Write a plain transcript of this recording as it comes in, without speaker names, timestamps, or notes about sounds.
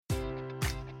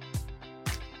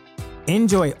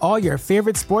Enjoy all your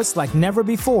favorite sports like never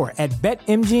before at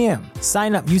BetMGM.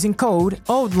 Sign up using code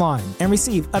OldLine and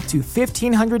receive up to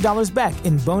 $1,500 back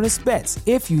in bonus bets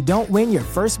if you don't win your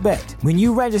first bet. When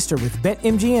you register with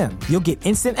BetMGM, you'll get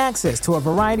instant access to a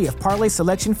variety of parlay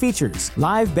selection features,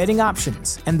 live betting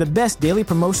options, and the best daily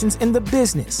promotions in the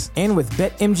business. And with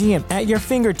BetMGM at your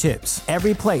fingertips,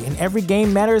 every play and every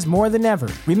game matters more than ever.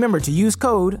 Remember to use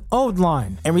code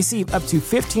OldLine and receive up to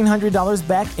 $1,500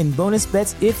 back in bonus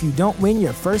bets if you don't win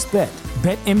your first bet.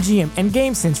 BetMGM and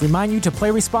GameSense remind you to play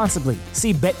responsibly.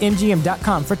 See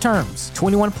BetMGM.com for terms.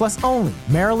 21 plus only.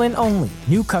 Maryland only.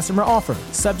 New customer offer.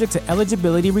 Subject to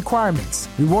eligibility requirements.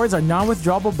 Rewards are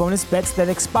non-withdrawable bonus bets that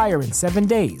expire in 7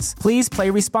 days. Please play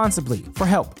responsibly. For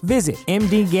help, visit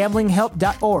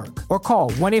mdgamblinghelp.org or call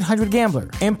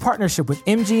 1-800-GAMBLER in partnership with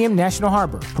MGM National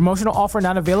Harbor. Promotional offer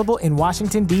not available in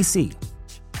Washington, D.C.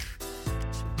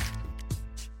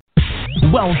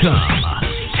 Welcome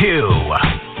to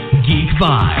Geek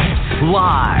Vibes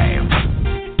Live.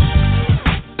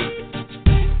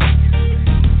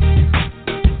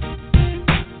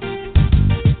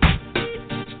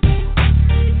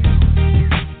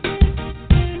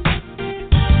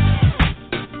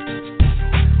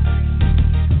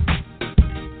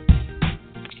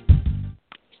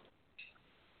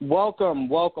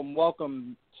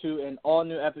 Welcome to an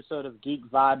all-new episode of Geek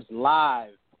Vibes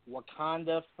Live,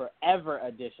 Wakanda Forever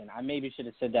edition. I maybe should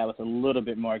have said that with a little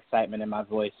bit more excitement in my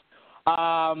voice.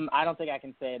 I don't think I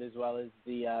can say it as well as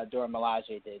the Dora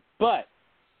Milaje did. But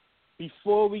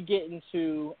before we get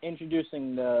into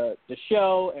introducing the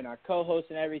show and our co-hosts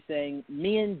and everything,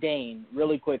 me and Dane,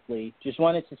 really quickly, just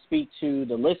wanted to speak to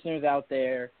the listeners out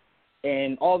there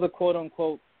and all the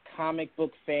quote-unquote comic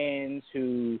book fans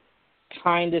who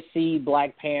kind of see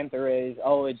Black Panther as,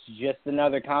 oh, it's just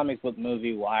another comic book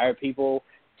movie. Why are people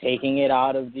taking it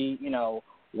out of the,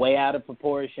 way out of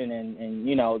proportion and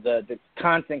the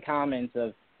constant comments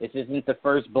of this isn't the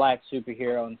first black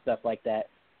superhero and stuff like that.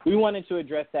 We wanted to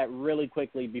address that really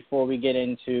quickly before we get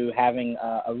into having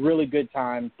a really good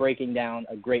time breaking down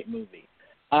a great movie.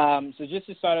 So just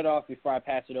to start it off before I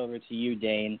pass it over to you,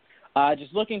 Dane,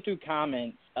 just looking through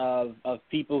comments of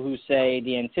people who say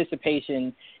the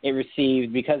anticipation it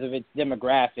received because of its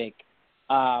demographic,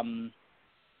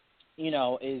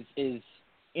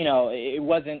 it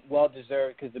wasn't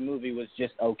well-deserved because the movie was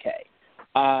just okay.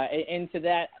 And to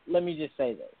that, let me just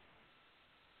say this.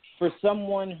 For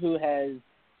someone who has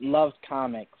loved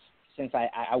comics since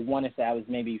I want to say I was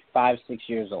maybe 5-6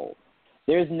 years old,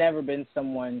 there's never been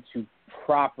someone to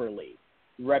properly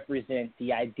represent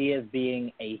the idea of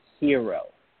being a hero.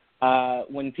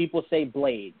 When people say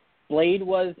Blade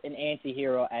was an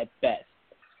anti-hero at best.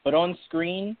 But on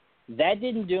screen, that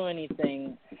didn't do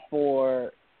anything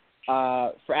for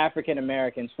African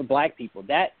Americans, for black people.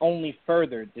 That only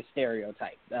furthered the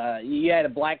stereotype. You had a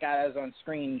black guy that was on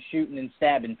screen shooting and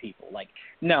stabbing people. Like,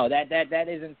 no, that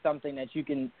isn't something that you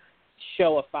can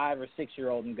show a 5 or 6 year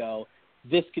old and go,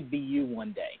 this could be you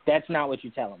one day. That's not what you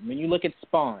tell them. When you look at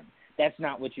Spawn, that's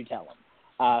not what you tell them.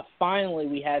 Finally,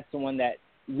 we had someone that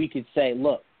we could say,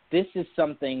 look, this is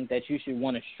something that you should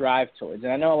want to strive towards.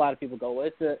 And I know a lot of people go, well,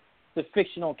 it's a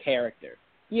fictional character.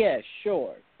 Yeah,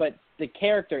 sure, but the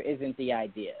character isn't the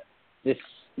idea.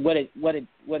 What it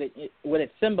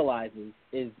symbolizes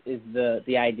is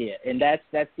the idea, and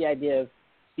that's the idea of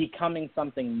becoming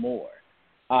something more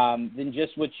than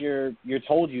just what you're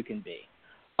told you can be.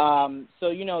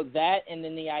 So that, and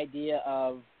then the idea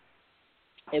of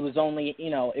it was only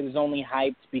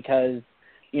hyped because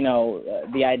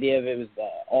the idea of it was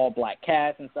all black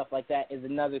cast and stuff like that is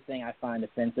another thing I find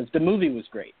offensive. The movie was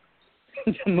great.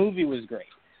 The movie was great.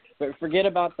 But forget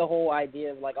about the whole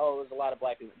idea of like, oh, there's a lot of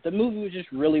black people. The movie was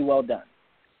just really well done.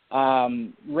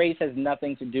 Race has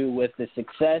nothing to do with the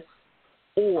success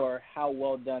or how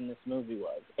well done this movie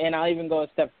was. And I'll even go a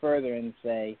step further and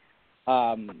say,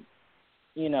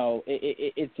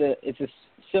 it's a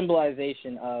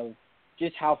symbolization of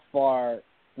just how far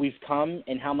we've come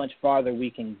and how much farther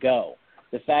we can go.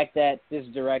 The fact that this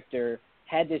director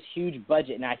had this huge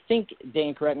budget, and I think,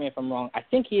 Dane, correct me if I'm wrong, I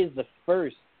think he is the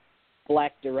first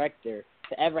black director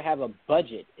to ever have a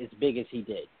budget as big as he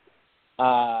did.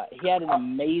 He had an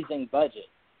amazing budget.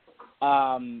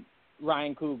 Ryan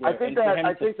Coogler. I think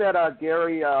that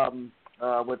Gary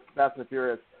with Fast and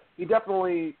Furious, he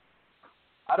definitely,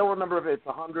 I don't remember if it's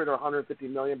 100 or 150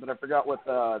 million, but I forgot what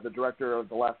the director of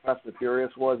the last Fast and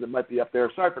Furious was. It might be up there.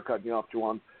 Sorry for cutting you off,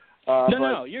 Juwan.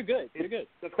 No, you're good. You're good.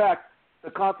 The fact,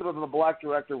 the concept of a black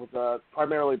director with a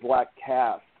primarily black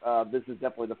cast, this is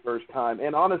definitely the first time.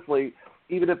 And honestly,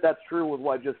 even if that's true with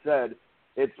what I just said,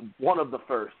 it's one of the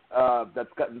first that's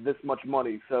gotten this much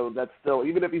money. So that's still,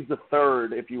 even if he's the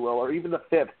third, if you will, or even the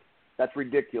fifth, that's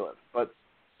ridiculous. But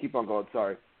keep on going.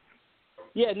 Sorry.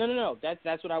 Yeah, no.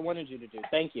 That's what I wanted you to do.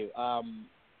 Thank you.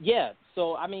 Yeah.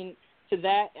 So I mean, to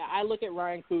that, I look at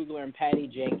Ryan Coogler and Patty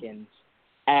Jenkins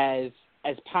as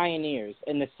pioneers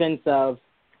in the sense of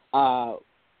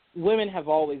women have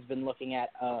always been looking at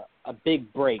a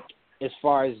big break as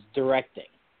far as directing.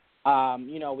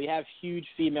 We have huge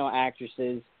female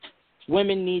actresses.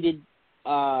 Women needed,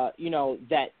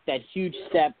 that huge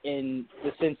step in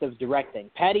the sense of directing.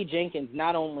 Patty Jenkins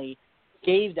not only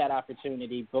gave that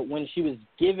opportunity, but when she was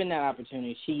given that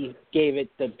opportunity, she gave it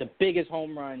the biggest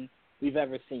home run we've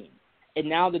ever seen. And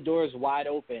now the door is wide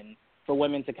open for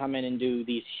women to come in and do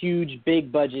these huge,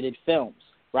 big-budgeted films.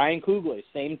 Ryan Coogler,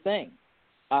 same thing.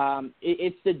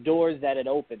 It's the doors that it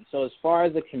opens. So as far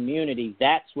as the community,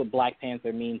 that's what Black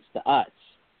Panther means to us.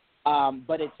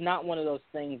 But it's not one of those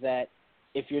things that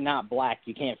if you're not black,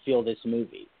 you can't feel this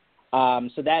movie.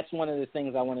 So that's one of the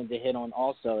things I wanted to hit on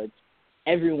also. It's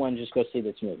everyone just go see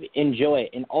this movie. Enjoy it.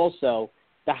 And also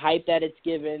the hype that it's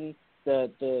given,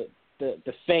 the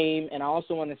fame, and I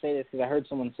also want to say this because I heard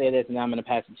someone say this, and now I'm going to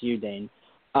pass it to you, Dane.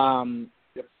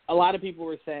 A lot of people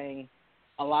were saying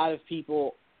a lot of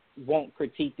people won't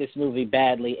critique this movie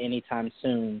badly anytime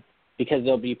soon because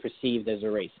they'll be perceived as a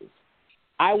racist.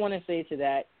 I want to say to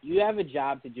that, you have a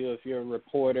job to do if you're a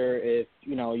reporter, if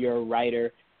you're a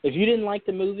writer. If you didn't like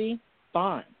the movie,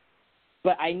 fine.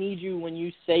 But I need you, when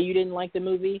you say you didn't like the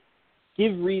movie,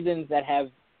 give reasons that have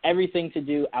everything to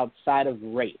do outside of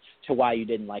race to why you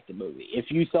didn't like the movie. If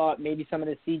you thought maybe some of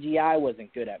the CGI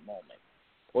wasn't good at moments,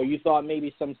 or you thought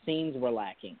maybe some scenes were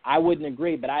lacking, I wouldn't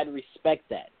agree, but I'd respect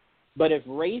that. But if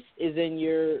race is in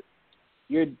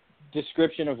your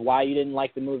description of why you didn't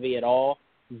like the movie at all,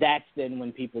 that's then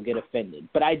when people get offended.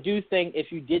 But I do think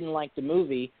if you didn't like the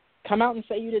movie, come out and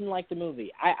say you didn't like the movie.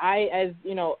 I as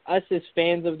us as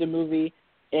fans of the movie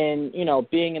and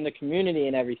being in the community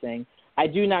and everything, I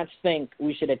do not think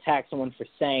we should attack someone for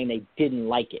saying they didn't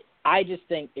like it. I just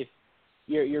think if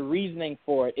your reasoning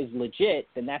for it is legit,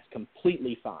 then that's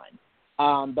completely fine.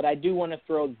 But I do want to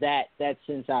throw that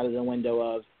sense out of the window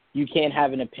of you can't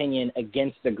have an opinion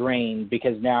against the grain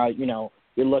because now,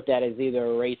 you're looked at as either a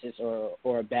racist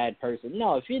or a bad person.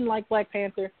 No, if you didn't like Black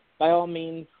Panther, by all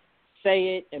means,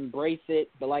 say it, embrace it.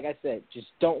 But like I said, just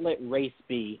don't let race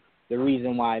be the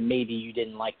reason why maybe you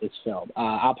didn't like this film.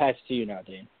 I'll pass it to you now,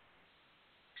 Dan.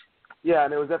 Yeah,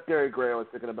 and it was F. Gary Gray I was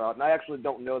thinking about. And I actually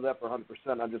don't know that for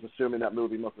 100%. I'm just assuming that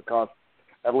movie must have cost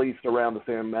at least around the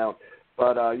same amount.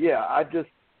 But,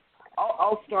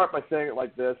 I'll start by saying it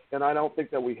like this, and I don't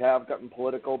think that we have gotten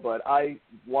political, but I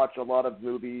watch a lot of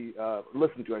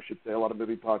listen to a lot of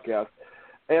movie podcasts,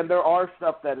 and there are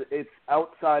stuff that it's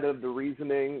outside of the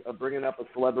reasoning of bringing up a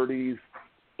celebrity's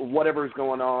whatever's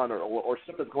going on or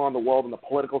stuff that's going on in the world in the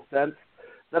political sense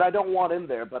that I don't want in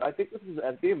there. But I think this is,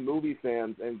 as being movie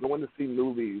fans and going to see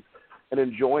movies and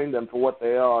enjoying them for what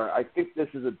they are, I think this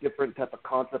is a different type of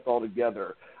concept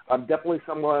altogether. I'm definitely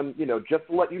someone, just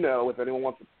to let you know, if anyone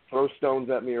wants to throw stones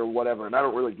at me or whatever, and I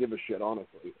don't really give a shit,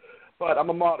 honestly. But I'm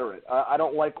a moderate. I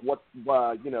don't like what's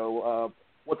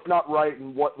not right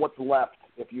and what's left,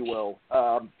 if you will.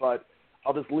 But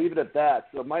I'll just leave it at that.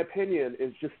 So my opinion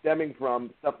is just stemming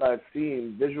from stuff that I've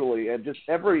seen visually and just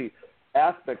every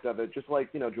aspect of it, just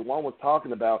like, Juwan was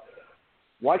talking about.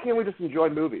 Why can't we just enjoy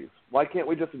movies? Why can't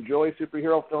we just enjoy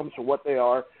superhero films for what they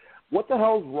are? What the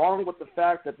hell is wrong with the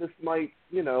fact that this might,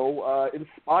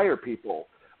 inspire people?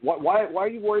 Why are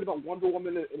you worried about Wonder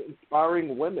Woman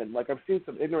inspiring women? Like, I've seen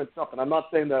some ignorant stuff, and I'm not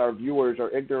saying that our viewers are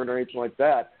ignorant or anything like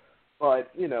that, but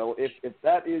if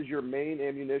that is your main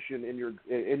ammunition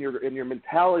in your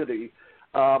mentality,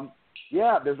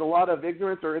 there's a lot of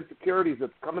ignorance or insecurities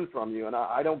that's coming from you, and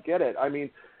I don't get it. I mean,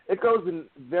 it goes in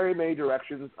very many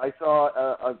directions. I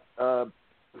saw a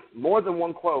more than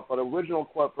one quote, but an original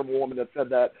quote from a woman that said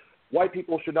that white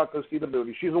people should not go see the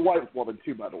movie. She's a white woman,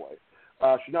 too, by the way.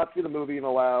 Should not see the movie and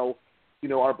allow,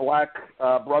 our black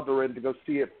brethren to go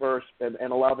see it first and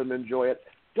allow them to enjoy it.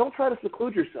 Don't try to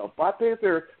seclude yourself. Black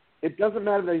Panther, it doesn't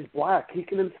matter that he's black. He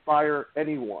can inspire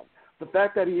anyone. The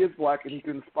fact that he is black and he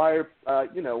can inspire,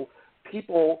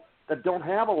 people that don't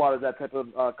have a lot of that type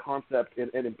of concept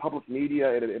in public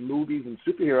media and in movies and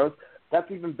superheroes, that's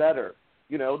even better.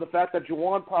 The fact that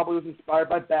Juwan probably was inspired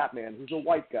by Batman, who's a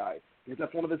white guy, because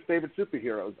that's one of his favorite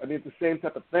superheroes. I mean, it's the same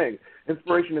type of thing.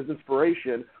 Inspiration is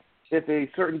inspiration. If a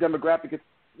certain demographic gets,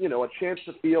 a chance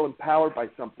to feel empowered by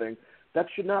something, that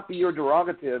should not be your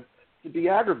derogative to be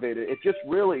aggravated. It just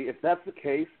really, if that's the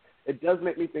case, it does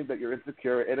make me think that you're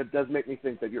insecure, and it does make me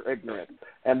think that you're ignorant.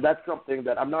 And that's something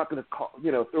that I'm not going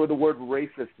to throw the word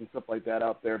racist and stuff like that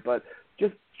out there, but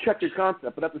just check your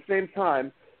concept. But at the same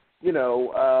time,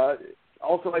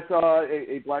 also I saw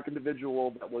a black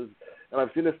individual that was, and I've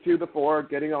seen this too before,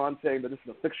 getting on saying that this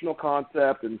is a fictional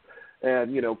concept, and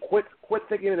quit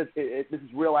thinking this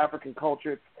is real African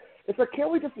culture. It's like,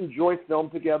 can't we just enjoy film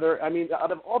together? I mean,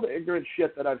 out of all the ignorant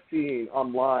shit that I've seen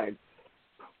online,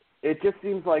 it just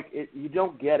seems like you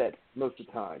don't get it most of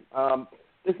the time.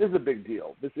 This is a big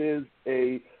deal. This is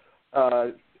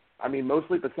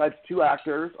mostly besides two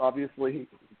actors, obviously,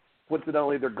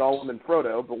 coincidentally they're Gollum and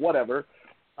Frodo, but whatever,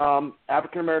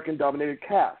 African-American dominated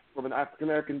cast from an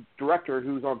African-American director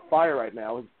who's on fire right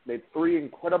now, has made 3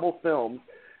 incredible films,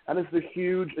 and this is a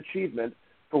huge achievement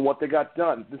for what they got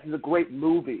done. This is a great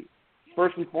movie,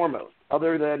 first and foremost,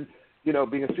 other than,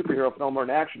 being a superhero film or an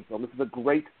action film. This is a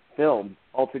great film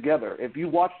altogether. If you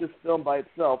watch this film by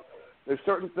itself, there's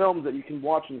certain films that you can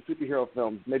watch in superhero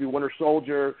films, maybe Winter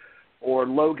Soldier or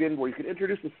Logan, where you can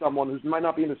introduce to someone who might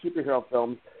not be into superhero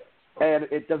films, and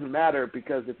it doesn't matter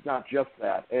because it's not just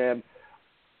that. And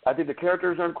I think the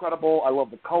characters are incredible. I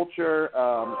love the culture.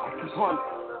 I keep on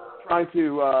trying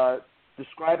to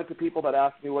describe it to people that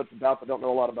ask me what it's about that don't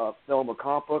know a lot about film or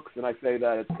comic books, and I say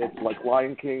that it's like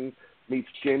Lion King meets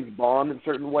James Bond in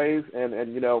certain ways, and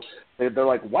they're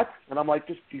like, what? And I'm like,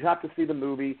 you have to see the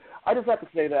movie. I just have to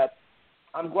say that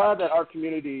I'm glad that our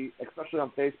community, especially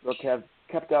on Facebook, have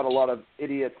kept out a lot of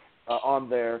idiots on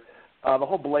there. The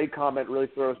whole Blade comment really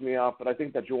throws me off, but I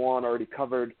think that Juwan already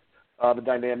covered the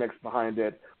dynamics behind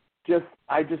it.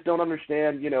 I just don't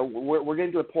understand. We're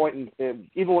getting to a point,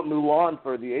 even with Mulan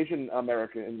for the Asian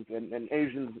Americans and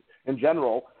Asians in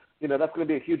general, that's going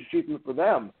to be a huge achievement for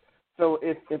them. So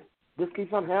if this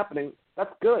keeps on happening,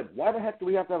 that's good. Why the heck do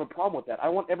we have to have a problem with that? I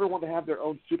want everyone to have their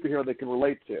own superhero they can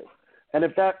relate to. And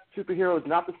if that superhero is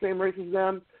not the same race as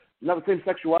them, not the same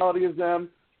sexuality as them,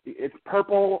 it's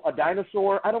purple, a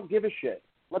dinosaur, I don't give a shit.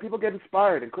 Let people get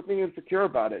inspired and quit being insecure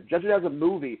about it. Judge it as a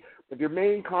movie. If your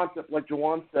main concept, like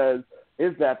Juwan says,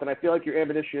 is that, then I feel like your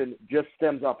ammunition just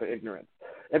stems off of ignorance.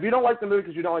 If you don't like the movie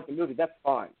because you don't like the movie, that's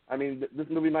fine. I mean, this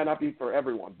movie might not be for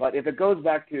everyone. But if it goes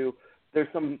back to there's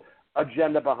some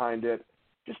agenda behind it,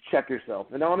 just check yourself.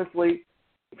 And honestly,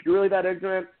 if you're really that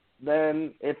ignorant,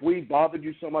 then if we bothered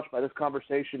you so much by this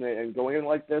conversation and going in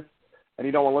like this, and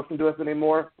you don't want to listen to us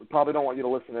anymore, we probably don't want you to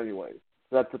listen anyway.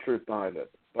 So that's the truth behind it.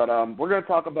 But we're going to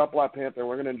talk about Black Panther.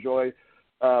 We're going to enjoy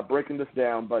breaking this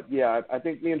down. But, yeah, I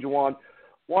think me and Juwan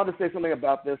wanted to say something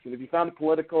about this. And if you found it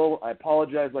political, I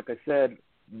apologize. Like I said,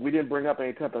 we didn't bring up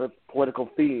any type of political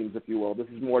themes, if you will. This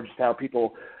is more just how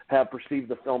people have perceived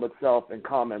the film itself and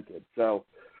commented. So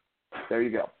there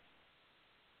you go.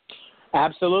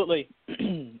 Absolutely.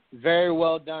 Very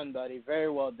well done, buddy.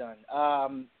 Very well done.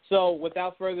 So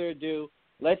without further ado,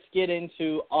 let's get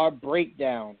into our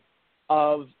breakdown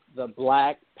of the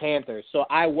Black Panther. So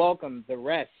I welcome the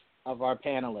rest of our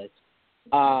panelists.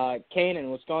 Kanan,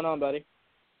 what's going on, buddy?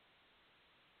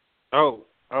 Oh,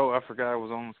 I forgot I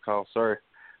was on this call. Sorry.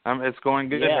 It's going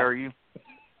good. Yeah. How are you?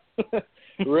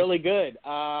 Really good.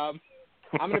 I'm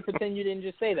going to pretend you didn't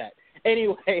just say that.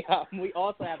 Anyway, we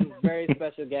also have a very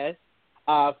special guest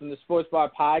from the Sports Bar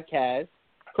Podcast.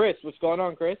 Chris, what's going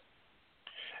on, Chris?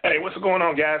 Hey, what's going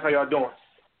on, guys? How y'all doing?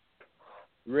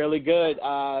 Really good.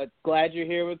 Glad you're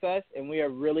here with us, and we are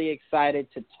really excited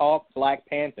to talk Black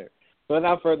Panther. So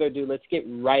without further ado, let's get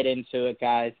right into it,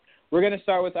 guys. We're going to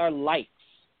start with our likes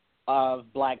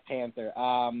of Black Panther.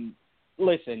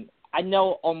 Listen, I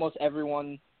know almost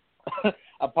everyone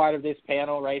a part of this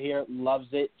panel right here loves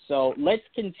it, so let's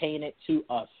contain it to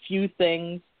a few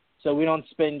things so we don't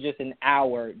spend just an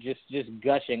hour just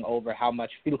gushing over how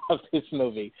much we love this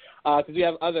movie. Because we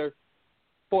have other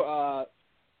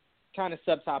kind of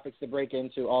subtopics to break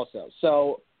into also.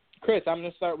 So, Chris, I'm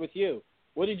going to start with you.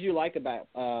 What did you like about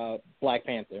Black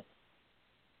Panther?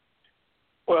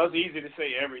 Well, it's easy to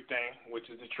say everything, which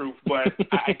is the truth, but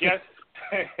I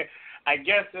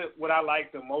guess that what I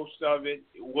liked the most of it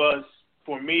was,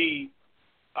 for me,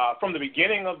 from the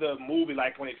beginning of the movie,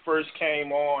 like when it first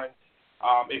came on,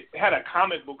 it had a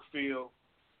comic book feel,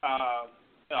 an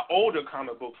older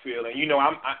comic book feel. And,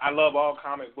 I love all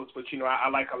comic books, but, I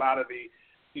like a lot of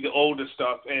the older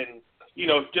stuff. And,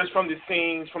 just from the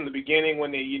scenes from the beginning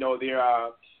when they're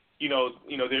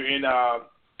in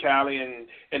Cali and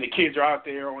the kids are out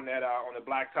there on that on the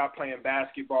blacktop playing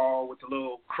basketball with the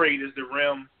little crate as the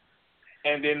rim,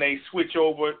 and then they switch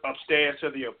over upstairs to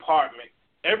the apartment.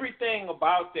 Everything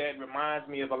about that reminds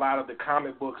me of a lot of the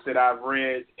comic books that I've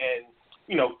read and,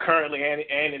 currently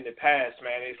and in the past,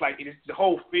 man. It's like the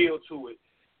whole feel to it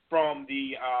from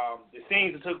the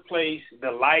scenes that took place, the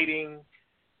lighting.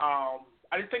 I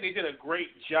just think they did a great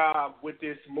job with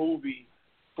this movie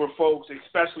for folks,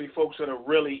 especially folks that are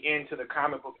really into the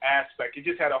comic book aspect. It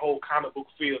just had a whole comic book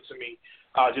feel to me,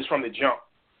 just from the jump.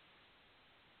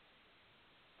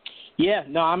 Yeah,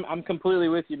 no, I'm completely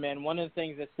with you, man. One of the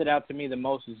things that stood out to me the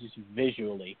most is just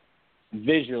visually.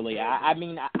 I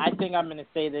mean, I think I'm going to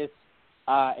say this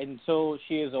until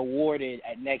she is awarded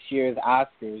at next year's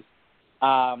Oscars.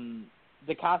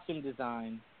 The costume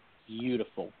design,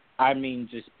 beautiful. I mean,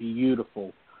 just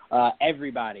beautiful.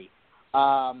 Everybody.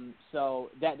 So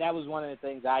that was one of the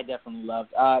things I definitely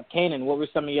loved. Kanan, what were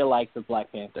some of your likes of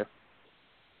Black Panther?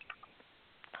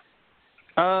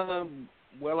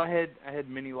 Well, I had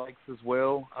many likes as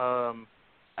well.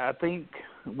 I think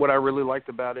what I really liked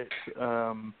about it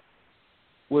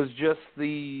was just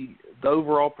the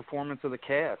overall performance of the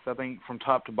cast. I think from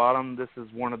top to bottom, this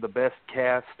is one of the best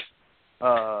cast.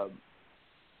 I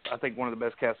think one of the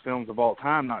best cast films of all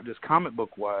time, not just comic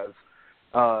book wise.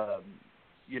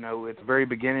 You know, at the very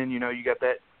beginning, you know, you got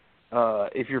that.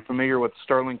 If you're familiar with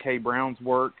Sterling K. Brown's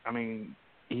work, I mean,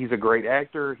 he's a great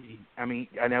actor. I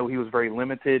know he was very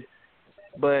limited.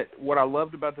 But what I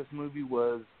loved about this movie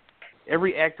was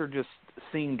every actor just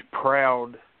seemed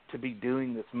proud to be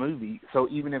doing this movie. So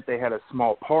even if they had a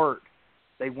small part,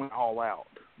 they went all out.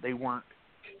 They weren't.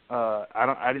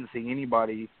 I didn't see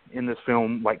anybody in this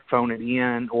film like phone it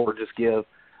in or just give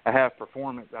a half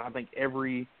performance. I think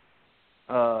every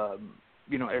actor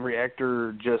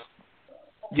just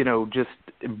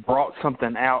brought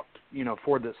something out,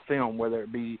 for this film, whether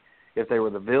it be if they were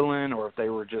the villain or if they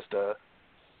were just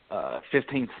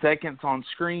 15 seconds on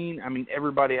screen. I mean,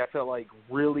 everybody I felt like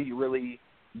really, really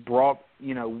brought,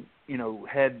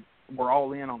 were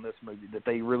all in on this movie, that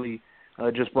they really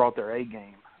just brought their A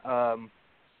game.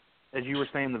 As you were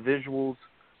saying, the visuals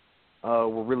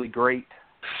were really great.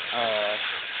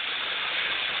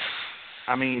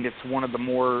 I mean, it's one of the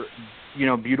more,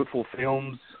 beautiful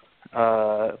films.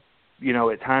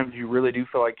 At times you really do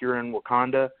feel like you're in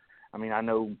Wakanda. I mean, I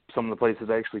know some of the places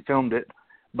they actually filmed it,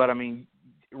 but I mean,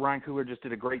 Ryan Coogler just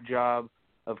did a great job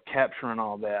of capturing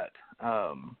all that.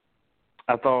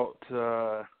 I thought,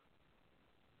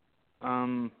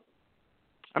 I'll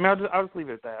just leave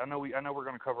it at that. I know we're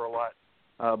going to cover a lot,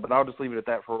 but I'll just leave it at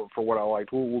that for what I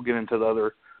liked. We'll get into the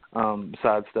other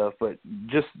side stuff, but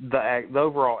just the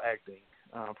overall acting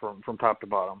from top to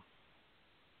bottom.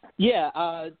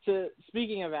 Yeah.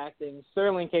 Speaking of acting,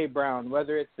 Sterling K. Brown,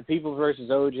 whether it's The People versus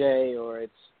O.J. or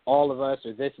it's All of Us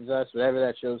or This Is Us, whatever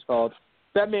that show's called,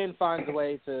 that man finds a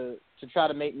way to try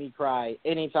to make me cry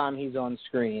anytime he's on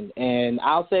screen. And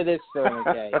I'll say this, Sterling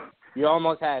K. You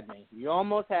almost had me.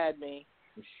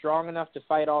 I'm strong enough to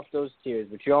fight off those tears,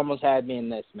 but you almost had me in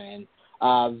this, man.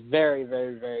 Very,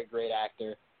 very, very great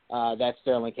actor. That's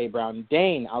Sterling K. Brown.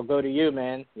 Dane, I'll go to you,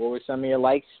 man. What were some of your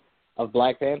likes of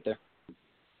Black Panther?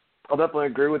 I'll definitely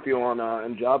agree with you on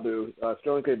N'Jobu.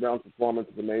 Sterling K. Brown's performance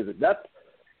is amazing.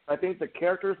 I think the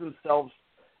characters themselves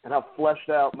and how fleshed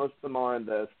out most of them are in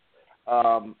this,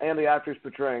 and the actors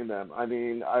portraying them. I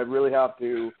mean, I really have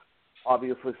to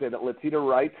obviously say that Letitia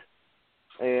Wright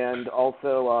and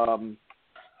also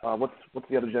what's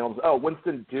the other gentleman? Oh,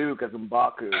 Winston Duke as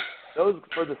M'Baku. Those,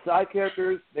 for the side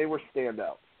characters, they were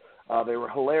standouts. They were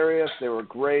hilarious. They were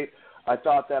great. I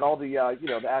thought that all the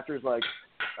the actors like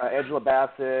Angela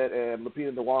Bassett and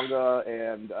Lupita Nyong'o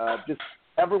and just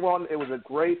everyone, it was a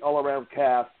great all-around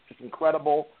cast, just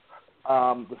incredible.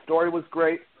 The story was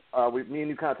great. Me and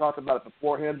you kind of talked about it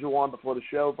beforehand, Juwan, before the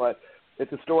show, but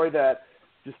it's a story that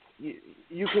just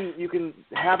you can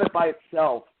have it by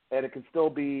itself, and it can still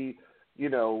be,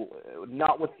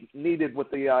 not what's needed with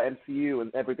the MCU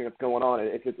and everything that's going on.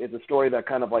 It's a story that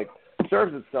kind of like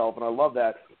serves itself, and I love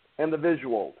that. And the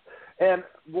visuals. And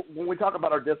when we talk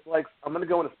about our dislikes, I'm going to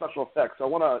go into special effects. So I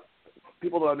want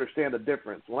people to understand the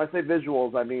difference. When I say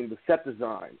visuals, I mean the set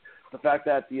design. The fact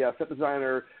that the set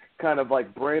designer kind of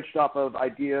like branched off of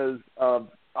ideas of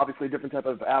obviously different type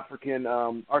of African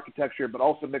architecture, but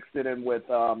also mixed it in with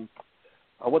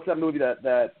what's that movie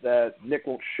that Nick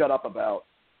won't shut up about?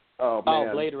 Oh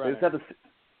man, Blade Runner.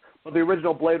 The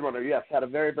original Blade Runner, yes, had a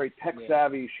very, very tech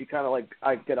savvy. She kind of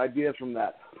I get ideas from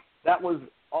that. That was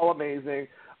all amazing.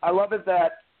 I love it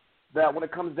that when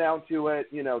it comes down to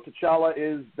it, T'Challa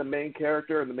is the main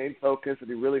character and the main focus, and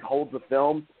he really holds the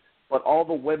film. But all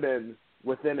the women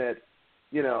within it,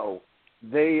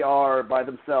 they are by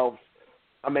themselves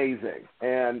amazing.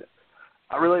 And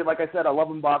I really, like I said, I love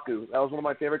M'Baku. That was one of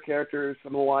my favorite characters.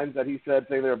 Some of the lines that he said,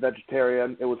 saying they're a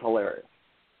vegetarian, it was hilarious.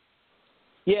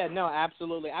 Yeah, no,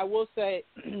 absolutely. I will say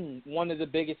one of the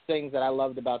biggest things that I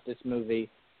loved about this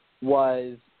movie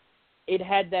was it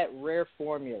had that rare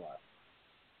formula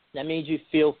that made you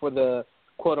feel for the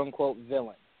quote-unquote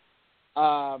villain.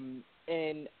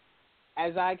 And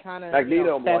as I kind of sat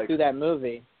through that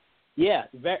movie, yeah,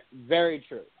 very, very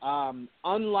true.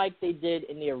 Unlike they did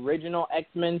in the original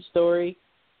X-Men story,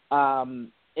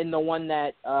 in the one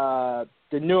that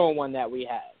the newer one that we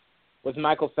have with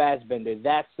Michael Fassbender,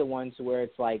 that's the one to where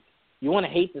it's like you want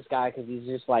to hate this guy because he's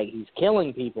just like he's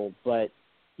killing people, but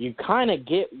you kind of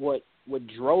get what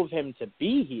drove him to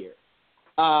be here.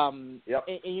 And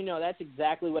that's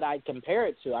exactly what I'd compare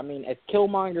it to. I mean, as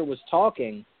Killmonger was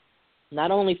talking,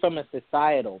 not only from a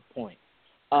societal point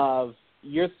of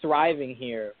you're thriving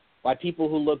here, while people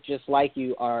who look just like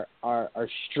you are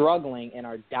struggling and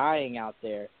are dying out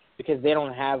there because they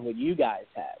don't have what you guys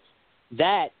have.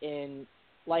 That and,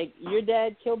 like, your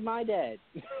dad killed my dad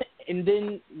and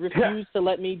then refused to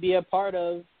let me be a part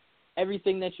of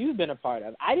everything that you've been a part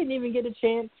of. I didn't even get a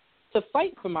chance to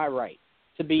fight for my right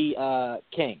to be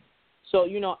king. So,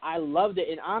 I loved it.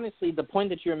 And honestly, the point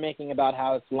that you're making about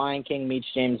how it's Lion King meets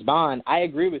James Bond, I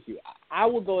agree with you. I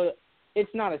will go,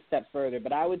 it's not a step further,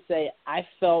 but I would say I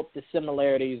felt the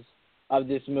similarities of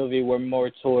this movie were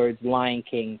more towards Lion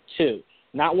King 2.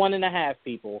 Not 1.5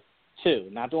 people, 2.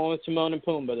 Not the one with Timon and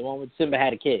Pumbaa, the one with Simba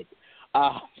had a kid.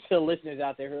 So listeners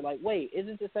out there who are like, wait,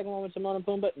 isn't the second one with Timon and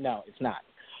Pumbaa? No, it's not.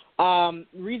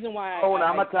 Reason why I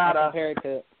compare it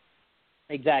to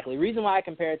exactly. Reason why I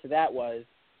compare it to that was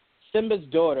Simba's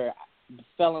daughter I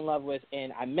fell in love with,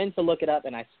 and I meant to look it up,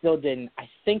 and I still didn't. I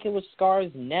think it was Scar's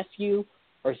nephew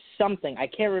or something. I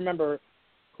can't remember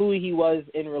who he was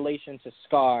in relation to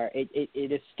Scar.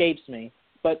 It escapes me.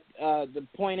 But the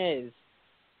point is,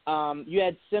 you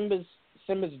had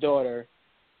Simba's daughter,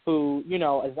 who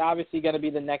is obviously going to be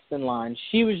the next in line.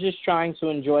 She was just trying to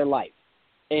enjoy life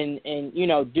and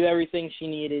do everything she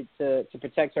needed to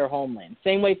protect her homeland.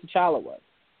 Same way T'Challa was.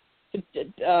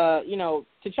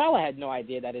 T'Challa had no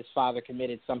idea that his father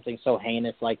committed something so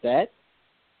heinous like that.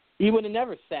 He would have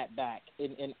never sat back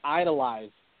and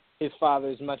idolized his father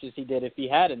as much as he did if he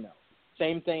had known.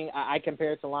 Same thing I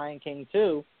compare it to Lion King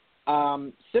too.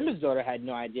 Simba's daughter had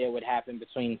no idea what happened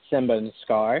between Simba and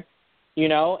Scar,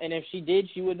 and if she did,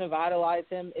 she wouldn't have idolized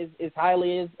him as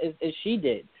highly as she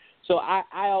did. So I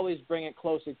always bring it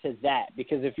closer to that,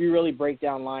 because if you really break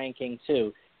down Lion King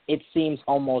 2, it seems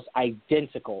almost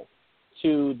identical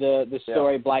to the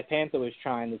story Black Panther was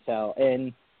trying to tell.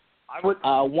 And I would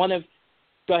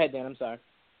go ahead, Dan, I'm sorry.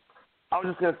 I was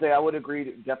just going to say I would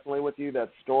agree definitely with you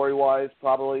that story-wise,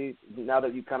 probably, now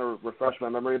that you kind of refreshed my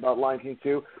memory about Lion King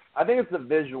 2, I think it's the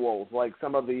visuals, like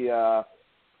some of the,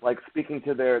 like speaking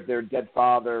to their dead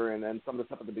father and some of the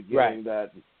stuff at the beginning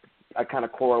that I kind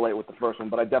of correlate with the first one,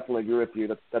 but I definitely agree with you.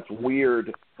 That's weird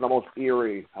and almost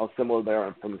eerie how similar they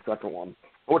are from the second one. And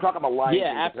we're talking about Lion King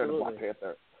compared to Black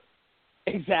Panther.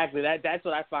 Exactly. That's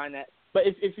what I find that. But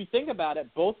if you think about it,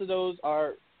 both of those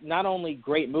are not only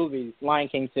great movies. Lion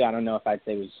King 2, I don't know if I'd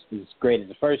say was as great as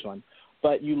the first one,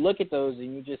 but you look at those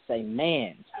and you just say,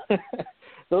 man,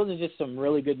 those are just some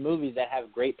really good movies that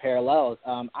have great parallels.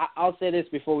 I'll say this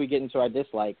before we get into our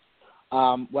dislikes.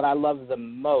 What I loved the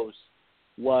most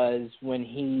was when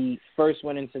he first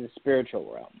went into the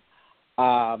spiritual realm.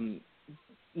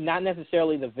 Not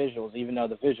necessarily the visuals, even though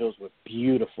the visuals were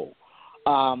beautiful.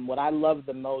 What I loved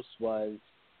the most was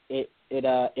it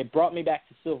brought me back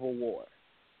to Civil War,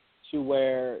 to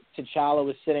where T'Challa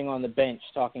was sitting on the bench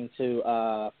talking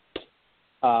to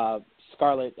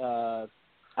Scarlett. I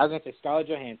was going to say Scarlett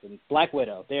Johansson, Black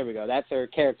Widow. There we go. That's her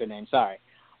character name. Sorry.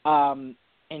 And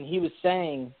he was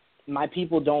saying, my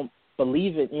people don't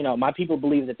believe it. My people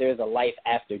believe that there's a life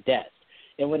after death.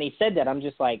 And when he said that, I'm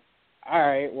just like, all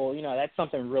right, well, that's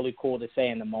something really cool to say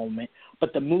in the moment.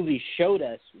 But the movie showed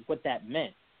us what that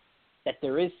meant, that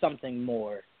there is something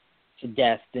more to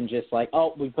death than just like,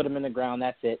 oh, we put him in the ground,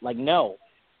 that's it. Like, no.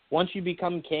 Once you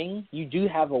become king, you do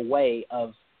have a way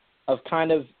of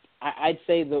kind of, I'd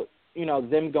say them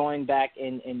going back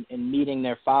and meeting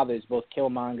their fathers, both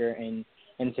Killmonger and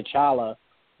T'Challa,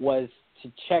 was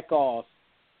to check off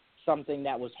something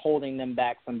that was holding them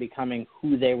back from becoming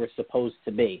who they were supposed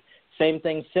to be. Same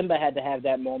thing, Simba had to have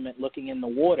that moment looking in the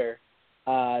water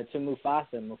to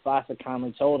Mufasa. Mufasa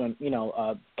kindly told him, you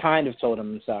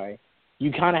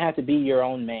kind of have to be your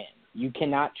own man. You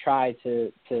cannot try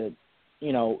to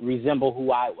resemble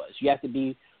who I was. You have to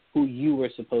be who you were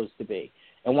supposed to be.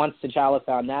 And once T'Challa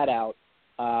found that out,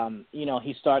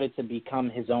 he started to become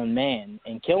his own man.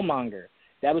 And Killmonger,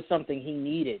 that was something he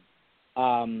needed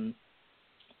to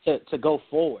go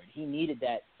forward. He needed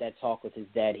that talk with his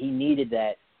dad. He needed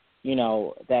that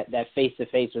face to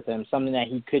face with him, something that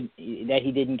he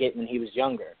didn't get when he was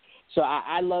younger. So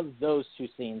I love those two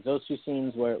scenes. Those two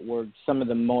scenes were some of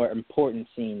the more important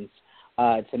scenes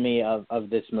to me of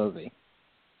this movie.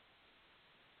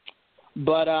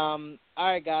 But, all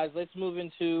right, guys, let's move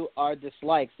into our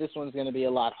dislikes. This one's going to be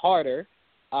a lot harder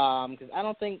because I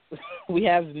don't think we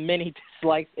have many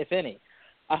dislikes, if any.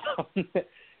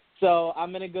 So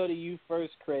I'm going to go to you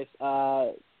first, Chris.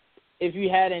 If you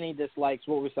had any dislikes,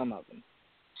 what were some of them?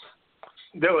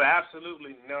 There were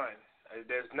absolutely none.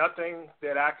 There's nothing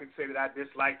that I could say that I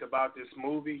disliked about this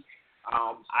movie.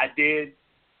 I did,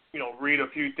 read a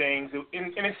few things, and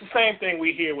it's the same thing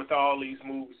we hear with all these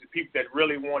movies. The people that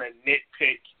really want to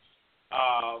nitpick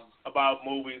about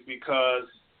movies because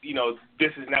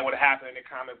this is not what happened in the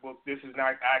comic book. This is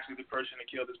not actually the person that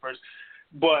killed this person.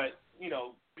 But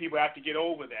people have to get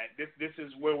over that. This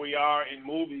is where we are in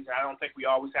movies. I don't think we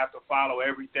always have to follow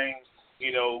everything.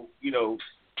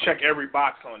 Check every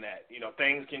box on that.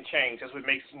 Things can change. That's what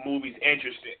makes movies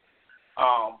interesting.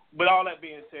 But all that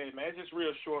being said, man, it's just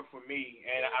real short for me,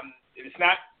 and it's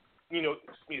not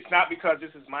because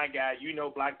this is my guy.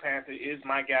 Black Panther is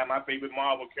my guy, my favorite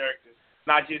Marvel character.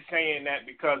 Not just saying that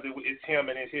because it's him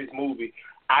and it's his movie.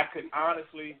 I couldn't find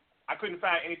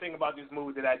anything about this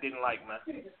movie that I didn't like, man.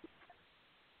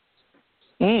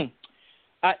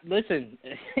 Listen,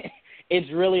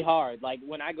 it's really hard. Like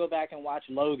when I go back and watch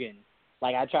Logan.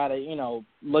 Like I try to,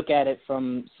 look at it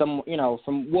from from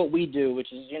what we do,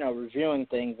 which is, reviewing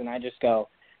things, and I just go,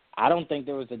 I don't think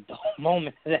there was a dull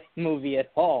moment in that movie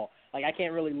at all. Like I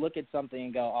can't really look at something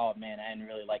and go, oh man, I didn't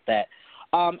really like that.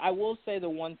 I will say the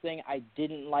one thing I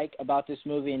didn't like about this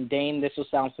movie, and Dane, this will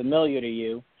sound familiar to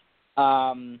you,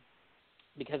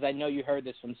 because I know you heard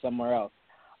this from somewhere else.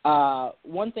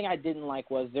 One thing I didn't like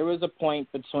was there was a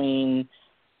point between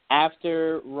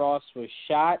after Ross was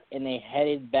shot and they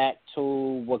headed back to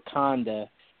Wakanda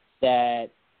that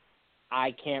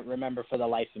I can't remember for the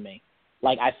life of me.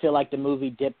 Like, I feel like the movie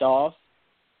dipped off,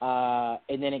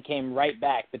 and then it came right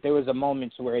back. But there was a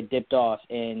moment where it dipped off,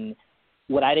 and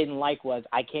what I didn't like was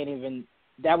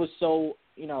that was so,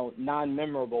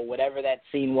 non-memorable, whatever that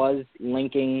scene was,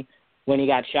 linking when he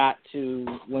got shot to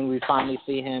when we finally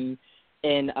see him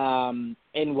in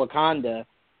Wakanda.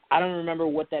 I don't remember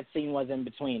what that scene was in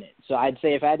between it. So I'd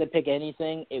say if I had to pick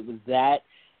anything, it was that.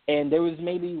 And there was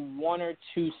maybe one or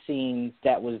two scenes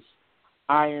that was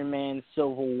Iron Man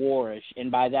Civil War-ish. And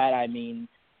by that I mean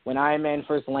when Iron Man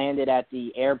first landed at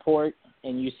the airport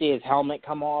and you see his helmet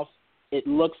come off, it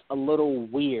looks a little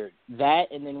weird. That,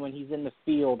 and then when he's in the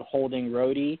field holding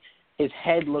Rhodey, his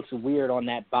head looks weird on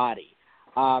that body.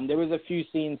 There was a few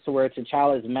scenes to where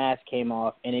T'Challa's mask came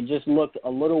off, and it just looked a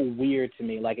little weird to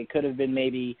me. Like it could have been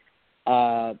maybe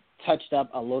touched up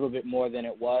a little bit more than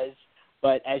it was.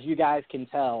 But as you guys can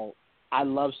tell, I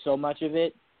love so much of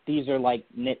it. These are like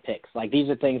nitpicks. Like these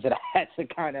are things that I had to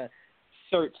kind of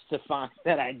search to find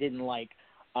that I didn't like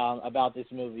about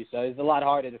this movie. So it's a lot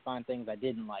harder to find things I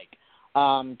didn't like.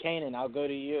 Kanan, I'll go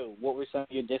to you. What were some of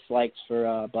your dislikes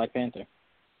for Black Panther?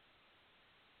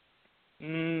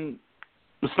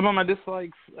 Some of my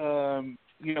dislikes,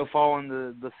 fall in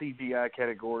the CGI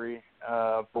category.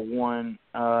 For one,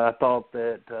 I thought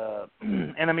that,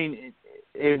 and I mean,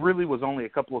 it really was only a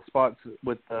couple of spots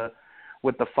with the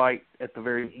fight at the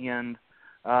very end.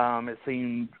 It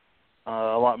seemed a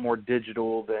lot more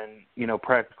digital than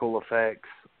practical effects.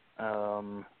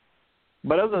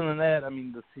 But other than that, I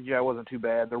mean, the CGI wasn't too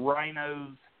bad. The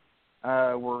rhinos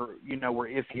were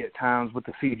iffy at times with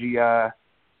the CGI.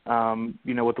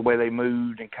 With the way they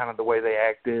moved and kind of the way they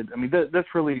acted. I mean,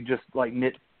 that's really just like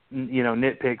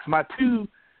nitpicks. My two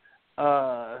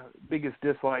biggest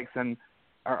dislikes, and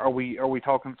are we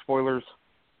talking spoilers?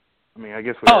 I mean, I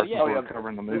guess we are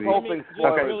covering the movie.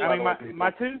 Okay. Really, I mean, my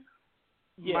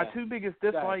two biggest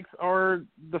dislikes are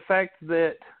the fact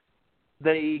that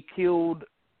they killed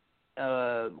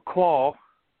Claw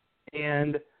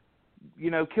and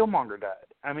Killmonger died.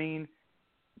 I mean,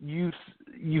 you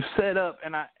set up,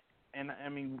 and I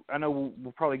mean, I know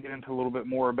we'll probably get into a little bit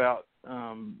more about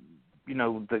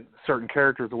the certain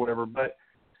characters or whatever, but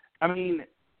I mean,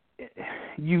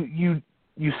 you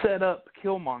set up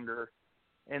Killmonger,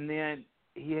 and then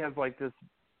he has like this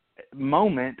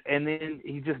moment, and then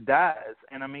he just dies,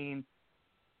 and I mean,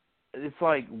 it's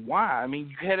like, why? I mean,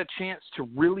 you had a chance to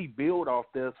really build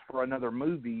off this for another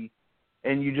movie,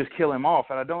 and you just kill him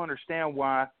off, and I don't understand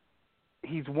why.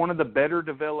 He's one of the better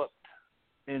developed,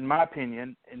 in my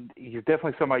opinion, and he's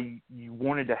definitely somebody you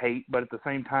wanted to hate, but at the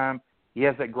same time, he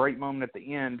has that great moment at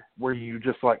the end where you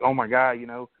just like, oh my God, you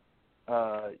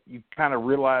kind of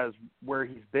realize where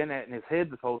he's been at in his head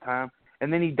this whole time,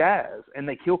 and then he dies, and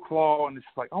they kill Claw, and it's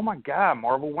like, oh my God,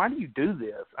 Marvel, why do you do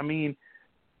this? I mean,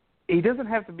 he doesn't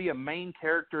have to be a main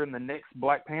character in the next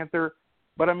Black Panther,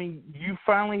 but I mean, you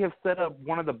finally have set up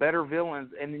one of the better villains,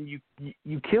 and then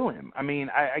you kill him. I mean,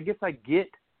 I guess I get,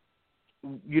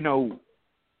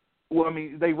 well, I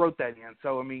mean, they wrote that in,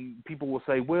 so I mean, people will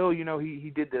say, well,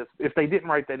 he did this. If they didn't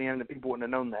write that in, then people wouldn't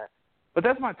have known that. But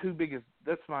that's my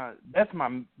that's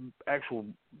my actual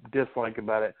dislike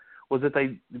about it, was that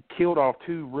they killed off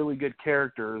two really good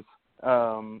characters.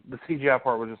 The CGI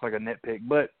part was just like a nitpick,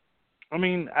 but I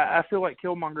mean, I feel like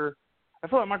Killmonger. I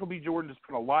feel like Michael B. Jordan just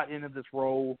put a lot into this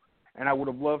role, and I would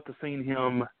have loved to seen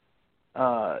him,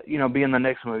 be in the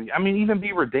next movie. I mean, even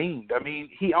be redeemed. I mean,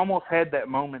 he almost had that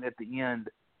moment at the end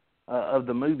of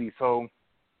the movie. So,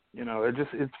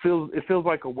 it feels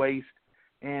like a waste.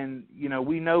 And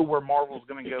we know where Marvel's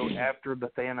going to go after the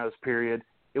Thanos period.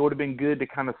 It would have been good to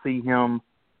kind of see him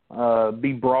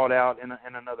be brought out in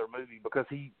another movie, because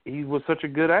he was such a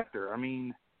good actor. I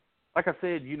mean, like I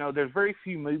said, there's very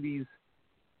few movies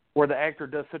where the actor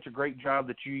does such a great job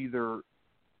that you either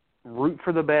root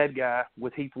for the bad guy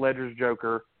with Heath Ledger's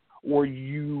Joker, or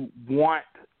you want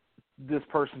this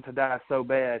person to die so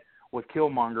bad with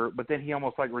Killmonger, but then he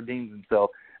almost like redeems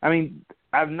himself. I mean,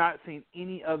 I've not seen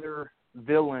any other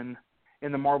villain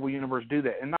in the Marvel Universe do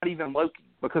that, and not even Loki,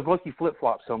 because Loki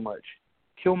flip-flops so much.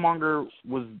 Killmonger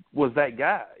was that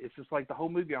guy. It's just like the whole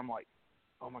movie I'm like,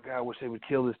 oh my God, I wish they would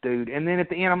kill this dude. And then at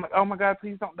the end I'm like, oh my God,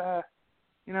 please don't die.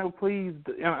 Please.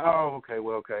 Oh, okay,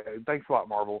 well, okay. Thanks a lot,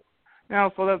 Marvel.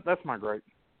 So that's my gripe.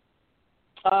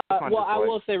 Well, I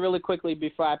will say really quickly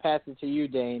before I pass it to you,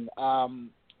 Dane.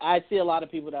 I see a lot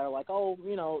of people that are like, oh,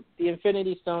 the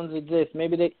Infinity Stones exist.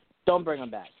 Maybe they don't bring them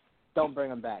back. Don't bring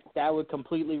them back. That would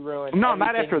completely ruin. No,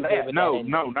 not after that. No,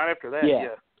 not after that.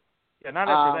 Yeah, not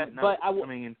after that. No. But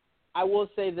I will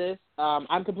say this.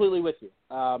 I'm completely with you.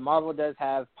 Marvel does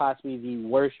have possibly the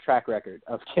worst track record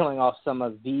of killing off some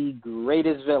of the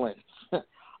greatest villains,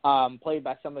 played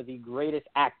by some of the greatest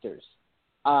actors.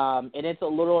 And it's a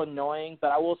little annoying,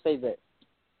 but I will say this.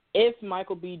 If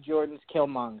Michael B. Jordan's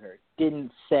Killmonger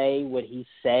didn't say what he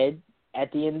said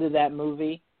at the end of that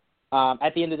movie,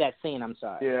 at the end of that scene, I'm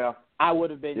sorry, I would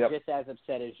have been just as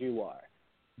upset as you are.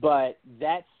 But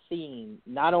that scene,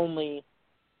 not only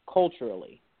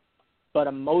culturally, but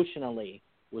emotionally,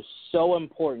 was so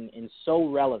important and so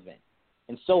relevant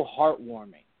and so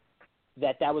heartwarming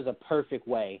that was a perfect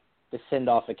way to send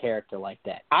off a character like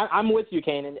that. I'm with you,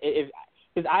 Kanan.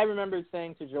 Because I remember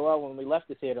saying to Joel when we left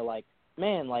the theater, like,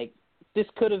 man, like, this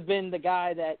could have been the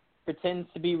guy that pretends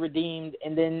to be redeemed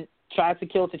and then tries to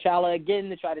kill T'Challa again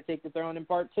to try to take the throne in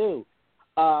part 2.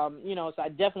 So I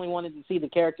definitely wanted to see the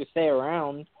character stay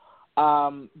around.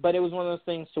 But it was one of those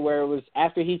things to where it was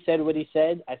after he said what he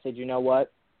said, I said, you know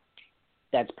what?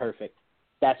 That's perfect.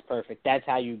 That's perfect. That's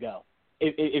how you go.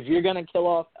 If you're going to kill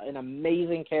off an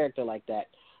amazing character like that,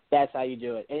 that's how you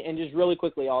do it. And just really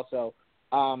quickly also,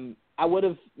 I would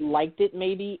have liked it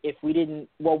maybe if we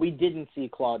didn't see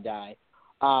Claw die.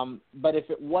 But if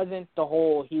it wasn't the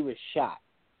whole he was shot,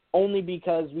 only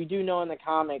because we do know in the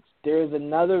comics there is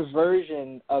another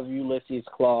version of Ulysses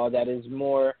Claw that is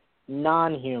more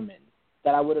non-human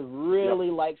that I would have really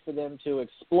liked for them to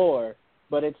explore.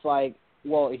 But it's like,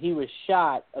 well, he was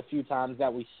shot a few times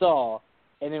that we saw,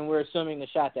 and then we're assuming the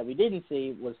shot that we didn't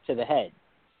see was to the head.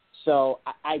 So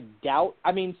I doubt –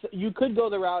 I mean, you could go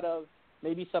the route of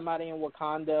maybe somebody in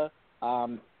Wakanda,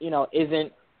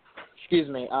 isn't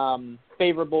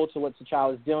favorable to what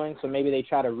T'Challa is doing, so maybe they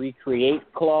try to recreate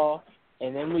Claw,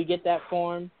 and then we get that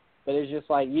form. But it's just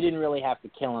like you didn't really have to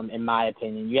kill him, in my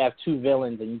opinion. You have two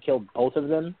villains, and you killed both of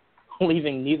them,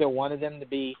 leaving neither one of them to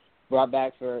be brought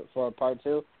back for a part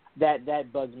 2.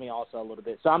 That bugs me also a little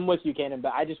bit. So I'm with you, Kanan,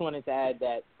 but I just wanted to add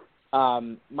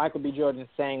that Michael B. Jordan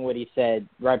saying what he said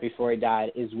right before he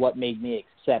died is what made me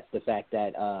accept the fact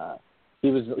that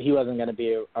he wasn't going to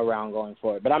be around going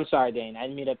forward. But I'm sorry, Dane. I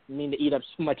didn't mean to eat up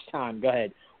so much time. Go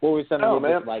ahead. What were some of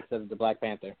your dislikes of the Black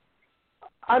Panther?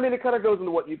 I mean, it kind of goes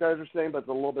into what you guys are saying, but it's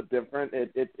a little bit different.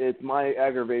 It's my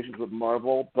aggravations with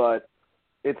Marvel, but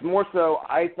it's more so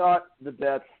I thought the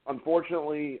deaths,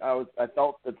 unfortunately, I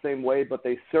felt the same way, but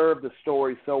they served the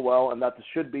story so well, and that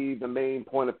should be the main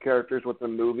point of characters with the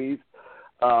movies,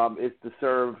 is to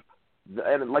serve,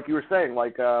 and like you were saying,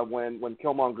 like when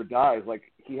Killmonger dies, like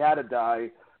he had to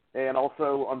die, and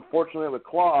also, unfortunately, with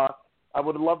Claw, I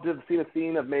would have loved to have seen a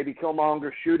scene of maybe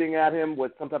Killmonger shooting at him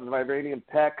with some type of vibranium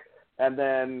tech, and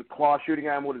then Claw shooting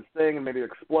at him with his thing, and maybe an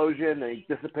explosion, and he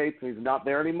dissipates, and he's not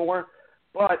there anymore.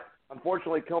 But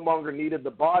unfortunately, Killmonger needed the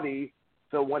body,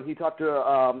 so when he talked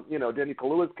to, Danny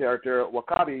Kaluuya's character,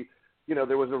 W'Kabi,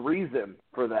 there was a reason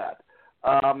for that.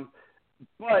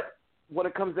 But when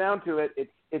it comes down to it,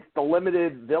 it's the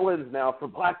limited villains now for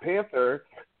Black Panther,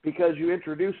 because you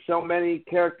introduce so many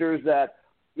characters that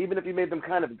even if you made them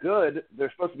kind of good,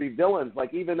 they're supposed to be villains.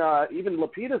 Like even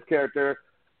Lupita's character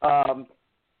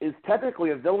is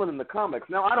technically a villain in the comics.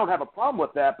 Now, I don't have a problem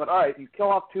with that, but all right, you kill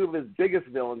off two of his biggest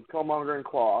villains, Killmonger and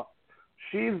Claw.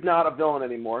 She's not a villain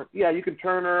anymore. Yeah, you can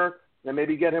turn her and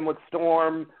maybe get him with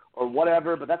Storm or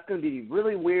whatever, but that's going to be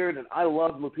really weird, and I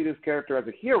love Lupita's character as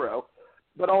a hero.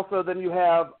 But also then you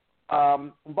have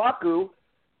M'Baku,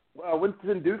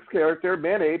 Winston Duke's character,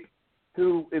 Manape,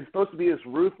 who is supposed to be this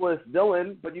ruthless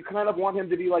villain, but you kind of want him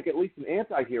to be like at least an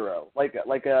anti-hero,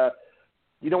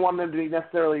 you don't want him to be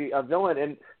necessarily a villain.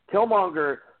 And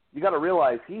Killmonger, you got to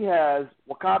realize he has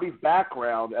W'Kabi's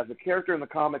background as a character in the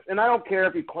comics, and I don't care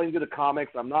if he clings to the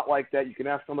comics. I'm not like that. You can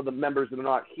ask some of the members that are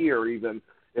not here, even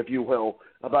if you will,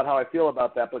 about how I feel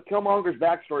about that. But Killmonger's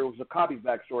backstory was W'Kabi's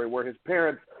backstory, where his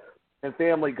parents and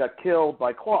family got killed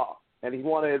by Claw, and he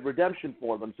wanted redemption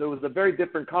for them. So it was a very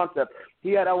different concept.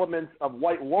 He had elements of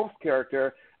White Wolf's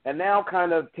character, and now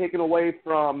kind of taken away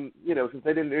from, since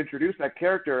they didn't introduce that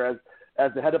character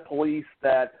as the head of police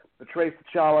that betrays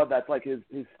T'Challa, that's like his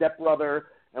stepbrother,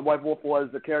 and White Wolf was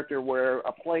the character where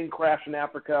a plane crashed in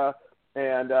Africa,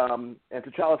 and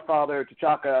T'Challa's father,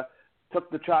 T'Chaka,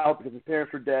 took the child because his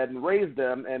parents were dead and raised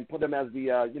them and put him as the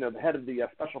head of the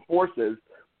special forces.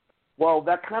 Well,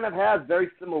 that kind of has very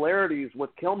similarities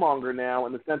with Killmonger now,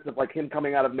 in the sense of like him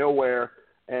coming out of nowhere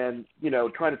and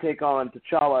trying to take on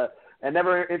T'Challa and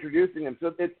never introducing him.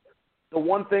 So it's the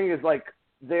one thing is like,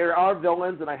 there are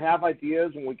villains, and I have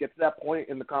ideas when we get to that point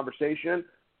in the conversation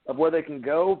of where they can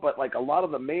go, but like a lot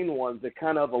of the main ones they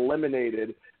kind of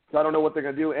eliminated, so I don't know what they're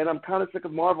going to do. And I'm kind of sick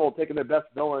of Marvel taking their best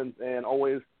villains and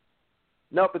always,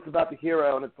 nope, it's about the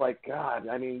hero, and it's like, God,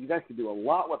 I mean, you guys could do a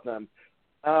lot with them.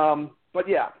 But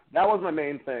yeah, that was my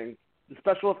main thing. The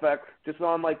special effects, just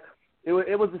on like, it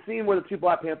was the scene where the two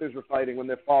Black Panthers were fighting when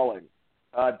they're falling.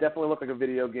 Definitely looked like a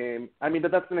video game. I mean,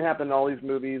 but that's going to happen in all these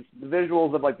movies. The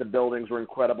visuals of like the buildings were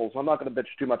incredible, so I'm not going to bitch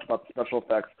too much about the special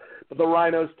effects. But the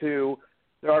rhinos too,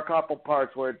 there are a couple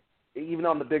parts where even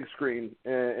on the big screen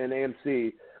in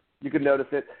AMC, you can notice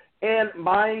it. And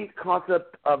my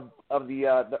concept of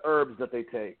the herbs that they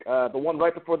take, the one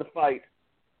right before the fight,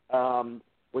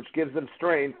 which gives them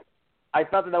strength, I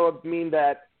thought that would mean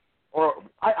that, or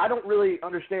I don't really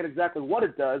understand exactly what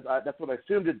it does. That's what I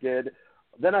assumed it did.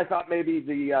 Then I thought maybe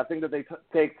the thing that they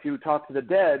take to talk to the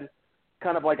dead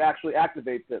kind of like actually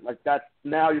activates it. Like that's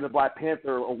now you're the Black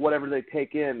Panther or whatever they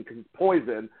take in because it's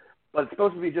poison. But it's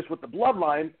supposed to be just with the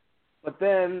bloodline. But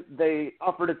then they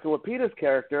offered it to Lupita's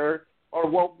character. Or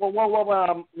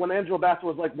when Angela Bassett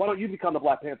was like, why don't you become the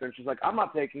Black Panther? And she's like, I'm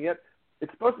not taking it.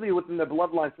 It's supposed to be within their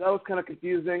bloodline. So that was kind of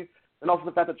confusing. And also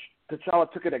the fact that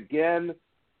T'Challa took it again.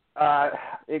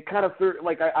 It kind of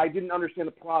I didn't understand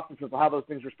the process of how those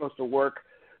things were supposed to work,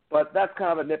 but that's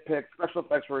kind of a nitpick. Special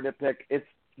effects were a nitpick. It's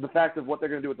the fact of what they're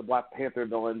going to do with the Black Panther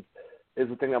villains is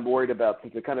the thing I'm worried about,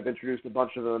 since they kind of introduced a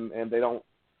bunch of them and they don't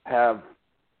have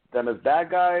them as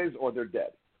bad guys or they're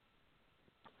dead.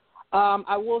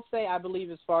 I will say I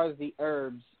believe as far as the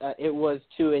herbs, it was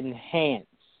to enhance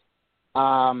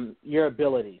your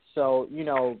abilities. So,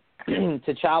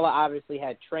 T'Challa obviously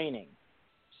had training.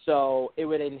 So it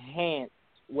would enhance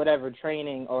whatever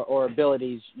training or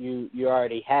abilities you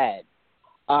already had.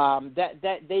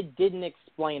 That they didn't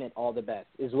explain it all the best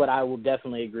is what I will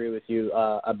definitely agree with you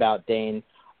about, Dane.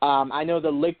 I know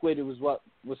the liquid was what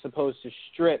was supposed to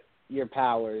strip your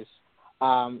powers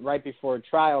right before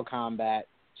trial combat,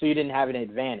 so you didn't have an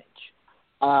advantage.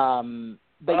 But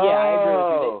yeah, I agree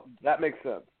with you. That makes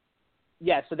sense.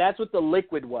 Yeah, so that's what the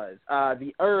liquid was.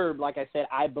 The herb, like I said,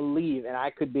 I believe, and I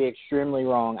could be extremely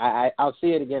wrong. I'll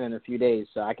see it again in a few days,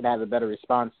 so I can have a better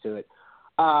response to it.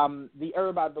 The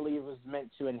herb, I believe, was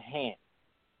meant to enhance.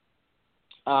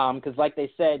 Because like they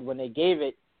said, when they gave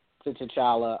it to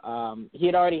T'Challa, he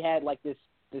had already had like this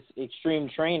extreme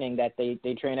training that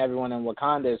they train everyone in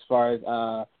Wakanda as far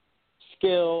as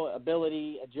skill,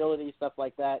 ability, agility, stuff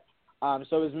like that.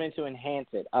 So it was meant to enhance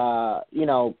it.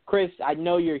 Chris, I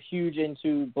know you're huge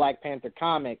into Black Panther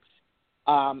comics.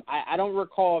 I don't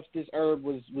recall if this herb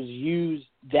was used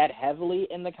that heavily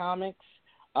in the comics.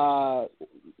 Was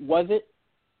it?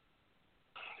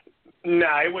 No,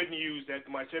 it wasn't used that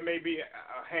much. There may be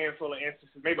a handful of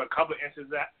instances, maybe a couple of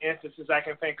instances I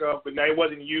can think of, but no, it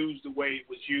wasn't used the way it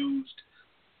was used,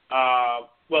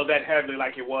 that heavily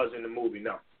like it was in the movie,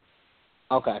 no.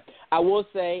 Okay. I will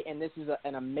say, and this is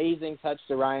an amazing touch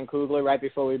to Ryan Coogler right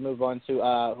before we move on to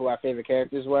who our favorite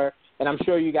characters were, and I'm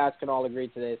sure you guys can all agree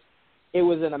to this. It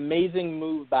was an amazing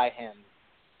move by him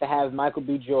to have Michael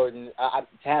B. Jordan, to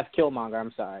have Killmonger,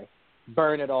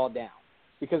 burn it all down.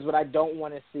 Because what I don't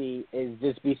want to see is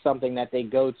this be something that they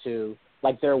go to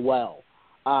like they're well.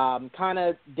 Kind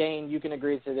of, Dane, you can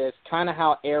agree to this, kind of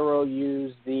how Arrow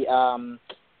used the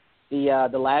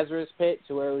Lazarus Pit,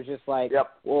 to where it was just like,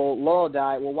 yep. Well, Laurel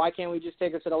died. Well, why can't we just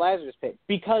take her to the Lazarus Pit?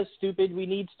 Because, stupid, we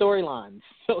need storylines.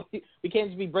 So we can't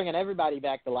just be bringing everybody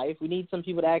back to life. We need some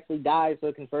people to actually die so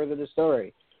it can further the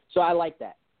story. So I like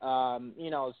that.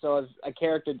 So as a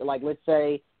character, like, let's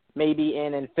say maybe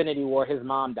in Infinity War his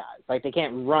mom dies. Like, they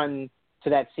can't run to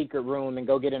that secret room and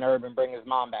go get an herb and bring his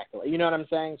mom back to life. You know what I'm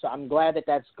saying? So I'm glad that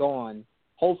that's gone,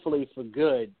 hopefully for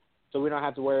good, so we don't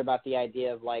have to worry about the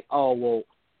idea of, like, oh, well,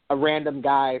 a random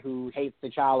guy who hates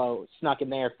T'Challa snuck in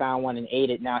there, found one, and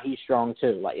ate it. Now he's strong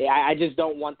too. Like, I just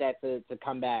don't want that to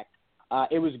come back.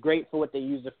 It was great for what they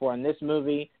used it for in this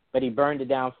movie, but he burned it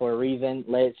down for a reason.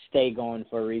 Let it stay going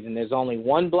for a reason. There's only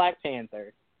one Black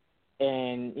Panther,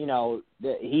 and,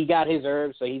 he got his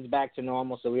herb, so he's back to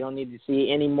normal, so we don't need to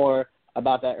see any more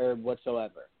about that herb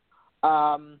whatsoever.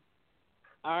 All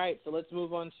right, so let's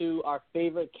move on to our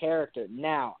favorite character.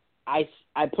 Now, I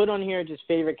put on here just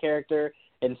favorite character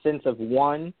in sense of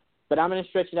one, but I'm going to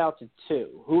stretch it out to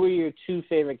two. Who are your two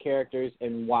favorite characters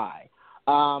and why?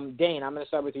 Dane, I'm going to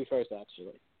start with you first,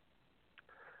 actually.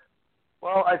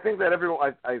 Well, I think that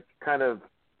everyone, I kind of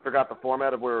forgot the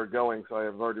format of where we're going, so I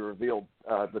have already revealed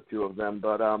the two of them.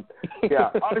 But, yeah,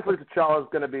 obviously T'Challa is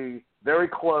going to be very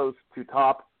close to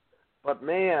top. But,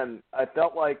 man, I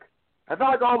felt like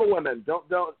all the women. Don't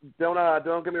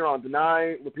get me wrong.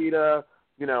 Denai, Lupita,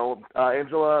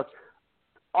 Angela,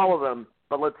 all of them.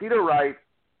 But Letitia Wright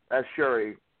as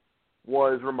Shuri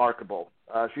was remarkable.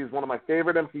 She's one of my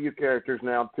favorite MCU characters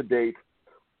now to date.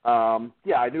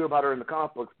 Yeah, I knew about her in the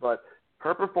comic books, but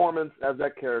her performance as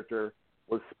that character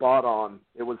was spot on.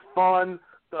 It was fun.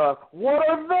 What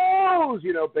are those?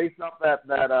 Based off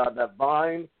that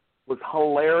Vine was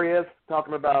hilarious.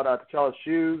 Talking about T'Challa's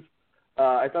shoes.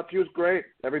 I thought she was great.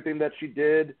 Everything that she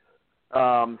did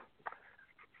was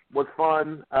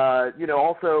fun.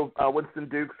 Also Winston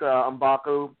Duke's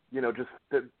M'Baku,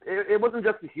 it wasn't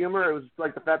just the humor. It was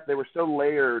like the fact that they were so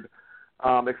layered,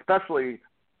 especially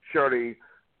Shuri.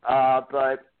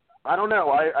 But I don't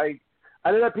know. I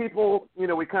know that people,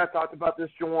 we kind of talked about this,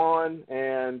 Juwan,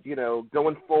 and,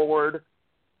 going forward,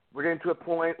 we're getting to a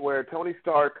point where Tony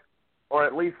Stark, or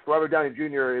at least Robert Downey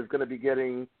Jr., is going to be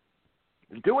doing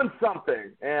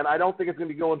something, and I don't think it's going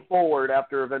to be going forward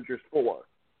after Avengers 4.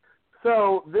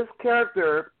 So this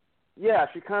character, yeah,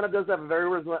 she kind of does have a very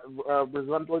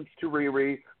resemblance to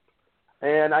Riri,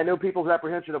 and I know people's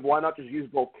apprehension of why not just use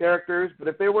both characters, but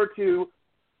if they were to,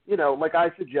 like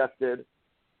I suggested,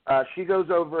 she goes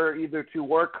over either to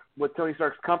work with Tony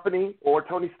Stark's company, or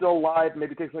Tony's still alive,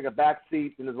 maybe takes like a back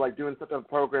seat and is like doing some type of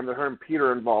program that her and Peter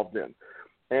are involved in.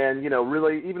 And,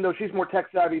 really, even though she's more tech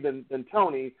savvy than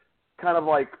Tony, kind of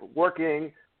like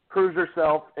working, proves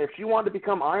herself. If she wanted to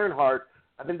become Ironheart,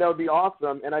 I think that would be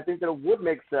awesome, and I think that it would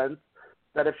make sense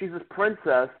that if she's this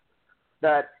princess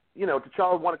that,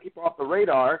 T'Challa would want to keep her off the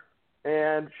radar,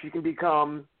 and she can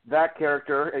become that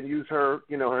character and use her,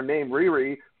 her name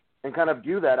Riri, and kind of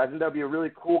do that. I think that would be a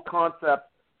really cool concept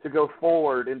to go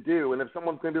forward and do. And if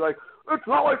someone's going to be like, it's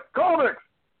not like comics,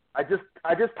 I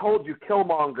just told you,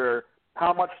 Killmonger,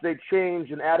 how much they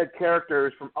changed and added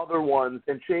characters from other ones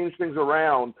and changed things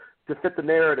around to fit the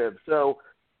narrative. So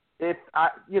if I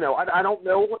don't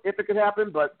know if it could happen,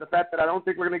 but the fact that I don't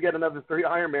think we're going to get another 3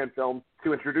 Iron Man films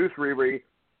to introduce Riri,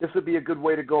 this would be a good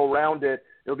way to go around it.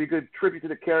 It'll be a good tribute to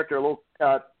the character, a little,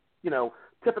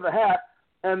 tip of the hat.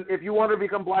 And if you want her to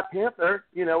become Black Panther,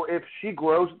 if she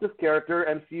grows with this character,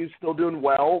 MCU's still doing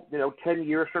well, 10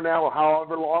 years from now or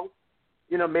however long,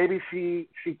 maybe she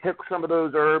took some of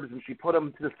those herbs and she put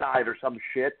them to the side or some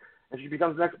shit, and she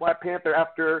becomes the next Black Panther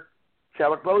after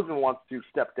Chadwick Boseman wants to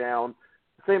step down.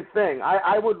 Same thing.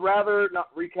 I would rather not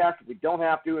recast if we don't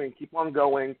have to and keep on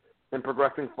going and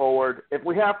progressing forward. If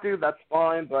we have to, that's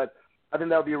fine, but I think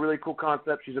that would be a really cool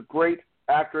concept. She's a great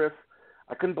actress.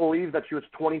 I couldn't believe that she was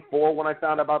 24 when I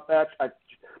found out about that.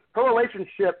 Her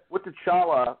relationship with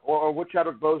T'Challa or with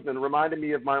Chadwick Boseman reminded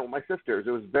me of my sisters.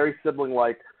 It was very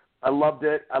sibling-like. I loved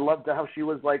it. I loved how she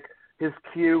was like his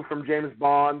Q from James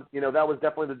Bond. That was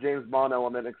definitely the James Bond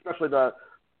element, especially the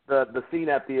scene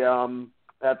at the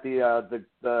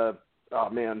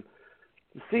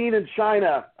scene in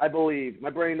China, I believe.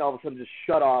 My brain all of a sudden just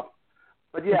shut off.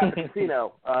 But yeah, the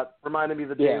casino reminded me of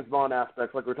the James Bond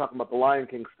aspects, like we were talking about the Lion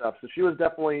King stuff. So she was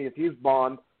definitely, if he's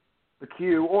Bond, the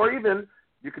Q, or even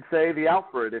you could say the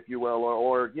Alfred, if you will,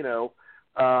 or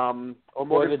Morgan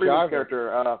Freeman's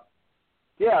character.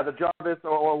 The Jarvis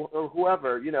or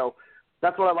whoever.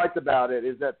 that's what I liked about it,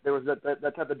 is that there was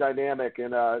that type of dynamic.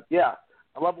 And, yeah,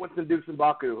 I love Winston Dukes and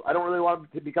Baku. I don't really want him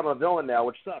to become a villain now,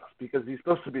 which sucks because he's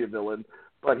supposed to be a villain.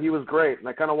 But he was great, and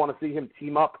I kind of want to see him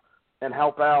team up and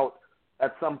help out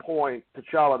at some point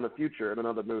T'Challa in the future in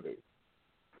another movie.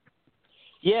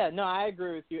 Yeah, no, I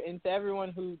agree with you. And to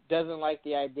everyone who doesn't like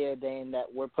the idea, Dane, that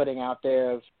we're putting out there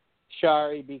of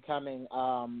Shuri becoming,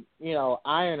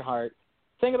 Ironheart,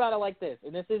 think about it like this,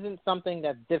 and this isn't something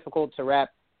that's difficult to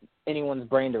wrap anyone's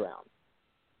brain around.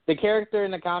 The character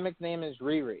in the comics name is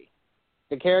Riri.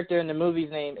 The character in the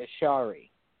movie's name is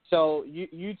Shuri. So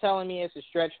you telling me it's a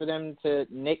stretch for them to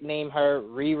nickname her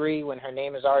Riri when her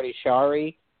name is already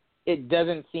Shuri? It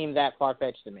doesn't seem that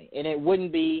far-fetched to me. And it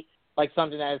wouldn't be like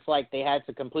something that it's like they had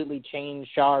to completely change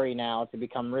Shuri now to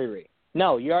become Riri.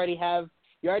 No, you already have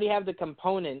the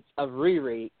components of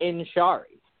Riri in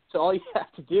Shuri. So all you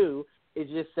have to do is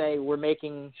just say we're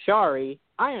making Shuri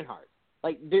Ironheart.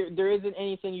 Like there isn't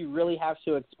anything you really have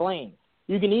to explain.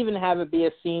 You can even have it be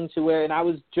a scene to where, and I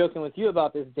was joking with you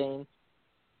about this, Dane,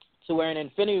 to where in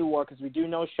Infinity War, because we do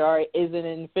know Shuri is in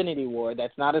Infinity War.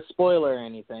 That's not a spoiler or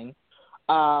anything.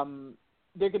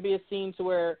 There could be a scene to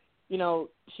where,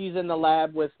 she's in the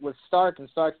lab with Stark, and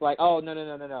Stark's like, oh,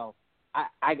 no.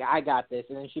 I got this.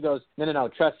 And then she goes, no,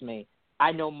 trust me.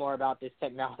 I know more about this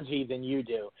technology than you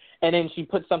do. And then she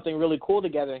puts something really cool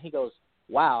together, and he goes,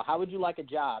 wow, how would you like a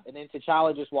job? And then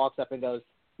T'Challa just walks up and goes,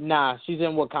 nah, she's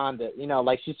in Wakanda.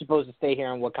 She's supposed to stay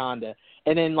here in Wakanda.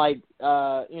 And then,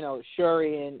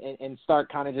 Shuri and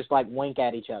Stark kind of just, wink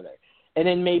at each other. And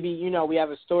then maybe, we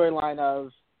have a storyline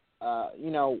of,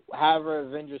 however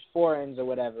Avengers 4 ends or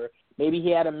whatever, maybe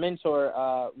he had a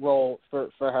mentor role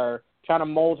for her, trying to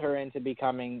mold her into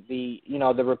becoming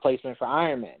the replacement for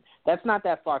Iron Man. That's not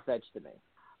that far-fetched to me.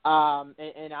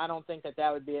 And I don't think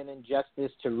that would be an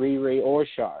injustice to Riri or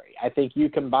Shuri. I think you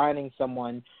combining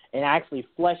someone and actually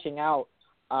fleshing out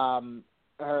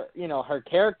her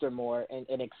character more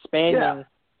and expanding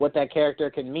what that character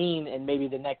can mean in maybe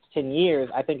the next 10 years,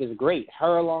 I think is great.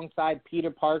 Her alongside Peter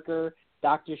Parker,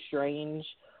 Doctor Strange,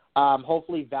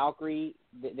 hopefully Valkyrie,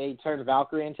 they turn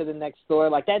Valkyrie into the next Thor.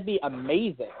 That'd be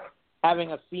amazing.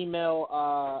 Having a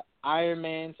female Iron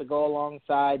Man to go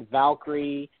alongside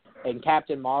Valkyrie and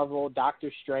Captain Marvel,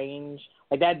 Doctor Strange,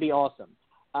 that'd be awesome.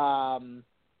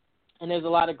 And there's a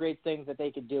lot of great things that they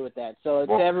could do with that. So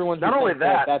to everyone who thinks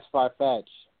that's far-fetched.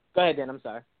 Go ahead, Dan, I'm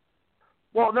sorry.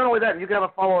 Well, not only that, you can have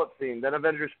a follow-up scene. Then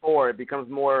Avengers 4, it becomes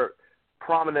more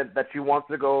prominent that she wants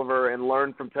to go over and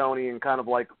learn from Tony and kind of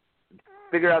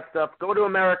figure out stuff. Go to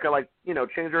America,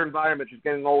 change her environment. She's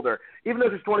getting older. Even though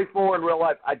she's 24 in real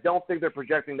life, I don't think they're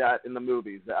projecting that in the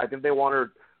movies. I think they want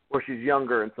her where she's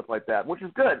younger and stuff like that, which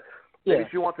is good. Yeah. Maybe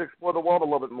she wants to explore the world a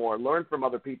little bit more, learn from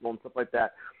other people and stuff like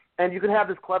that. And you can have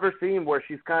this clever scene where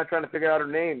she's kind of trying to figure out her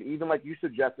name, even like you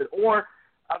suggested. Or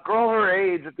a girl her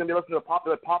age is going to be listening to a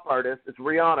popular pop artist. It's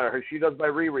Rihanna. She does by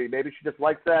Riri. Maybe she just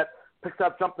likes that, picks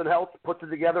up something else, puts it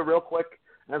together real quick,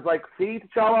 and it's like, see,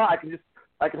 T'Challa,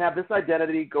 I can have this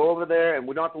identity, go over there, and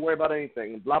we don't have to worry about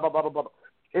anything, blah, blah, blah, blah, blah.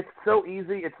 It's so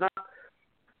easy. It's not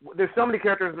 – there's so many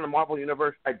characters in the Marvel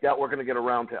Universe, I doubt we're going to get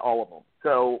around to all of them.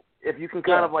 So if you can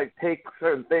kind of take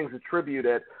certain things, attribute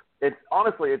it, it's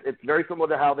very similar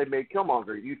to how they made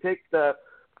Killmonger. You take certain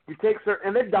 –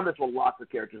 and they've done this with lots of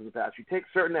characters in the past. You take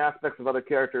certain aspects of other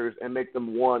characters and make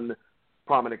them one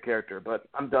prominent character. But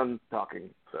I'm done talking,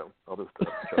 so I'll just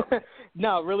shut up.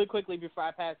 No, really quickly before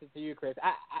I pass it to you, Chris,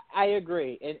 I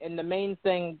agree. And the main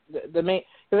thing, because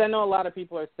I know a lot of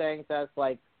people are saying to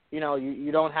us,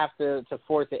 you don't have to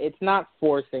force it. It's not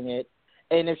forcing it.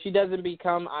 And if she doesn't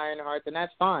become Ironheart, then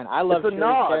that's fine. I love her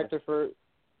character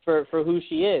for who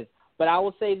she is. But I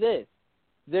will say this.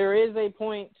 There is a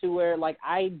point to where,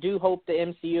 I do hope the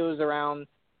MCU is around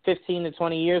 15 to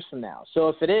 20 years from now. So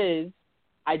if it is,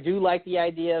 I do like the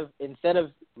idea of, instead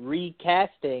of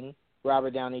recasting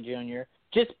Robert Downey Jr.,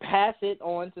 just pass it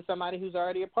on to somebody who's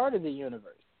already a part of the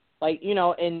universe.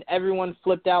 And everyone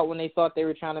flipped out when they thought they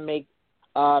were trying to make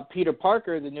Peter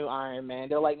Parker the new Iron Man.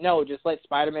 They're like, no, just let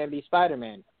Spider-Man be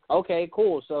Spider-Man. Okay,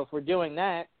 cool. So if we're doing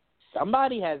that,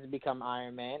 somebody has to become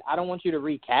Iron Man. I don't want you to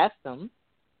recast them.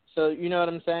 So you know what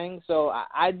I'm saying? So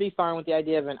I'd be fine with the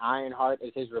idea of an Ironheart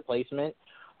as his replacement.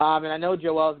 And I know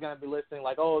Joel's going to be listening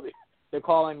oh, they're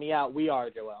calling me out. We are,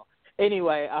 Joel.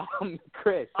 Anyway,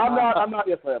 Chris. I'm not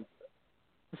your fan.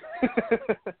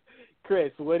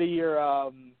 Chris, what are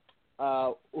your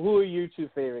who are your two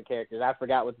favorite characters? I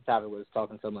forgot what the topic was,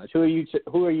 talking so much. Who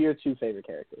are your two favorite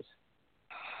characters?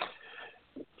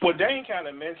 Well, Dane kind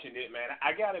of mentioned it, man.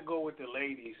 I got to go with the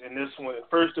ladies in this one.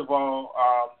 First of all,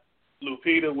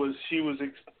 Lupita was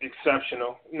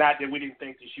exceptional. Not that we didn't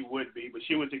think that she would be, but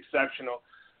she was exceptional.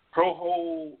 Her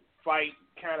whole fight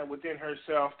kind of within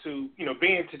herself to,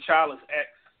 being T'Challa's ex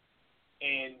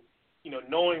and,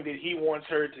 knowing that he wants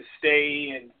her to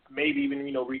stay and maybe even,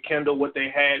 rekindle what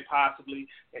they had possibly.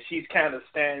 And she's kind of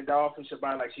standoffish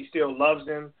about like she still loves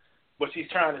him, but she's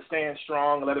trying to stand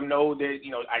strong and let him know that,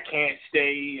 I can't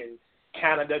stay, and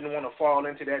kind of doesn't want to fall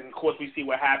into that. And, of course, we see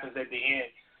what happens at the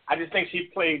end. I just think she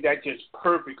played that just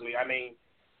perfectly. I mean,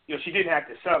 she didn't have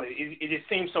to sell it. It just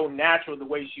seemed so natural the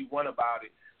way she went about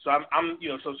it. So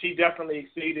so she definitely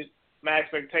exceeded my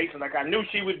expectations. Like, I knew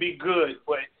she would be good,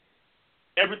 but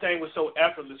everything was so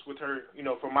effortless with her,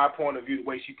 from my point of view, the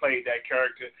way she played that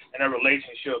character and her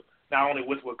relationship, not only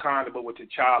with Wakanda, but with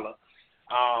T'Challa.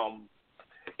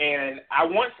 And I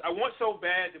want so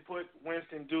bad to put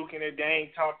Winston Duke in it. Dane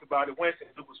talked about it. Winston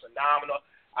Duke was phenomenal.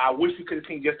 I wish we could have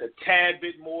seen just a tad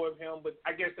bit more of him, but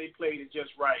I guess they played it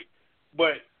just right.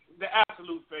 But the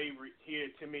absolute favorite here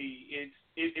to me,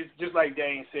 it's just like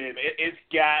Dane said, man, it's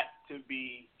got to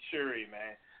be Shuri,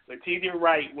 man. Letitia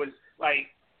Wright was like,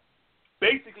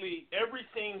 basically every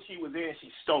scene she was in,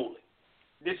 she stole it.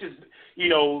 This is,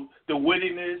 the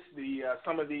wittiness,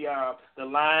 some of the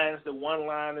lines, the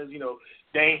one-liners,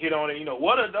 Dane hit on it.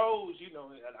 What are those?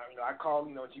 I call,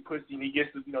 she puts, he gets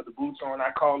the boots on. I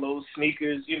call those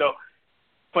sneakers.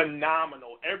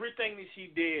 Phenomenal. Everything that she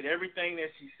did, everything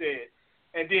that she said.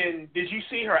 And then, did you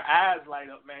see her eyes light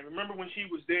up, man? Remember when she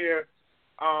was there?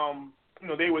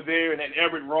 They were there, and then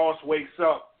Everett Ross wakes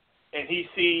up, and he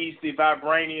sees the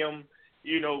vibranium,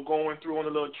 going through on a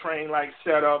little train-like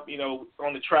setup,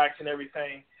 on the tracks and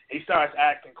everything. He starts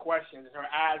asking questions, and her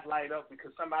eyes light up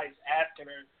because somebody's asking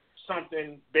her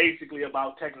something basically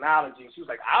about technology. She was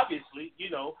like, obviously,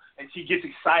 and she gets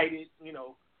excited,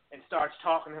 and starts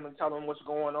talking to him and telling him what's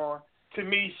going on. To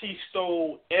me, she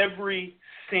stole every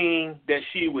scene that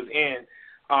she was in.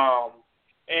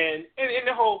 And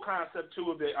the whole concept,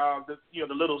 too, of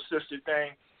the little sister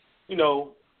thing,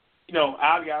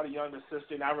 I got a younger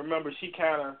sister, and I remember she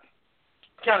kind of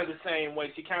the same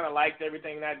way. She kind of liked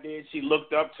everything I did. She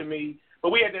looked up to me. But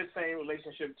we had that same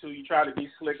relationship, too. You try to be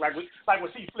slick. Like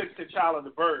when she flicks T'Challa the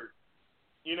bird,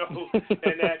 and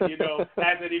that,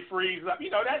 after he frees up,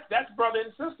 that's brother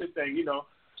and sister thing,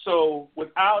 So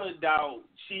without a doubt,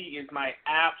 she is my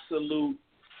absolute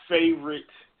favorite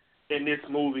in this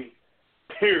movie,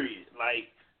 period.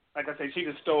 Like I said, she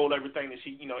just stole everything that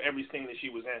she, every scene that she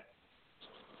was in.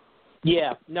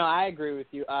 Yeah, no, I agree with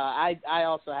you. I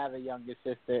also have a younger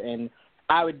sister, and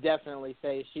I would definitely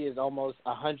say she is almost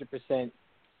 100%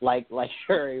 like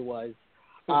Shuri was.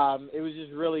 It was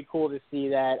just really cool to see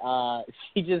that.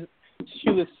 She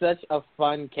was such a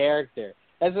fun character.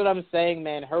 That's what I'm saying,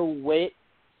 man. Her wit,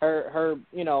 her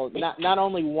not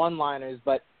only one-liners,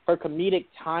 but her comedic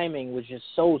timing was just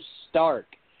so stark.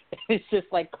 It's just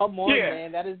like, come on,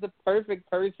 man, that is the perfect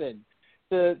person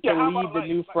to lead the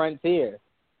new frontier.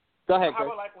 Go ahead, How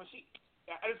about like when she?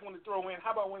 I just want to throw in.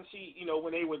 How about when she,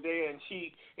 when they were there and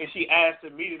she asked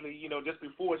immediately, just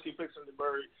before she fixed him the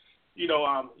bird,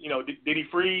 did he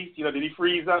freeze? Did he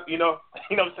freeze up? You know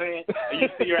what I'm saying? And you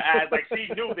see her eyes, like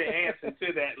she knew the answer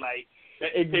to that. Like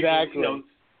exactly.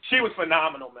 She was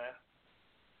phenomenal, man.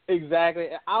 Exactly.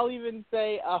 I'll even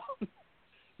say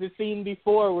the scene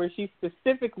before where she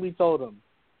specifically told him,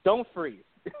 "Don't freeze.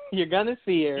 You're gonna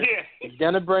see her. Yeah. It's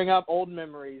gonna bring up old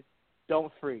memories.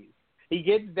 Don't freeze." He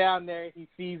gets down there, he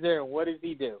sees her, and what does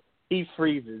he do? He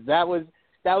freezes. That was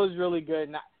really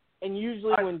good. And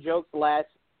usually when jokes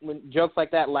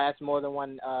like that last more than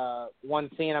one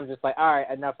scene, I'm just like, all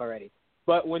right, enough already.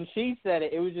 But when she said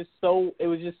it, it was just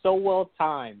so well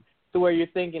timed to where you're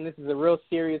thinking this is a real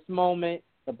serious moment.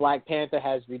 The Black Panther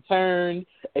has returned,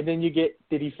 and then you get,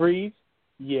 did he freeze?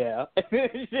 Yeah.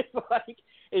 It's just like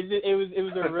it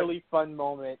was a really fun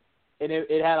moment. And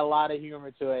it had a lot of humor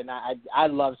to it, and I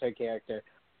loved her character.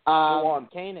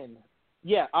 Kanan.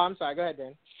 Yeah, I'm sorry. Go ahead,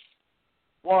 Dan.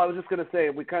 Well, I was just going to say,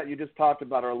 you just talked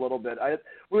about her a little bit.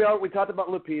 We talked about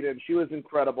Lupita, and she was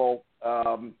incredible.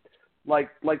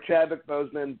 Like Chadwick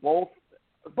Boseman, both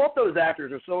those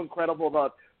actors are so incredible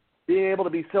about being able to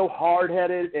be so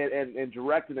hard-headed and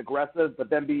direct and aggressive, but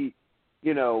then be,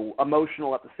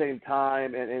 emotional at the same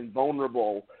time and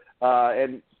vulnerable.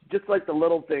 And just like the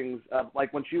little things,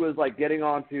 like when she was like getting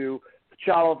on to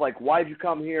T'Challa, like, why'd you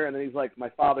come here? And then he's like, my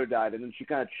father died. And then she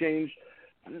kind of changed.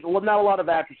 Not a lot of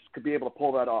actresses could be able to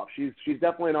pull that off. She's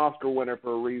definitely an Oscar winner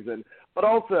for a reason. But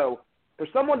also, for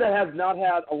someone that has not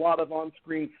had a lot of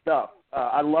on-screen stuff,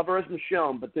 I love her as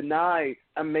Michonne, but Denai,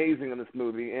 amazing in this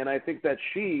movie. And I think that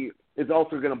she is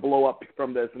also going to blow up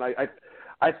from this. And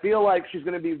I feel like she's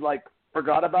going to be like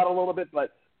forgot about a little bit,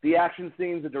 but the action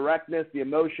scenes, the directness, the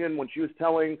emotion, when she was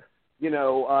telling,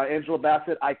 Angela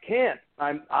Bassett, I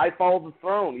follow the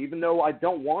throne, even though I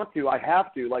don't want to, I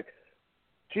have to. Like,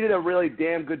 she did a really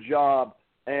damn good job,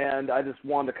 and I just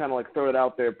wanted to kind of like throw it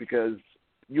out there because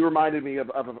you reminded me of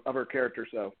her character.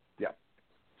 So yeah.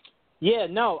 Yeah,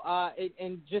 no,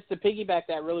 and just to piggyback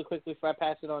that really quickly before I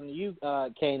pass it on to you,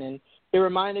 Kanan, she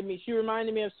reminded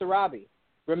me of Sarabi.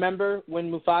 Remember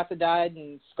when Mufasa died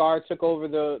and Scar took over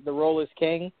the role as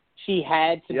king? She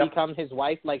had to become his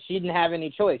wife. Like, she didn't have any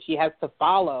choice. She has to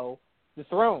follow the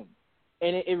throne.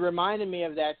 And it reminded me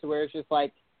of that, to where it's just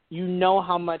like,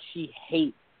 how much she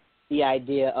hates the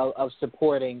idea of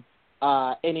supporting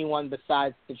anyone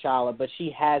besides T'Challa, but she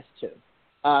has to.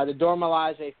 The Dora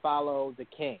Milaje follow the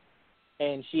king,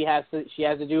 and she has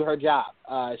to do her job.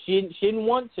 She didn't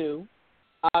want to,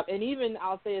 and even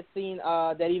I'll say a scene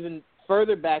that even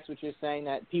further backs what you're saying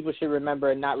that people should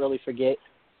remember and not really forget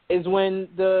is when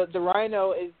the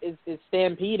rhino is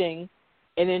stampeding,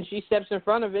 and then she steps in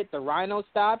front of it. The rhino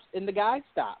stops, and the guy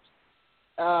stops.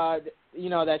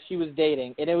 That she was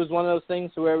dating, and it was one of those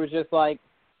things where it was just like,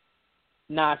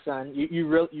 nah, son, you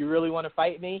really want to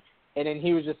fight me? And then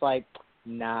he was just like,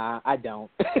 nah, I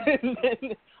don't. And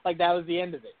then, like, that was the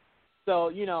end of it. So,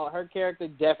 her character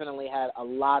definitely had a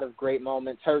lot of great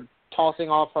moments. Her tossing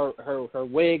off her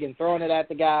wig and throwing it at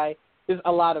the guy. There's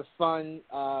a lot of fun,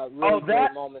 really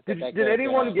great moments. Did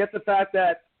anyone get the fact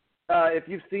that if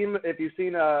you've seen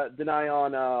Denai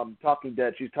on Talking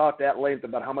Dead, she's talked at length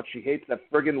about how much she hates that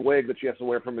friggin' wig that she has to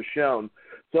wear from Michonne.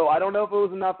 So I don't know if it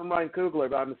was enough from Ryan Coogler,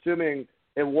 but I'm assuming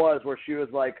it was, where she was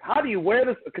like, how do you wear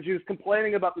this? Because she was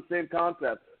complaining about the same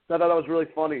concept. So I thought that was really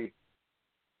funny.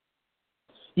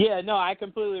 Yeah, no, I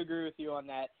completely agree with you on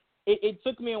that. It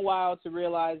took me a while to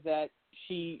realize that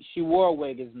she wore a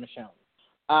wig as Michonne.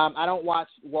 I don't watch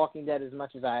Walking Dead as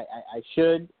much as I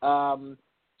should. So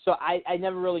I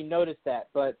never really noticed that,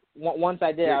 but once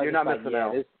I did, I was you're not missing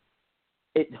out.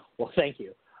 Well, thank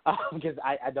you, because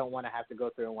I don't want to have to go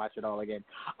through and watch it all again.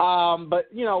 But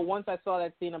once I saw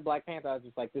that scene in Black Panther, I was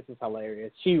just like, this is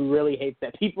hilarious. She really hates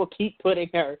that people keep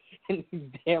putting her in these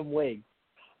damn wigs.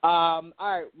 All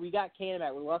right, we got Kanan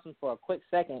back. We lost him for a quick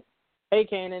second. Hey,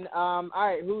 Kanan. All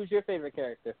right, who's your favorite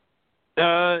character?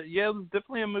 Yeah, it was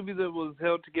definitely a movie that was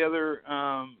held together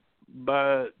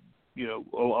by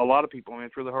a lot of people. I mean,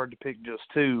 it's really hard to pick just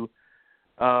two.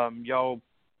 Y'all,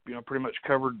 pretty much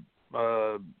covered,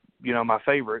 my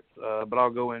favorites, but I'll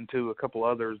go into a couple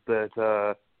others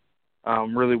that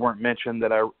really weren't mentioned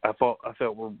that I felt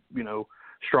were,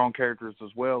 strong characters as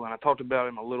well. And I talked about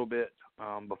him a little bit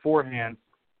beforehand,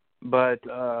 but,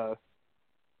 I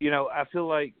feel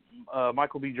like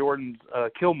Michael B. Jordan's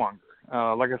Killmonger.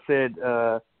 Like I said,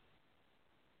 to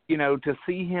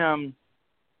see him,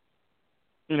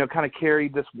 kind of carry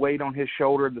this weight on his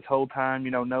shoulder this whole time,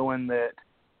 knowing that,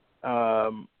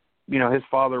 his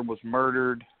father was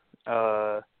murdered,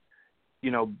 by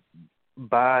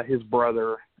his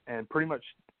brother and pretty much,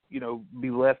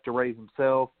 be left to raise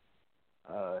himself.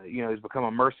 He's become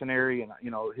a mercenary, and,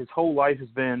 his whole life has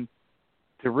been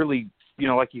to really,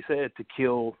 like you said, to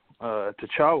kill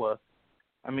T'Challa.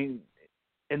 I mean,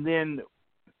 and then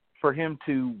for him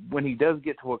to, when he does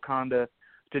get to Wakanda,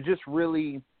 to just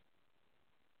really,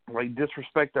 like,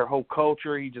 disrespect their whole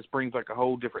culture. He just brings, like, a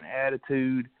whole different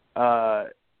attitude.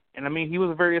 And, I mean, he was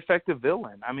a very effective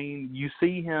villain. I mean, you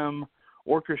see him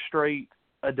orchestrate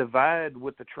a divide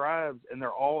with the tribes, and they're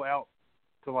all out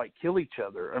to, like, kill each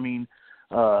other. I mean,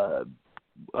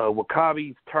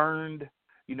 W'Kabi's turned.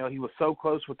 He was so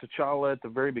close with T'Challa at the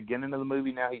very beginning of the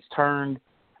movie. Now he's turned,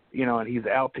 and he's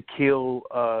out to kill,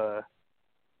 the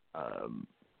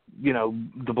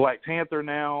Black Panther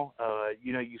now.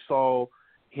 You saw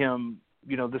him,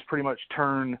 this pretty much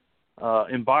turn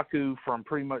M'Baku from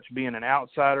pretty much being an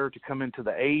outsider to come into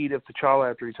the aid of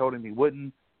T'Challa after he told him he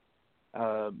wouldn't.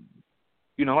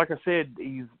 Like I said,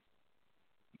 he's,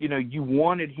 you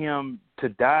wanted him to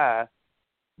die,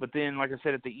 but then, like I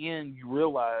said, at the end, you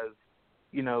realize,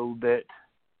 that,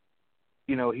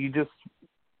 he just,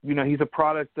 he's a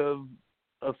product of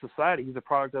society. He's a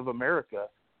product of America.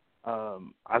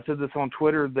 I said this on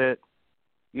Twitter that,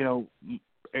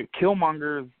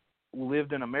 Killmonger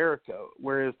lived in America,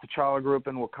 whereas T'Challa grew up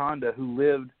in Wakanda, who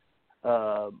lived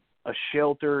a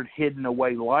sheltered, hidden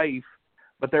away life,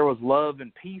 but there was love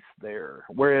and peace there.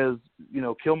 Whereas,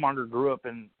 Killmonger grew up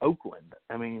in Oakland,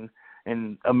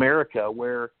 in America,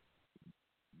 where,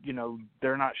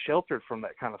 they're not sheltered from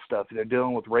that kind of stuff. They're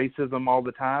dealing with racism all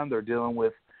the time. They're dealing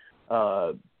with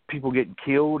people getting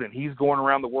killed, and he's going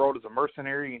around the world as a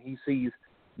mercenary, and he sees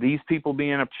these people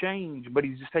being of change, but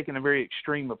he's just taking a very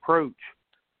extreme approach.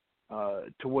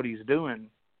 to what he's doing.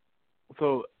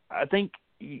 So I think,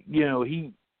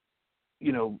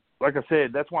 like I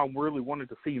said, that's why I really wanted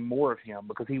to see more of him,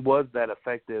 because he was that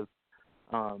effective,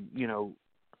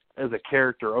 as a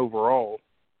character overall.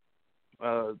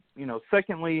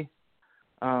 Secondly,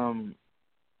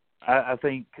 I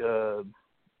think, I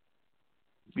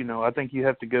think you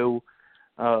have to go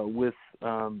with,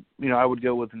 I would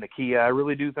go with Nakia. I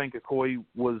really do think Okoye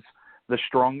was the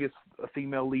strongest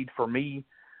female lead for me,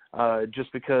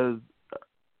 just because,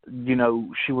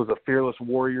 she was a fearless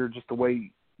warrior, just the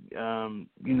way,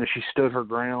 she stood her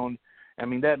ground. I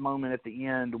mean, that moment at the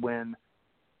end when,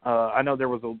 I know there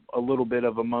was a little bit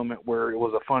of a moment where it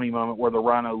was a funny moment where the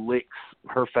rhino licks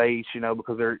her face,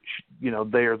 because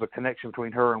there's a connection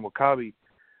between her and W'Kabi.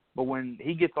 But when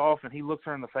he gets off and he looks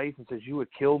her in the face and says, "You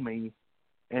would kill me,"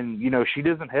 and, she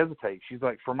doesn't hesitate. She's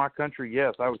like, "For my country,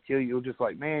 yes, I would kill you." It was just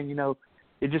like, man,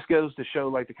 it just goes to show,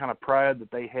 like, the kind of pride that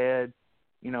they had,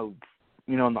 and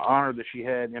the honor that she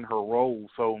had in her role.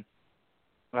 So,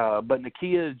 but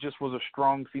Nakia just was a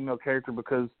strong female character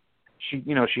because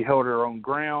she held her own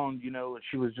ground, and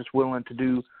she was just willing to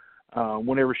do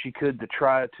whatever she could to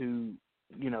try to,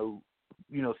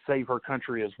 save her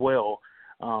country as well.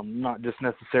 Not just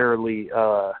necessarily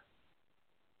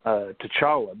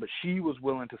T'Challa, but she was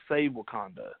willing to save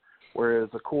Wakanda, whereas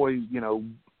Okoye,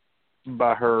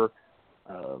 by her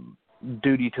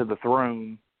duty to the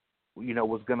throne,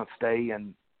 was going to stay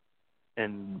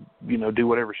and do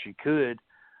whatever she could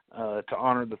to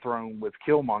honor the throne with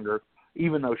Killmonger,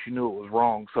 even though she knew it was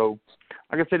wrong. So,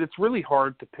 like I said, it's really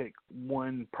hard to pick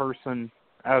one person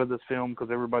out of this film because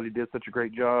everybody did such a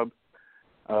great job.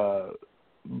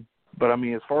 But, I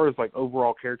mean, as far as, like,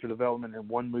 overall character development in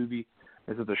one movie,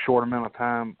 is it a short amount of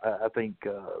time, I think,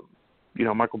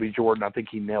 Michael B. Jordan, I think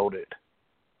he nailed it.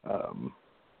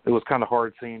 It was kind of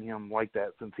hard seeing him like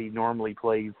that since he normally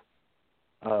plays,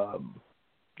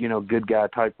 good guy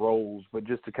type roles. But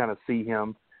just to kind of see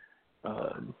him,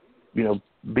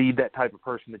 be that type of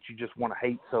person that you just want to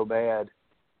hate so bad,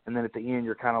 and then at the end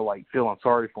you're kind of like feeling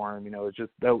sorry for him. It's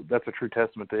just that's a true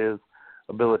testament to his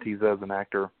abilities as an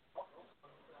actor.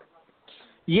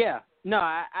 Yeah, no,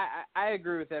 I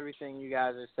agree with everything you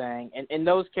guys are saying, and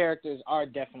those characters are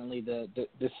definitely the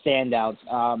standouts.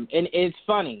 And it's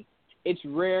funny, it's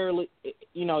rarely,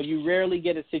 you rarely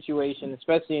get a situation,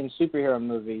 especially in superhero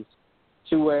movies,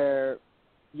 to where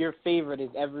your favorite is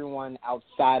everyone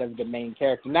outside of the main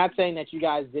character. Not saying that you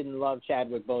guys didn't love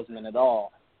Chadwick Boseman at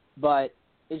all, but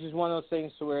it's just one of those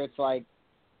things to where it's like,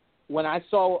 when I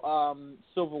saw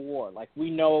Civil War, like, we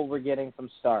know what we're getting from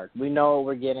Stark. We know what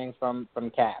we're getting from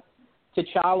Cap.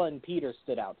 T'Challa and Peter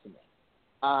stood out to me.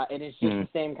 And it's just the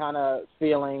same kind of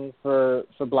feeling for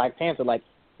Black Panther. Like,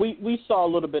 we saw a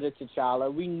little bit of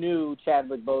T'Challa. We knew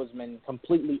Chadwick Boseman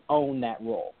completely owned that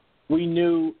role. We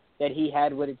knew that he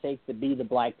had what it takes to be the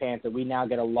Black Panther. We now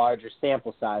get a larger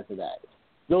sample size of that.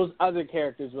 Those other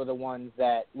characters were the ones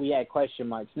that we had question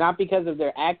marks, not because of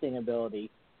their acting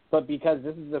ability, but because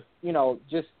this is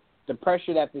just the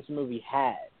pressure that this movie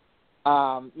had.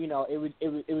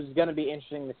 It was going to be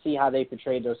interesting to see how they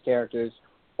portrayed those characters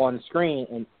on screen,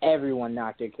 and everyone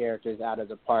knocked their characters out of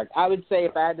the park. I would say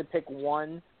if I had to pick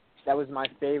one that was my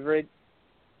favorite,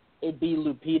 it'd be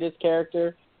Lupita's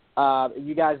character.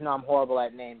 You guys know I'm horrible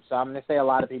at names, so I'm going to say a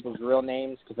lot of people's real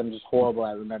names because I'm just horrible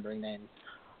at remembering names.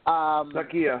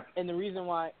 Nakia. And the reason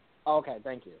why, okay,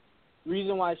 thank you. The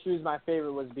reason why she was my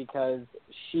favorite was because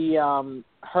she,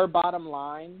 her bottom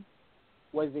line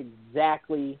was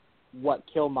exactly what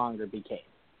Killmonger became.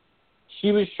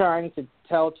 She was trying to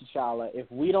tell T'Challa,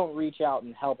 if we don't reach out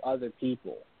and help other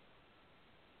people,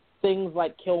 things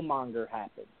like Killmonger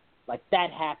happen. Like, that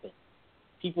happens.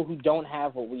 People who don't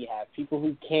have what we have, people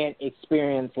who can't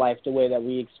experience life the way that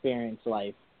we experience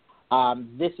life,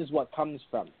 this is what comes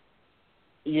from it.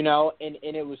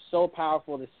 And it was so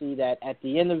powerful to see that at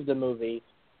the end of the movie,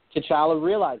 T'Challa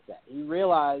realized that. He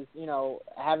realized,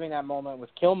 having that moment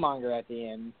with Killmonger at the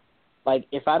end, like,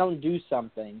 if I don't do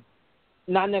something,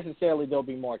 not necessarily there'll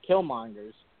be more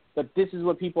Killmongers, but this is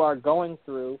what people are going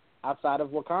through outside of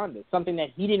Wakanda, something that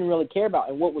he didn't really care about.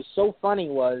 And what was so funny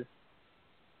was,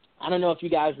 I don't know if you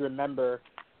guys remember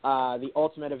the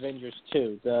Ultimate Avengers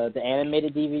 2, the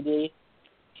animated DVD.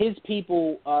 His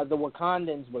people, the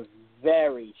Wakandans, were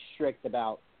very strict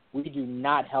about, we do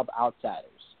not help outsiders.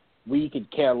 We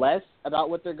could care less about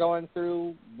what they're going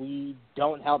through. We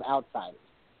don't help outsiders.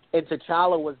 And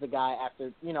T'Challa was the guy,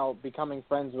 after, becoming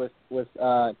friends with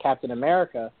Captain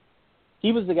America,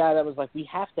 he was the guy that was like, we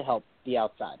have to help the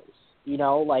outsiders.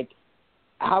 Like,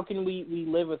 how can we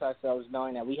live with ourselves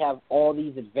knowing that we have all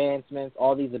these advancements,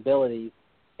 all these abilities,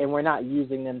 and we're not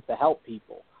using them to help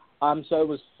people? So it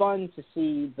was fun to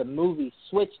see the movie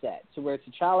switch that to where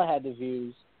T'Challa had the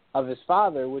views of his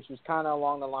father, which was kind of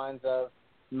along the lines of,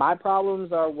 my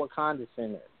problems are Wakanda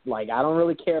centered. Like, I don't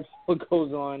really care what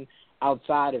goes on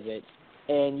outside of it.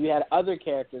 And you had other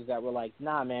characters that were like,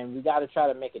 nah, man, we got to try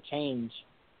to make a change,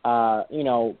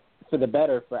 for the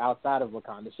better for outside of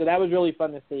Wakanda. So that was really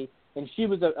fun to see. And she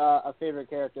was a favorite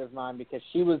character of mine because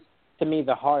she was, to me,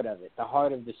 the heart of it, the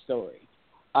heart of the story,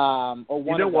 or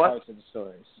one of the hearts of the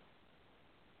stories.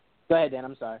 Go ahead, Dan.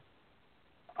 I'm sorry.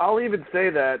 I'll even say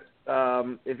that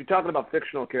if you're talking about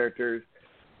fictional characters,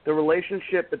 the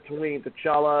relationship between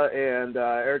T'Challa and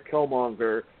Eric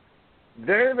Killmonger,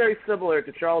 very, very similar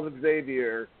to Charles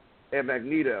Xavier and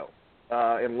Magneto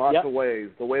in lots of ways.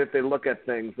 The way that they look at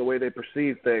things, the way they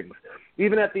perceive things.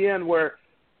 Even at the end where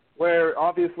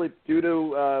obviously due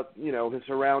to, his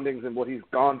surroundings and what he's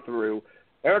gone through,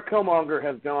 Eric Killmonger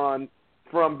has gone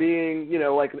from being,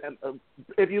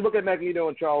 if you look at Magneto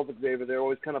and Charles Xavier, they're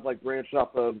always kind of like branched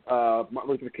off of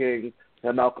Martin Luther King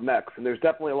and Malcolm X, and there's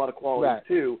definitely a lot of qualities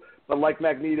too. But like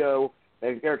Magneto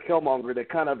and Eric Killmonger, they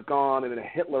kind of gone in a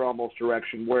Hitler almost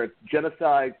direction where it's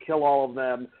genocide, kill all of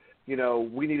them,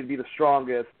 we need to be the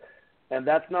strongest. And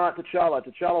that's not T'Challa.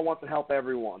 T'Challa wants to help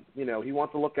everyone. He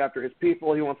wants to look after his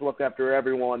people. He wants to look after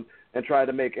everyone and try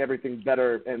to make everything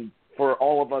better and for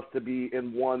all of us to be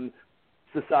in one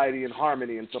society in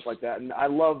harmony and stuff like that. And I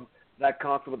love that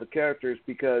concept with the characters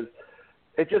because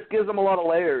it just gives them a lot of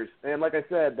layers. And like I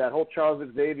said, that whole Charles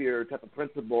Xavier type of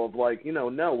principle of like,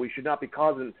 no, we should not be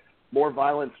causing more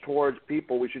violence towards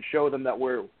people. We should show them that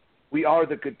we are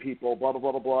the good people, blah, blah,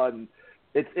 blah, blah, blah. And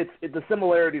it's the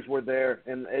similarities were there,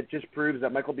 and it just proves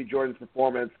that Michael B. Jordan's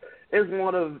performance is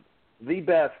one of the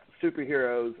best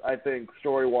superheroes, I think,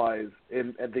 story-wise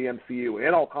at the MCU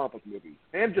and all comic book movies,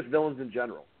 and just villains in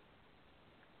general.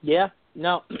 Yeah,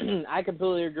 no, I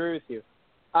completely agree with you.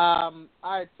 All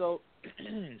right, so,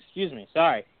 excuse me,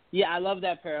 sorry. Yeah, I love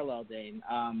that parallel, Dane,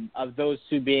 of those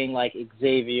two being like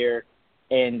Xavier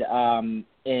and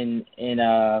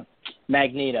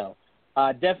Magneto.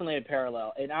 Definitely a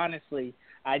parallel. And honestly,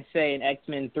 I'd say in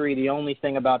X-Men 3, the only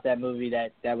thing about that movie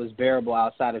that was bearable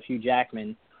outside of Hugh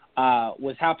Jackman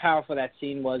was how powerful that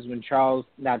scene was when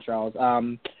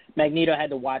Magneto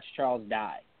had to watch Charles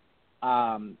die.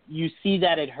 You see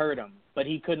that it hurt him, but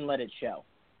he couldn't let it show.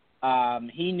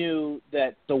 He knew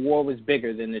that the war was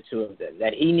bigger than the two of them,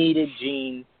 that he needed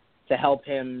Jean to help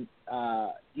him,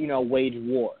 wage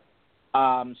war.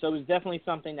 So it was definitely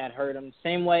something that hurt him.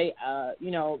 Same way,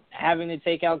 having to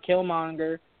take out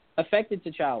Killmonger affected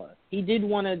T'Challa. He did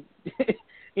want to,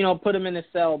 put him in a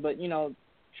cell, but,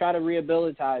 try to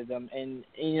rehabilitate him. And,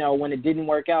 when it didn't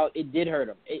work out, it did hurt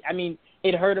him.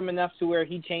 It hurt him enough to where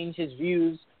he changed his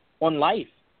views on life.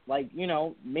 Like,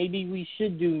 maybe we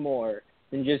should do more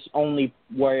than just only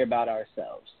worry about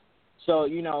ourselves. So,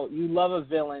 you love a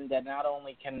villain that not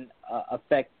only can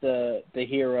affect the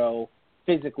hero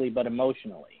physically but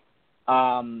emotionally.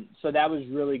 So that was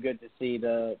really good to see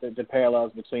the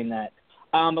parallels between that.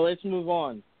 But let's move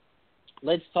on.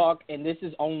 Let's talk, and this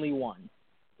is only one.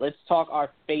 Let's talk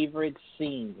our favorite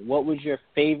scene. What was your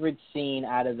favorite scene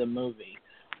out of the movie?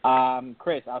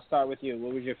 Chris, I'll start with you.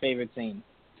 What was your favorite scene?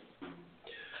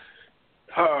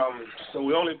 So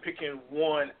we're only picking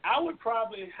one. I would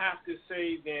probably have to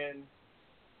say then,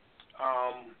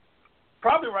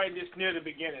 probably right just near the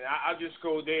beginning. I'll just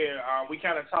go there. We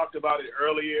kind of talked about it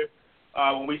earlier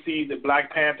when we see the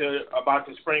Black Panther about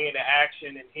to spring into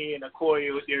action, and he and Okoye,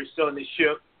 they're still in the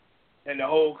ship, and the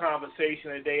whole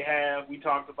conversation that they have. We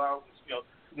talked about,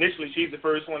 initially she's the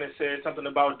first one that said something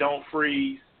about don't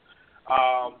freeze,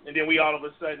 and then we all of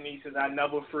a sudden he says I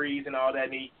never freeze and all that,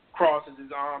 and he crosses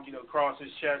his arms, crosses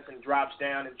his chest and drops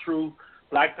down in true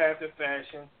Black Panther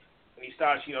fashion, and he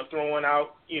starts, throwing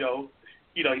out, he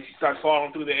starts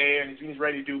falling through the air, and he's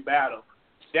ready to do battle.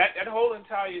 That whole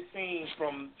entire scene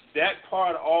from that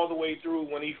part all the way through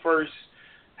when he first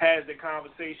has the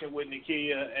conversation with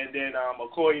Nakia, and then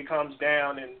Okoye comes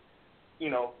down and,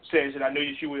 says that I knew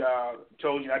that you would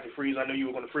told you not to freeze. I knew you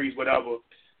were going to freeze, whatever.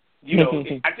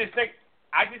 I just think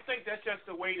that's just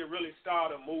the way to really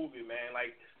start a movie, man.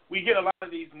 Like, we get a lot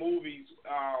of these movies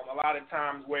a lot of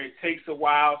times where it takes a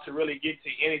while to really get to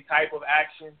any type of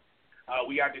action.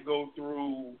 We got to go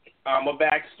through a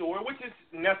backstory, which is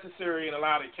necessary in a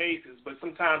lot of cases, but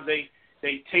sometimes they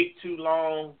take too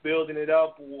long building it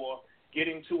up or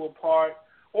getting to a part,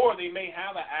 or they may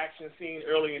have an action scene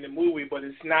early in the movie, but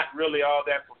it's not really all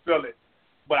that fulfilling.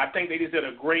 But I think they just did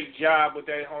a great job with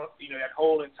that, that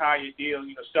whole entire deal,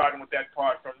 starting with that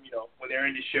part from, when they're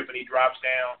in the ship and he drops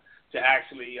down to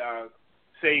actually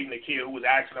save Nakia, who was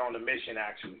actually on the mission,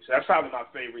 actually. So that's probably my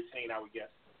favorite scene, I would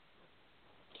guess.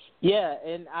 Yeah,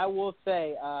 and I will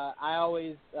say, I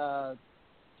always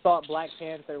thought Black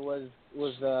Panther was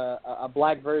a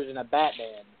black version of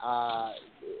Batman,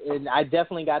 and I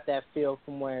definitely got that feel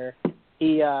from where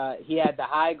he had the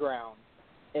high ground,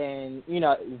 and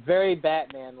very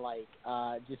Batman-like,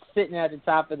 just sitting at the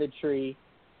top of the tree,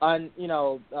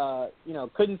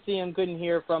 couldn't see him, couldn't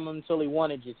hear from him until he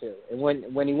wanted you to, and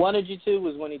when he wanted you to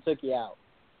was when he took you out.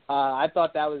 I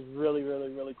thought that was really, really,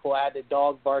 really cool. I had the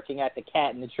dog barking at the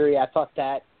cat in the tree. I thought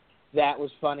that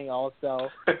was funny also.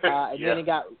 And then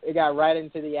it got right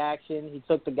into the action. He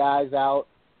took the guys out.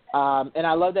 And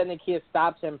I love that Nakia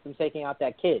stops him from taking out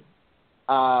that kid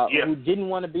who didn't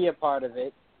want to be a part of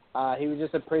it. He was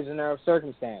just a prisoner of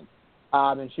circumstance.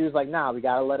 And she was like, nah, we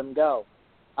got to let him go.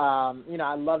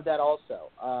 I love that also.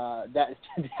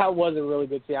 That was a really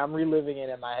good scene. I'm reliving it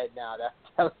in my head now.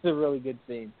 That was a really good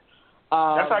scene.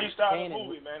 That's how you start a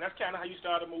movie, man. That's kind of how you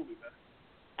start a movie, man.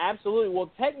 Absolutely. Well,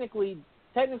 technically,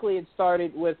 it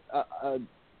started with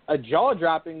a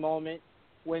jaw-dropping moment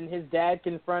when his dad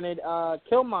confronted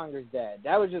Killmonger's dad.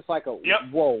 That was just like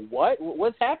whoa,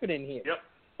 what's happening here? Yep.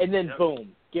 And then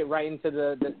boom, get right into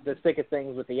the thick of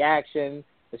things with the action,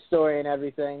 the story, and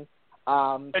everything.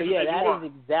 That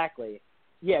is exactly.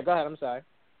 Yeah, go ahead. I'm sorry.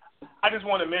 I just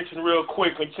want to mention real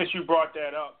quick, since you brought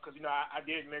that up, because I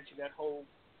did mention that whole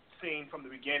scene from the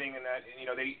beginning, and that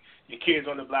your kids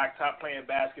on the blacktop playing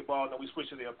basketball, and then we switched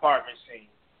to the apartment scene.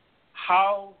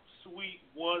 How sweet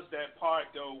was that part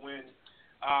though when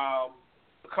a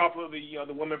couple of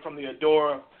the women from the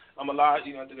Adora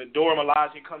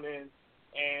Milaje come in,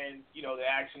 and the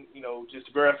action just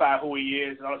to verify who he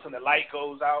is, and all of a sudden the light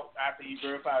goes out after he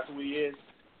verifies who he is,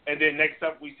 and then next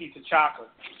up we see T'Chaka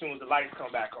as soon as the lights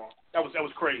come back on. That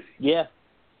was crazy. Yeah.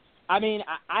 I mean,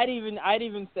 I'd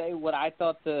even say what I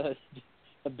thought the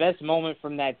best moment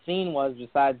from that scene was,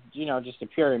 besides just the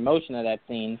pure emotion of that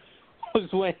scene,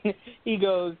 was when he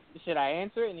goes, "Should I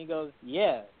answer it?" And he goes,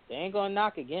 "Yeah, they ain't gonna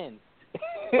knock again."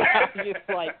 I was just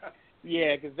like,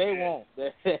 yeah, because they won't.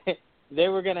 They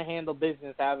were gonna handle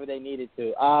business however they needed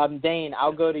to. Dane,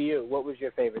 I'll go to you. What was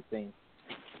your favorite scene?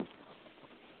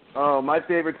 Oh, my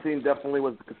favorite scene definitely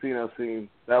was the casino scene.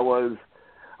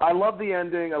 I love the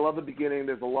ending. I love the beginning.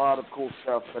 There's a lot of cool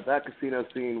stuff, but that casino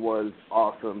scene was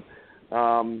awesome.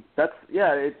 Obviously,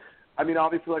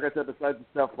 like I said, besides the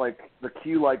stuff like the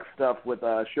Q-like stuff with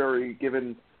Shuri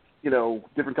given,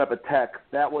 different type of tech,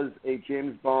 that was a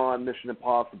James Bond, Mission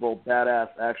Impossible, badass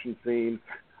action scene.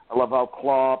 I love how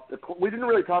Claw. We didn't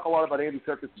really talk a lot about Andy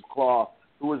Serkis' Claw,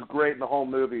 who was great in the whole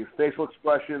movie. Facial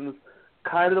expressions,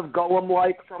 kind of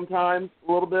Gollum-like sometimes,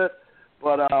 a little bit.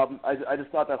 But I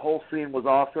just thought that whole scene was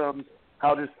awesome.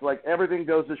 How just like everything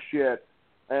goes to shit,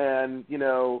 and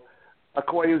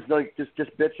Okoye was like just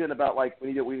bitching about like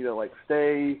we need to like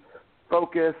stay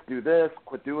focused, do this,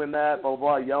 quit doing that, blah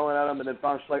blah blah, yelling at him, and then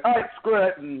finally she's like, all right, screw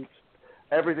it, and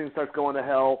everything starts going to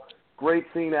hell. Great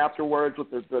scene afterwards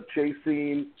with the chase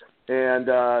scene, and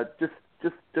just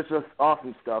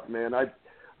awesome stuff, man. I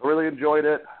really enjoyed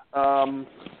it.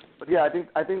 But yeah,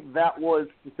 I think that was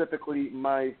specifically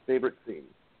my favorite scene.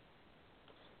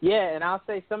 Yeah, and I'll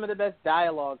say some of the best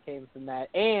dialogue came from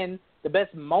that. And the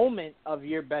best moment of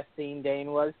your best scene,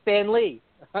 Dane, was Stan Lee.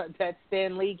 That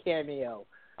Stan Lee cameo.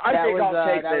 I'll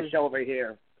take this over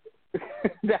here.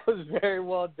 That was very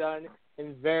well done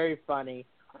and very funny.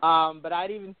 But I'd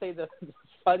even say the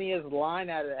funniest line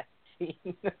out of that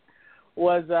scene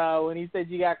was when he said,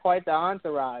 "You got quite the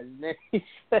entourage." And then he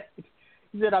said,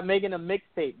 "I'm making a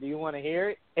mixtape. Do you want to hear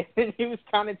it?" And then he was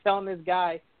kind of telling this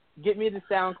guy, "Get me the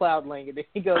SoundCloud link." And then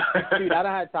he goes, "Dude, I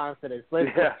don't have time for this.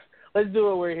 Let's do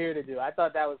what we're here to do." I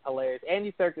thought that was hilarious.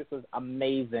 Andy Serkis was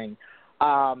amazing.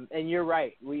 And you're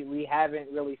right. We haven't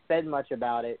really said much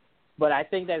about it. But I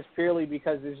think that's purely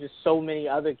because there's just so many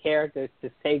other characters to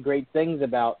say great things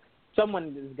about.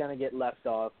 Someone is going to get left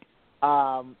off.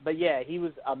 But, yeah, he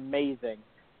was amazing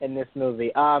in this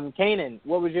movie. Kanan,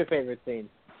 what was your favorite scene?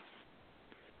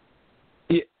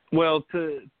 Yeah, well,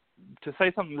 to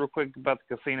say something real quick about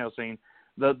the casino scene,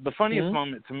 the funniest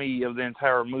moment to me of the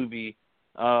entire movie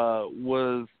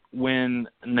was when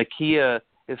Nakia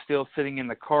is still sitting in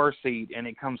the car seat and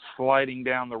it comes sliding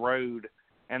down the road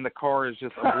and the car is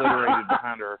just obliterated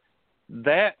behind her.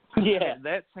 That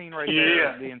scene right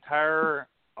there, the entire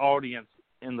audience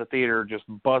in the theater just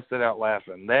busted out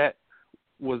laughing. That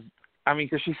was,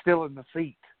 because she's still in the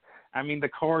seat. The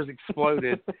car's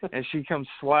exploded and she comes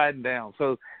sliding down.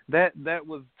 So that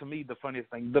was, to me, the funniest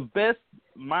thing.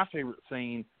 My favorite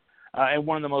scene, and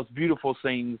one of the most beautiful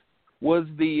scenes, was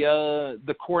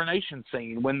the coronation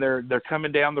scene when they're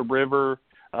coming down the river.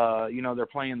 They're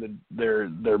playing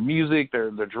their music,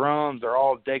 their drums. They're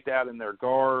all decked out in their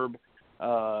garb.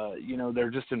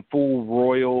 They're just in full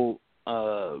royal,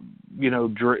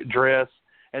 dress.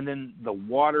 And then the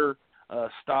water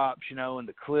stops, and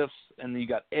the cliffs, and you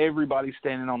got everybody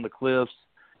standing on the cliffs,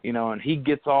 and he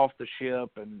gets off the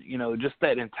ship, and just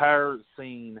that entire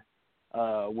scene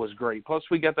was great. Plus,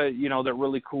 we got that that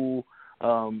really cool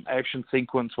action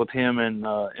sequence with him and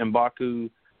M'Baku.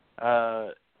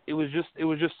 It was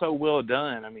just so well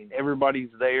done. I mean, everybody's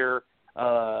there,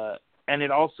 and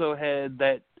it also had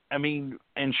that. I mean,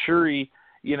 and Shuri,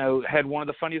 had one of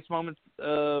the funniest moments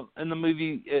in the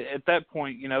movie at that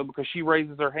point, because she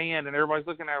raises her hand and everybody's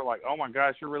looking at her like, "Oh my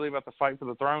gosh, you're really about to fight for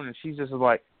the throne," and she's just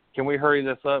like, "Can we hurry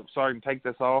this up so I can take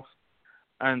this off?"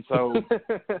 And so,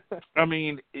 I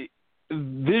mean,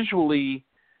 visually.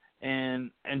 And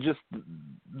just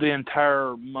the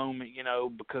entire moment,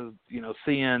 because,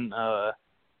 seeing,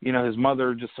 his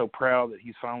mother just so proud that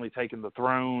he's finally taken the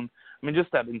throne. I mean,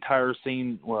 just that entire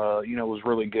scene, was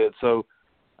really good. So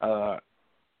I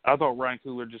thought Ryan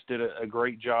Coogler just did a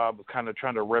great job of kind of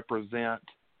trying to represent,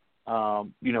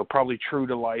 probably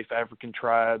true-to-life African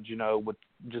tribes, with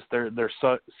just their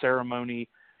ceremony,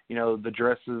 the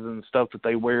dresses and stuff that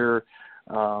they wear.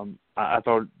 I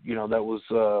thought, that was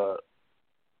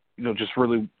just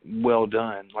really well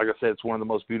done. Like I said, it's one of the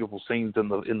most beautiful scenes in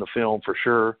the film for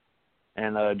sure,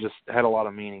 and just had a lot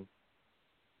of meaning.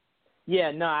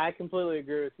 Yeah, no, I completely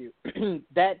agree with you.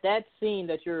 that scene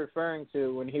that you're referring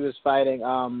to when he was fighting,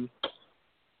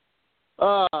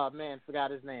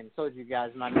 forgot his name. Told you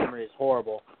guys my memory is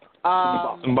horrible.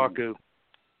 M'Baku.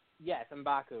 Yes,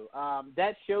 M'Baku.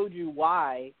 That showed you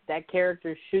why that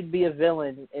character should be a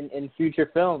villain in future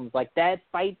films. Like, that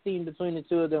fight scene between the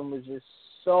two of them was just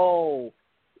so,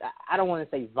 I don't want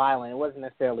to say violent. It wasn't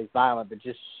necessarily violent, but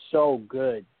just so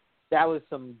good. That was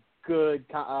some good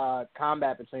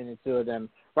combat between the two of them.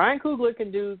 Ryan Coogler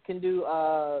can do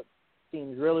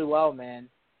scenes really well, man.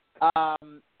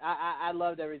 I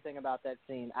loved everything about that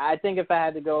scene. I think if I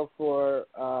had to go for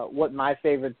what my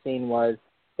favorite scene was,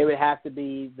 it would have to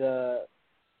be the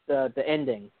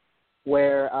ending,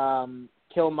 where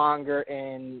Killmonger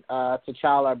and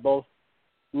T'Challa are both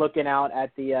looking out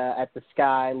at the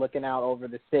sky, looking out over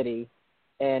the city,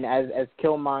 and as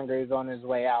Killmonger is on his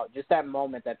way out, just that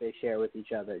moment that they share with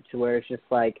each other, to where it's just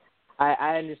like,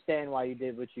 I understand why you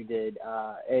did what you did,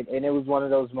 and it was one of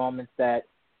those moments that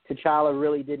T'Challa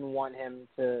really didn't want him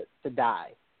to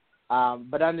die,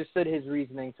 but understood his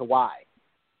reasoning to why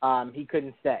he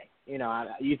couldn't stay.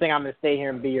 You think I'm going to stay here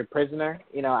and be your prisoner?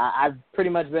 I've pretty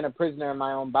much been a prisoner in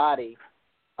my own body,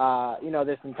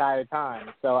 this entire time.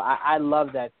 So I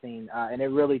love that scene, and it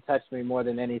really touched me more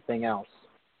than anything else.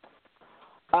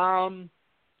 Right.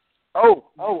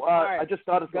 I just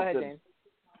thought of something. Go ahead, James.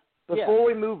 Before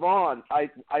we move on, I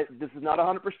this is not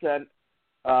 100%,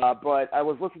 but I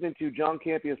was listening to John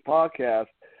Campia's podcast,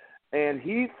 and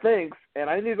he thinks, and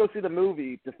I need to go see the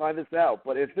movie to find this out,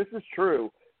 but if this is true,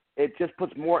 it just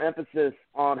puts more emphasis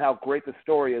on how great the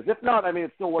story is. If not, I mean,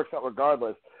 it still works out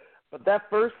regardless. But that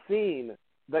first scene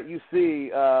that you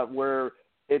see where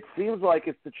it seems like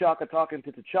it's T'Chaka talking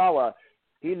to T'Challa,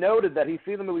 he noted that he's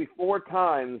seen the movie 4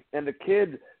 times, and the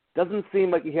kid doesn't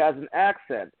seem like he has an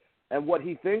accent. And what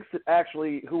he thinks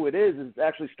actually who it is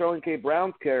actually Sterling K.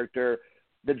 Brown's character,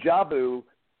 the Jabu,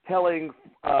 telling,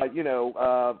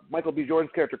 Michael B.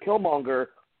 Jordan's character Killmonger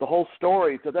the whole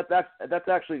story. So that's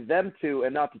actually them two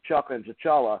and not T'Chaka and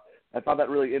T'Challa. I found that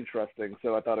really interesting,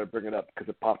 so I thought I'd bring it up because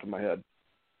it popped in my head.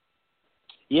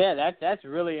 Yeah, that's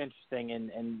really interesting,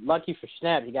 and lucky for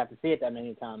Schnepp, he got to see it that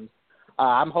many times.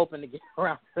 I'm hoping to get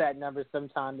around to that number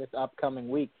sometime this upcoming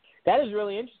week. That is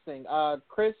really interesting.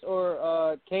 Chris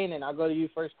or Kanan, I'll go to you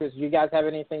first, Chris. Do you guys have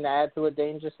anything to add to what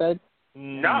Dane just said?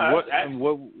 No.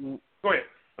 Go ahead.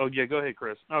 Oh, yeah, go ahead,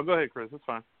 Chris. No, go ahead, Chris. That's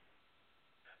fine.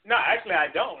 No, actually, I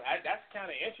don't. That's kind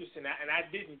of interesting, and I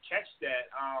didn't catch that.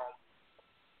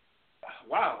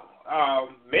 Wow.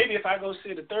 Maybe if I go see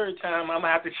it the third time, I'm going to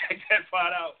have to check that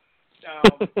part out.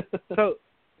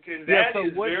 Because that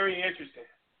is very interesting.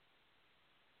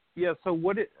 Yeah, so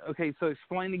so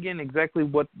explain again exactly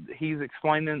what he's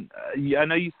explaining. I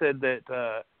know you said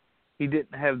that he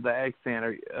didn't have the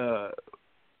accent.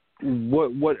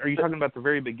 What are you talking about, the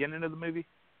very beginning of the movie?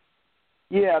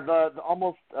 Yeah, the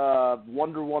almost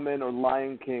Wonder Woman or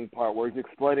Lion King part where he's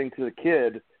explaining to the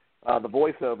kid, the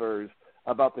voiceovers,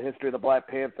 about the history of the Black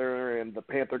Panther and the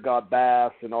Panther God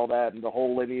Bass and all that and the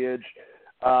whole lineage.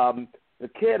 The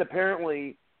kid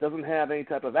apparently doesn't have any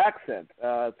type of accent.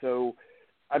 So,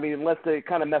 I mean, unless they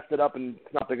kind of messed it up and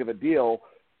it's not big of a deal,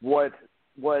 what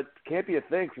Campia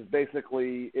thinks is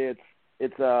basically it's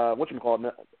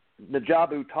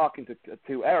N'Jobu talking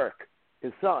to Eric,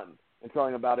 his son, and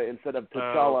telling about it instead of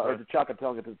T'Challa or T'Chaka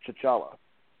telling it to T'Challa.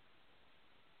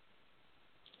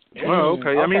 Well,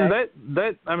 okay. I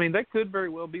mean that could very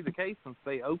well be the case since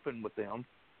they open with them.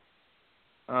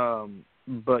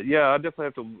 But yeah, I definitely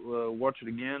have to watch it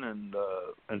again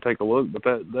and take a look. But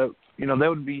that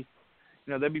would be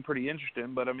that'd be pretty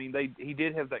interesting. But I mean he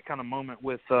did have that kind of moment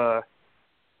with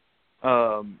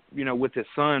with his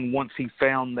son once he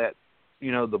found that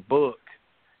the book.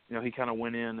 He kind of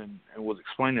went in and was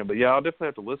explaining it. But yeah, I'll definitely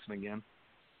have to listen again.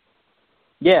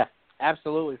 Yeah,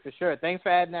 absolutely, for sure. Thanks for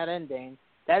adding that in, Dane.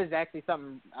 That is actually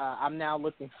something I'm now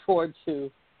looking forward to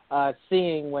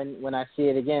seeing when I see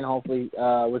it again, hopefully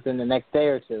within the next day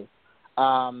or two.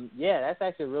 Yeah, that's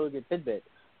actually a really good tidbit.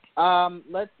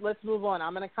 Let's move on.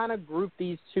 I'm going to kind of group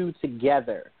these two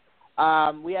together.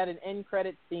 We had an end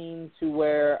credit scene to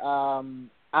where I'm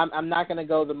not going to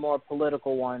go the more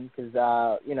political one because,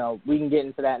 we can get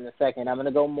into that in a second. I'm going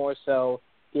to go more so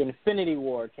the Infinity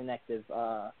War connective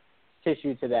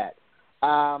tissue to that.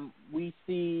 We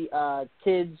see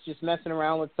kids just messing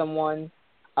around with someone,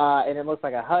 and it looks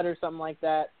like a hut or something like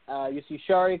that. You see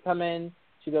Shuri come in.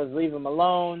 She goes, leave him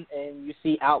alone, and you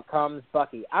see out comes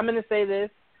Bucky. I'm going to say this.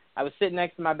 I was sitting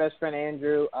next to my best friend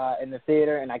Andrew in the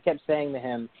theater, and I kept saying to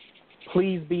him,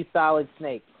 please be Solid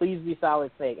Snake. Please be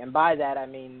Solid Snake. And by that, I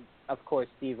mean, of course,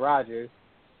 Steve Rogers.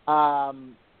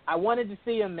 I wanted to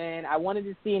see him, man. I wanted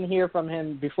to see and hear from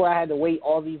him before I had to wait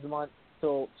all these months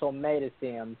till May to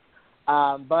see him.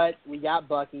 But we got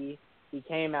Bucky. He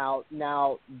came out.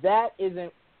 Now, that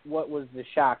isn't what was the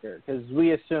shocker, because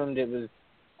we assumed it was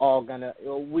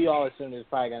we all assumed it was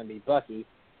probably going to be Bucky.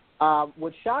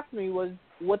 What shocked me was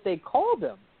what they called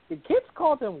him. The kids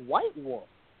called him White Wolf.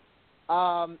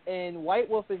 And White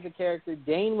Wolf is the character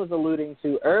Dane was alluding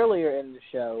to earlier in the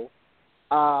show.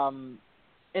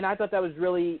 And I thought that was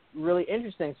really, really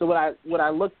interesting. So what I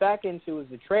looked back into was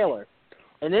the trailer.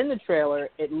 And in the trailer,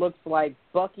 it looks like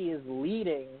Bucky is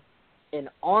leading an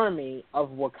army of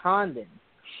Wakandans.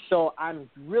 So I'm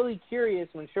really curious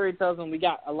when Shuri tells him we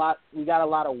got a lot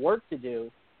of work to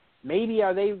do. Maybe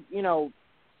are they,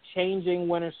 changing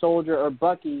Winter Soldier, or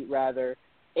Bucky rather,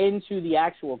 into the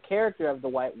actual character of the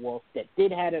White Wolf that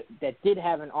did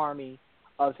have an army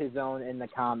of his own in the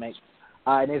comics,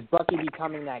 and is Bucky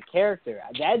becoming that character?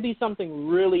 That'd be something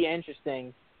really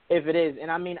interesting if it is. And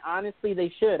I mean, honestly,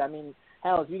 they should. I mean,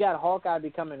 hell, if you got Hawkeye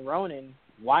becoming Ronin,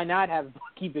 why not have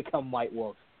Bucky become White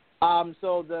Wolf?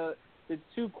 So the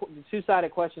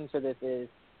two-sided question for this is,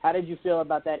 how did you feel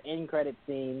about that end credit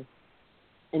scene?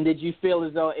 And did you feel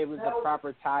as though it was a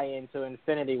proper tie-in to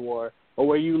Infinity War, or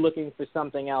were you looking for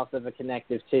something else of a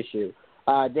connective tissue?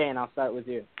 Dan, I'll start with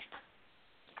you.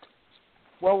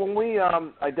 Well, when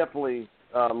I definitely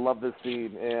love this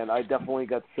scene, and I definitely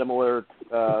got similar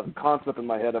concept in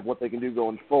my head of what they can do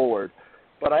going forward.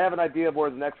 But I have an idea of where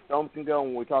the next film can go,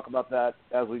 and when we talk about that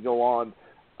as we go on,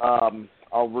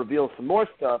 I'll reveal some more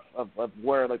stuff of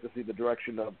where I'd like to see the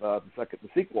direction of the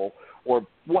sequel, or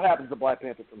what happens to Black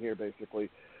Panther from here, basically.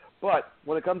 But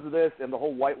when it comes to this and the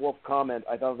whole White Wolf comment,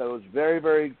 I thought that was very,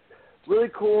 very, really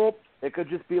cool. It could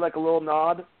just be like a little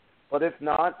nod, but if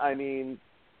not, I mean,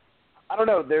 I don't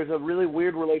know. There's a really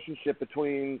weird relationship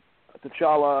between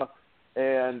T'Challa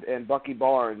and Bucky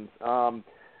Barnes,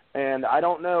 and I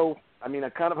don't know. I mean, I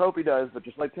kind of hope he does, but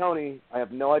just like Tony, I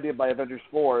have no idea by Avengers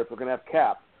 4 if we're going to have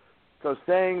Cap. So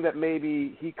saying that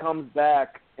maybe he comes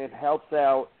back and helps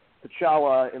out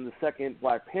T'Challa in the second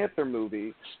Black Panther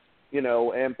movie,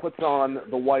 and puts on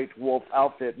the White Wolf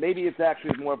outfit, maybe it's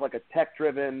actually more of like a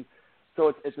tech-driven.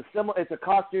 So it's a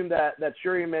costume that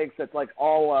Shuri makes that's like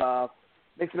all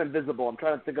makes him invisible. I'm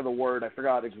trying to think of the word. I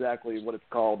forgot exactly what it's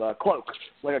called. Cloak,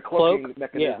 like a cloaking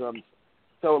mechanism. Yeah.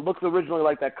 So it looks originally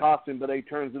like that costume, but then he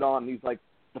turns it on and he's like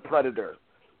the Predator,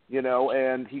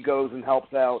 and he goes and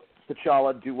helps out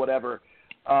T'Challa do whatever.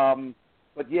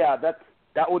 But yeah,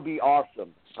 that would be awesome.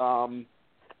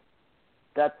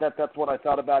 That's what I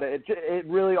thought about it. It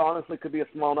really honestly could be a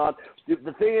small nod.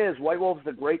 The thing is, White Wolf is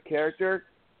a great character,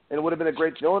 and it would have been a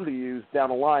great villain to use down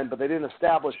the line, but they didn't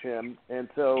establish him, and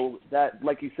so that,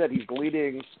 like you said, he's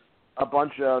leading a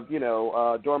bunch of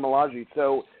Dora Milaje.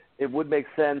 So it would make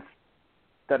sense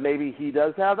that maybe he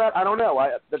does have that. I don't know.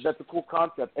 That's a cool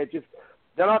concept. I don't think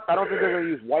they're going to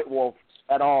use White Wolf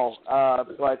at all.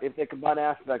 But if they combine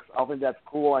aspects, I think that's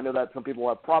cool. I know that some people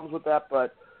have problems with that,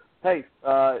 but hey,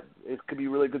 it could be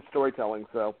really good storytelling.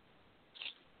 So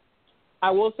I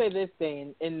will say this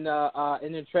thing in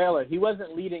the trailer, he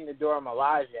wasn't leading the Dora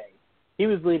Milaje. He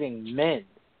was leading men.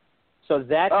 So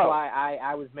that's why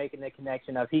I was making the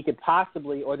connection of he could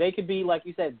possibly, or they could be, like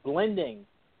you said, blending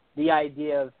the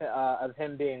idea of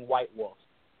him being White Wolf.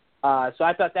 So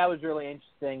I thought that was really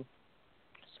interesting.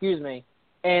 Excuse me.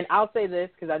 And I'll say this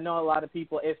because I know a lot of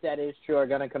people, if that is true, are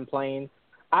going to complain.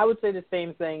 I would say the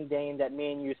same thing, Dane, that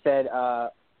me and you said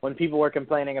when people were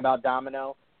complaining about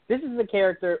Domino. This is a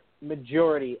character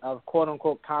majority of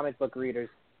quote-unquote comic book readers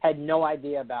had no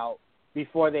idea about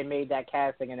before they made that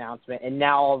casting announcement, and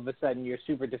now all of a sudden you're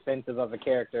super defensive of a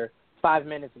character. 5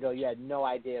 minutes ago you had no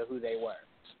idea who they were.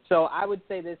 So I would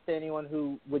say this to anyone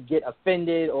who would get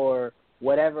offended or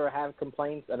whatever, have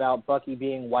complaints about Bucky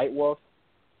being White Wolf.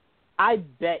 I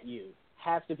bet you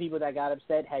half the people that got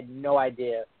upset had no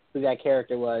idea who that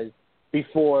character was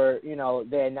before,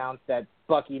 they announced that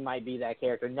Bucky might be that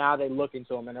character. Now they look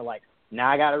into him and they're like, now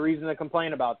I got a reason to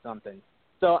complain about something.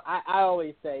 So I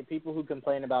always say people who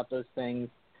complain about those things,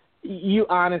 you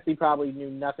honestly probably knew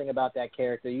nothing about that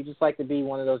character. You just like to be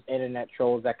one of those internet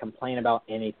trolls that complain about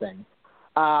anything.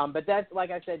 But that's, like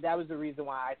I said, that was the reason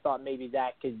why I thought maybe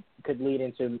that could lead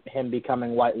into him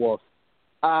becoming White Wolf.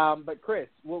 But Chris,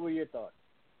 what were your thoughts?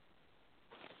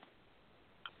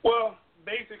 Well,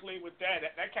 basically with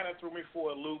that kind of threw me for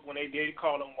a loop when they did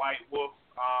call him White Wolf,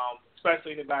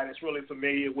 especially anybody that's really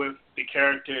familiar with the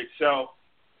character itself,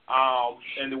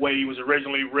 and the way he was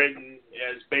originally written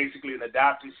as basically an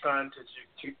adopted son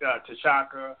to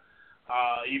T'Chaka,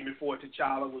 even before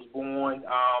T'Challa was born.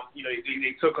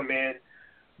 They took him in.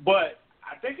 But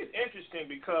I think it's interesting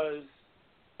because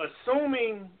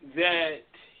assuming that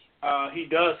he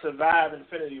does survive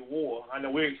Infinity War, I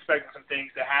know we're expecting some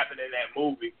things to happen in that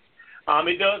movie.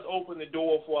 It does open the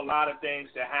door for a lot of things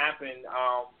to happen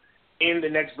in the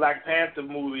next Black Panther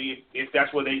movie if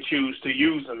that's where they choose to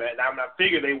use him. And I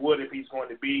figure they would if he's going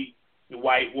to be the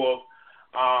White Wolf.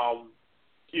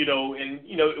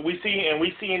 We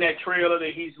see in that trailer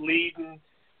that he's leading,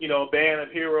 a band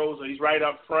of heroes, or he's right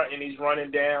up front and he's running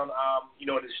down. In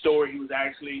the story he was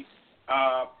actually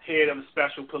head of a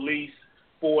special police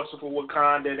force for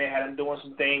Wakanda. They had him doing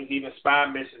some things, even spy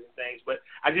missions and things. But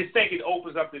I just think it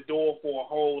opens up the door for a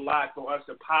whole lot for us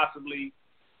to possibly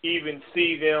even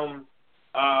see them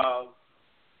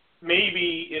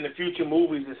maybe in the future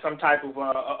movies as some type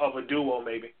of a duo,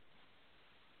 maybe.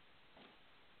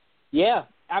 Yeah,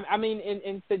 I mean,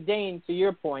 and to Dane, to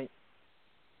your point,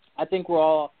 I think we're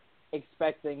all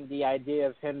expecting the idea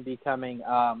of him becoming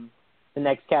the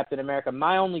next Captain America.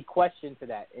 My only question to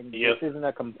that, and this isn't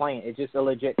a complaint, it's just a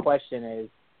legit question, is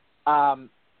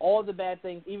all the bad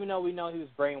things, even though we know he was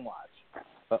brainwashed,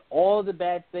 but all the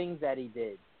bad things that he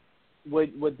did,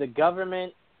 would the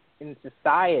government and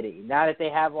society, now that they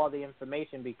have all the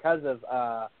information because of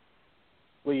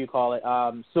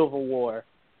Civil War,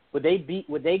 would they be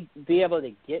able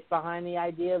to get behind the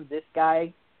idea of this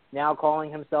guy now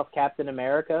calling himself Captain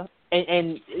America?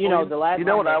 And the last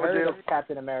time I heard of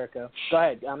Captain America. Go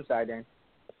ahead. I'm sorry, Dan.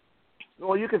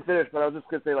 Well, you can finish, but I was just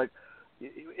going to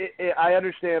say, I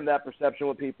understand that perception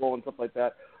with people and stuff like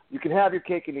that. You can have your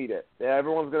cake and eat it. This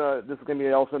is going to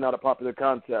be also not a popular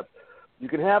concept. You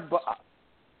can have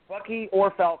Bucky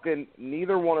or Falcon,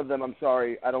 neither one of them, I'm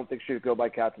sorry, I don't think should go by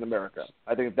Captain America.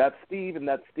 I think if that's Steve, and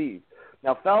that's Steve.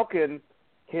 Now, Falcon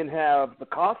can have the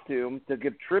costume to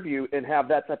give tribute and have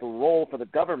that type of role for the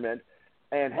government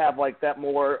and have that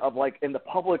more of in the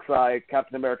public's eye,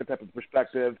 Captain America type of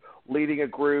perspective, leading a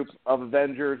group of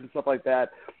Avengers and stuff like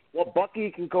that. Well,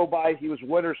 Bucky can go by, he was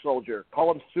Winter Soldier.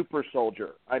 Call him Super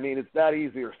Soldier. I mean, it's that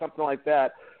easy, or something like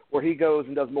that, where he goes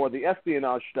and does more of the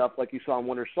espionage stuff like you saw in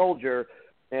Winter Soldier,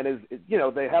 and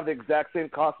they have the exact same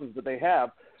costumes that they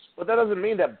have. But that doesn't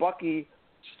mean that Bucky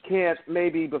can't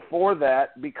maybe before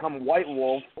that become White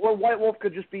Wolf, or White Wolf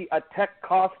could just be a tech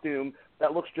costume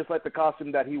that looks just like the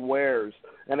costume that he wears,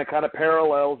 and it kind of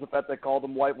parallels the fact they called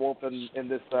him White Wolf in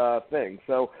this thing.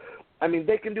 So, I mean,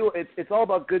 they can do it. It's all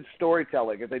about good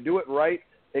storytelling. If they do it right,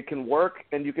 it can work,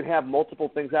 and you can have multiple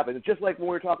things happen. It's just like when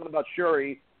we were talking about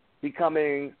Shuri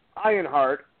becoming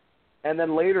Ironheart, and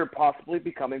then later possibly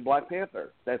becoming Black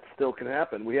Panther. That still can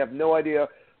happen. We have no idea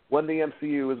when the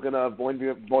MCU is going to bon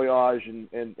voyage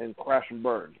and crash and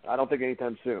burn. I don't think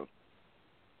anytime soon.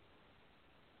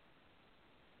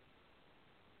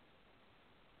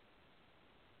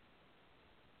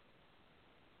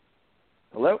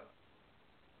 Hello?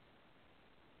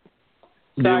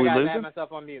 Sorry, guys, I had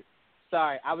myself on mute.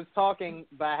 Sorry, I was talking,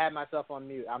 but I had myself on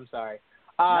mute. I'm sorry.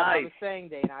 I was saying,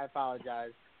 Dane, I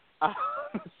apologize.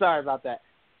 Sorry about that.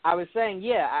 I was saying,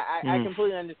 I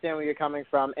completely understand where you're coming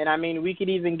from. And, I mean, we could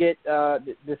even get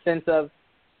the sense of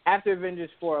after Avengers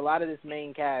 4, a lot of this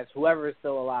main cast, whoever is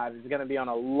still alive, is going to be on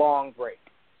a long break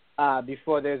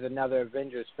before there's another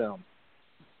Avengers film.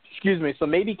 Excuse me. So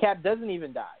maybe Cap doesn't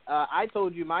even die. I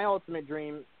told you my ultimate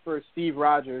dream for Steve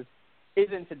Rogers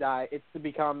isn't to die, it's to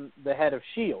become the head of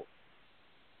S.H.I.E.L.D.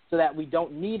 so that we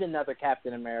don't need another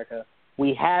Captain America.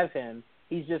 We have him.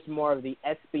 He's just more of the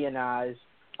espionage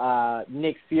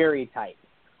Nick Fury type.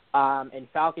 And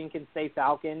Falcon can stay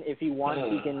Falcon if he wants.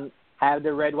 He can have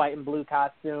the red, white, and blue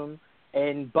costume.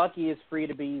 And Bucky is free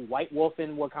to be White Wolf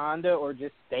in Wakanda or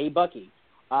just stay Bucky.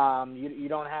 You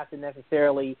don't have to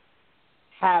necessarily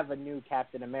have a new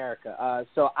Captain America.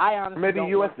 So I honestly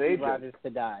don't want Steve Rogers to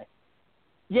die.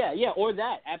 Yeah, or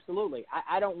that, absolutely.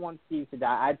 I don't want Steve to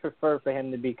die. I'd prefer for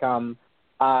him to become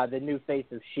the new face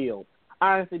of S.H.I.E.L.D.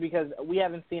 Honestly, because we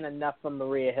haven't seen enough from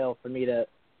Maria Hill for me to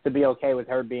be okay with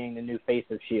her being the new face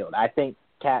of S.H.I.E.L.D. I think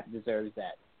Cap deserves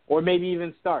that. Or maybe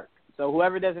even Stark. So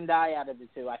whoever doesn't die out of the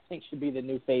two, I think should be the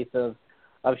new face of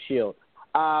S.H.I.E.L.D.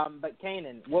 But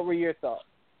Kanan, what were your thoughts?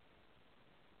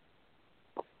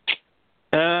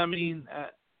 I mean,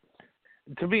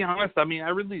 to be honest, I mean, I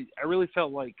really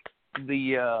felt like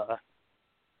the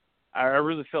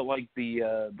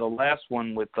last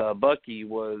one with Bucky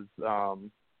was a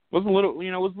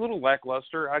little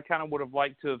lackluster. I kind of would have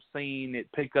liked to have seen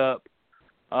it pick up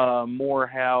more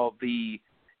how the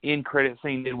end credit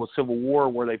scene did with Civil War,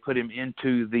 where they put him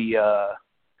into the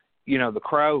the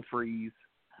cryo freeze.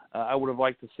 I would have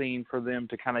liked to seen for them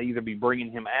to kind of either be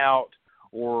bringing him out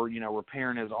or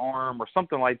repairing his arm or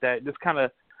something like that. Just kind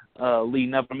of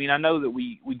leading up. I mean, I know that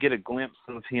we get a glimpse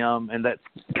of him, and that's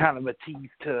kind of a tease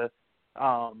to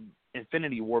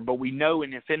Infinity War. But we know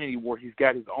in Infinity War he's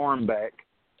got his arm back.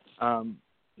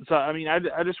 So I mean,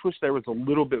 I just wish there was a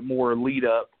little bit more lead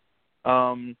up.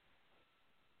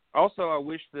 Also, I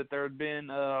wish that there had been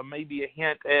maybe a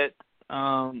hint at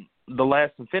the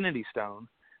last Infinity Stone,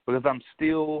 because I'm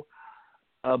still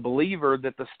a believer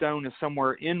that the stone is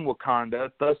somewhere in Wakanda.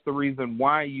 Thus, the reason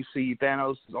why you see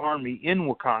Thanos' army in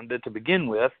Wakanda to begin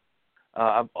with.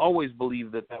 I've always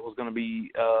believed that was going to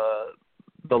be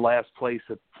the last place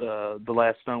that the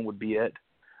last stone would be at.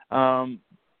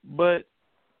 But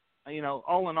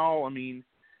all in all, I mean,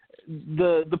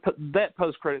 that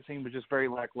post-credit scene was just very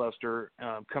lackluster,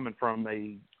 coming from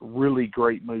a really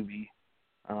great movie.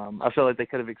 I feel like they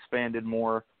could have expanded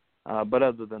more, but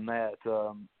other than that,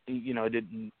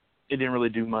 it didn't really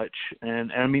do much.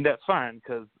 And I mean, that's fine,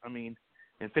 because I mean,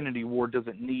 Infinity War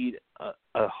doesn't need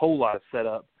a whole lot of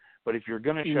setup. But if you're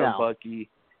going to show Bucky,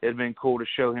 it'd been cool to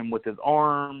show him with his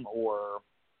arm, or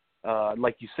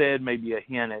like you said, maybe a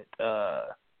hint at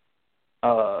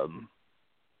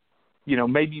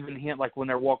maybe even hint like when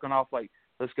they're walking off, like,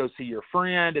 let's go see your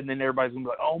friend, and then everybody's gonna be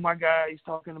like, oh my God, he's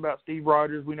talking about Steve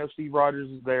Rogers. We know Steve Rogers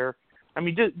is there. I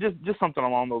mean, just something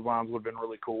along those lines would have been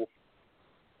really cool.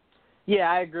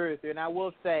 Yeah, I agree with you, and I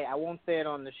will say, I won't say it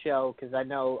on the show because I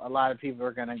know a lot of people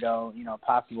are gonna go,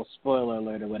 possible spoiler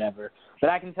alert or whatever. But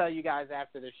I can tell you guys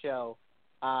after the show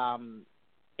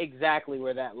exactly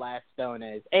where that last stone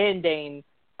is. And Dane,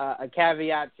 a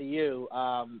caveat to you.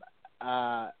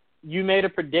 You made a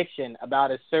prediction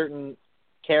about a certain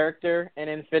character in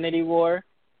Infinity War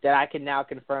that I can now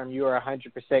confirm you are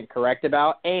 100% correct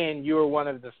about, and you were one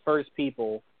of the first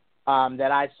people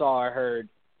that I saw or heard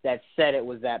that said it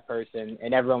was that person,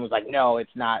 and everyone was like, no,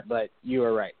 it's not, but you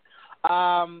were right.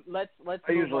 Let's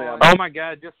move on. Oh my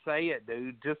God, just say it,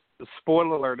 dude. Just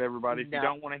spoiler alert, everybody. If you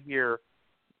don't want to hear,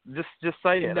 just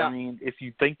say it. No. I mean, if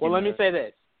you think. Well, let me say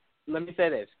this.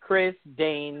 Chris,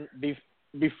 Dane,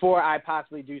 before I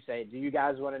possibly do say it, do you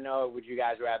guys want to know, or would you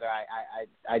guys rather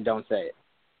I don't say it?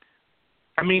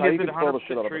 I mean, is it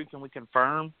 100% true? Can we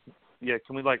confirm? Yeah,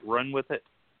 can we run with it?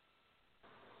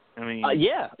 I mean,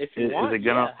 yeah, if you want. Is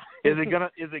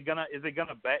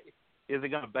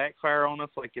it gonna backfire on us?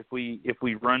 Like if we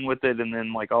run with it and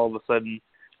then all of a sudden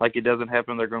it doesn't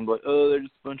happen, they're gonna be like, oh, they're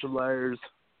just a bunch of liars.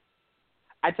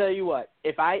 I tell you what,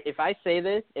 if I say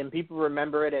this and people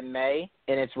remember it in May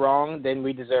and it's wrong, then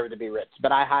we deserve to be ripped.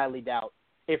 But I highly doubt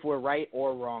if we're right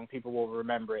or wrong, people will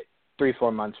remember it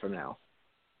 3-4 months from now.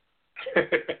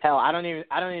 Hell, I don't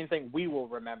even think we will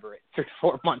remember it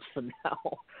 3-4 months from now.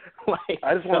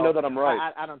 I just want to know that I'm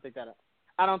right. I don't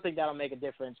think that'll make a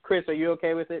difference. Chris, are you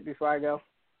okay with it before I go?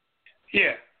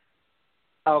 Yeah.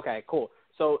 Okay, cool.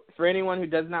 So for anyone who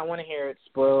does not want to hear it,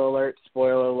 spoiler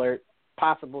alert,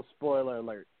 possible spoiler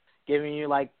alert. Giving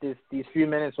you these few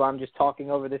minutes while I'm just talking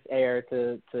over this air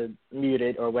to mute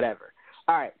it or whatever.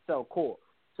 All right, so cool.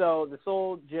 So the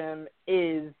Soul Gem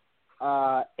is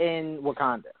in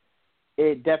Wakanda.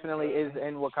 It definitely is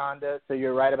in Wakanda, so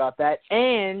you're right about that.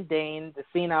 And, Dane, the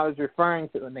scene I was referring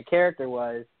to and the character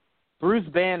was Bruce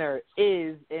Banner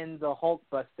is in the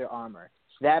Hulkbuster armor.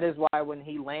 That is why when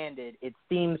he landed, it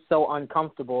seemed so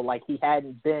uncomfortable, like he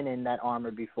hadn't been in that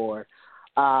armor before.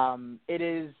 It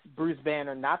is Bruce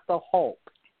Banner, not the Hulk,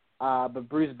 but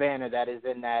Bruce Banner that is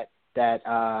in that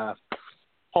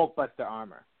Hulkbuster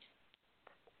armor.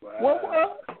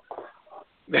 Wow.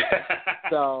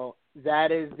 So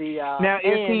that is the now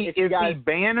is he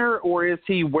Banner or is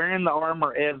he wearing the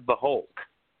armor as the Hulk?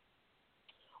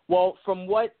 Well, from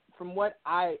what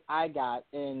I got,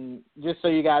 and just so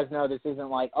you guys know, this isn't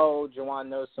like, oh, Jawan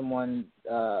knows someone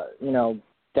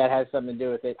that has something to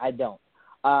do with it. I don't.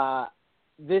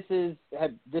 This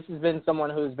has been someone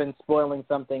who's been spoiling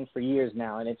something for years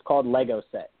now, and it's called Lego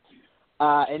Set.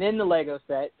 And in the Lego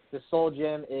Set, the Soul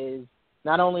Gem is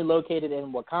not only located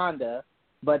in Wakanda,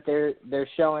 but they're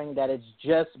showing that it's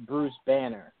just Bruce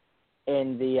Banner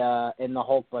in the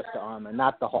Hulkbuster armor,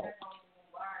 not the Hulk.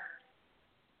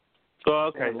 So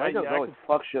okay, Lego always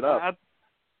fuck shit up.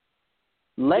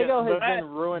 Lego has been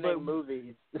ruining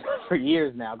movies for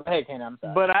years now. Go ahead, Ken. I'm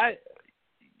sorry. But I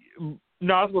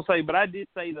was gonna say, but I did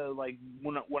say though, like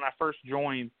when I first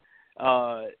joined,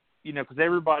 because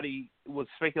everybody was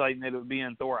speculating that it would be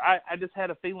in Thor. I just had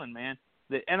a feeling, man,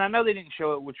 that, and I know they didn't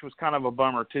show it, which was kind of a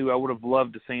bummer too. I would have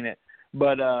loved to seen it,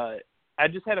 but I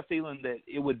just had a feeling that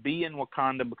it would be in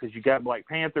Wakanda because you got Black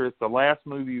Panther. It's the last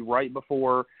movie right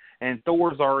before, and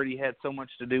Thor's already had so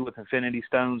much to do with Infinity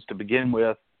Stones to begin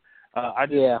with.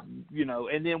 And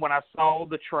then when I saw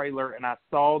the trailer and I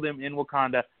saw them in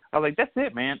Wakanda, I was like, that's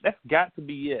it, man. That's got to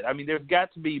be it. I mean, there's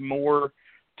got to be more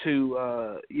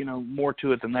to, more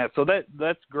to it than that. So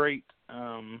that's great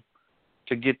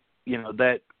to get,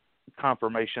 that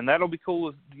confirmation. That'll be cool,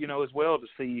 as well to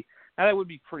see. Now, that would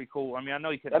be pretty cool. I mean, I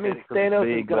know you couldn't. I mean,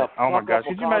 Thanos is gonna. Oh my gosh!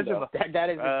 Could you imagine? That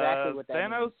is exactly what that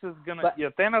Thanos means. is gonna.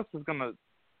 Thanos is gonna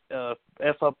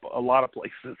f up a lot of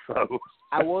places. So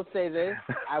I will say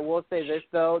this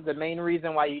though. The main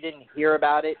reason why you didn't hear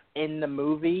about it in the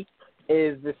movie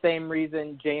is the same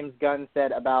reason James Gunn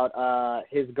said about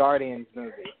his Guardians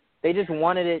movie. They just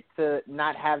wanted it to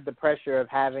not have the pressure of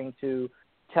having to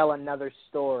tell another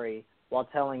story while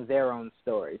telling their own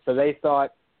story. So they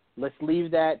thought, let's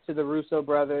leave that to the Russo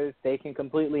brothers. They can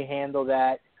completely handle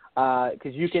that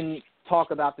because you can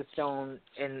talk about the stone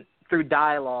through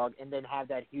dialogue and then have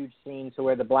that huge scene to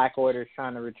where the Black Order is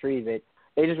trying to retrieve it.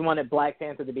 They just wanted Black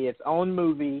Panther to be its own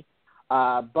movie.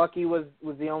 Bucky was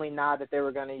the only nod that they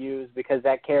were going to use because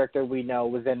that character we know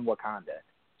was in Wakanda.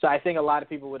 So I think a lot of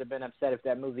people would have been upset if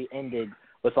that movie ended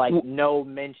with no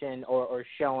mention or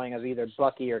showing of either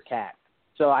Bucky or Cap.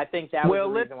 So I think that was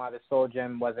the reason why the Soul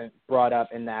Gem wasn't brought up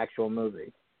in the actual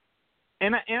movie.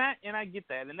 And I get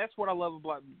that, and that's what I love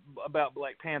about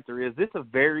Black Panther is it's a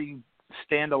very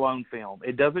standalone film.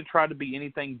 It doesn't try to be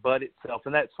anything but itself,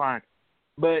 and that's fine.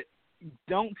 But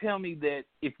don't tell me that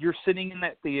if you're sitting in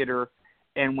that theater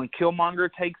and when Killmonger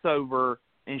takes over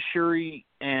and Shuri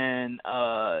and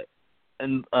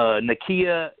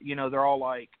Nakia, they're all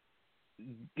like,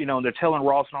 they're telling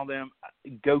Ross and all them,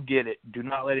 go get it. Do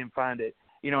not let him find it.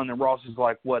 And then Ross is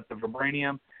like, what, the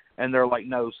vibranium? And they're like,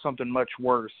 no, something much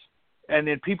worse. And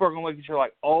then people are going to look at you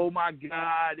like, oh, my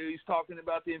God, dude, he's talking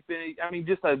about the Infinity. I mean,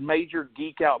 just a major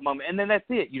geek out moment. And then that's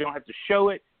it. You don't have to show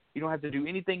it. You don't have to do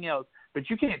anything else. But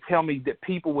you can't tell me that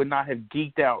people would not have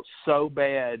geeked out so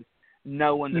bad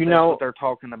knowing that that's what they're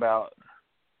talking about.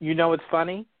 You know what's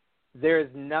funny? There is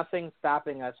nothing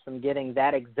stopping us from getting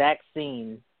that exact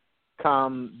scene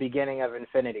come beginning of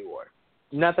Infinity War.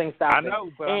 Nothing stopping. I know,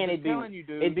 but and I'm just telling you,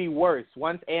 dude. It'd be worse.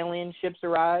 Once alien ships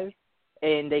arrive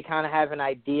and they kind of have an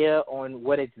idea on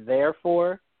what it's there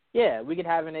for, yeah, we could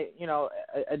have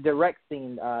a direct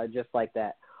scene just like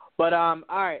that. But all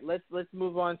right, let's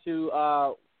move on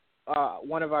to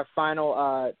one of our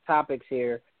final topics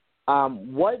here.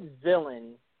 What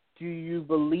villain do you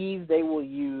believe they will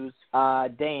use?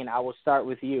 Dane, I will start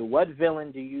with you. What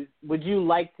villain would you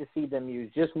like to see them use?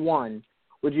 Just one.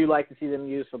 Would you like to see them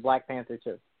use for Black Panther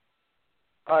 2?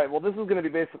 All right, well, this is going to be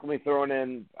basically throwing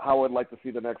in how I'd like to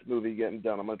see the next movie getting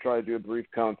done. I'm going to try to do a brief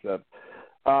concept.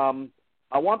 I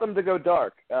want them to go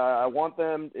dark. I want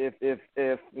them, if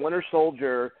Winter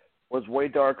Soldier was way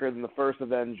darker than the first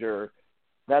Avenger,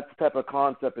 that's the type of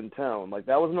concept and tone. Like,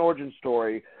 that was an origin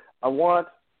story. I want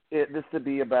this to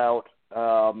be about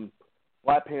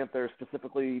Black Panther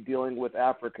specifically dealing with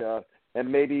Africa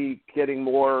and maybe getting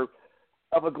more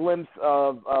of a glimpse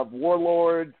of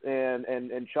warlords and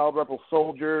child rebel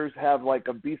soldiers, have like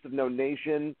a Beast of No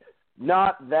Nation.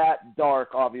 Not that dark,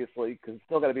 obviously, because it's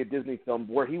still got to be a Disney film,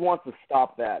 where he wants to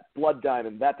stop that. Blood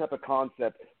Diamond, that type of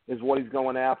concept is what he's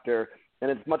going after. And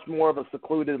it's much more of a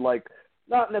secluded, like,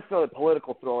 not necessarily a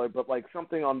political thriller, but like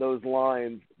something on those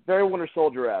lines, very Winter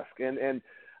Soldier-esque. And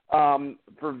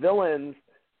for villains,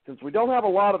 since we don't have a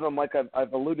lot of them, like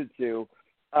I've alluded to,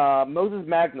 Moses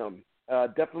Magnum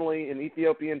definitely an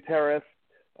Ethiopian terrorist.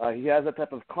 He has that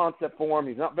type of concept form.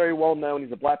 He's not very well known.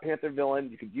 He's a Black Panther villain.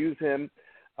 You could use him.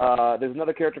 There's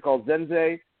another character called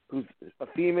Zenze, who's a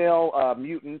female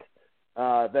mutant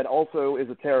that also is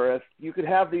a terrorist. You could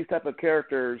have these type of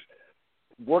characters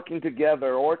working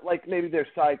together, or like maybe they're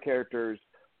side characters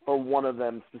for one of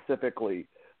them specifically.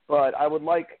 But I would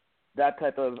like that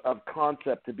type of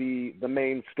concept to be the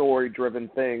main story-driven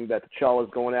thing that T'Challa is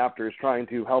going after, is trying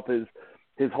to help his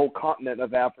whole continent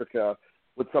of Africa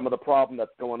with some of the problem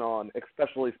that's going on,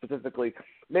 especially specifically.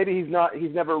 Maybe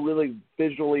he's never really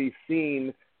visually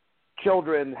seen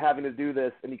children having to do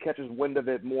this, and he catches wind of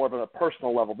it more of on a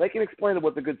personal level. They can explain it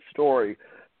with a good story,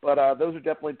 but those are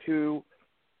definitely two.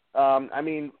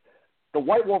 The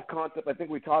White Wolf concept I think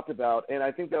we talked about, and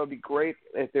I think that would be great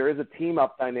if there is a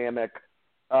team-up dynamic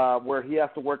where he has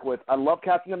to work with. I love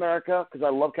Captain America because I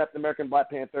love Captain America and Black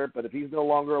Panther, but if he's no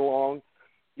longer along,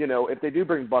 if they do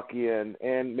bring Bucky in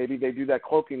and maybe they do that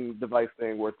cloaking device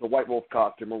thing where it's the White Wolf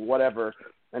costume or whatever,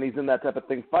 and he's in that type of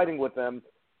thing fighting with them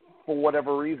for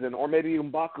whatever reason, or maybe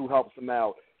M'Baku helps him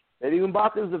out. Maybe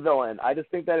M'Baku is the villain. I just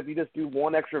think that if you just do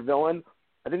one extra villain,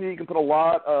 I think that you can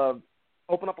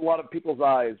open up a lot of people's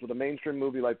eyes with a mainstream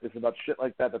movie like this about shit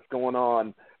like that that's going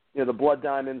on, the blood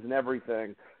diamonds and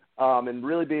everything, and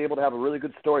really be able to have a really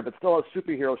good story, but still a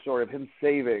superhero story of him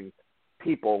saving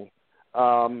people.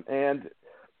 And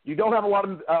you don't have a lot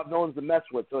of villains to mess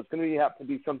with, so it's going to have to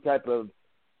be some type of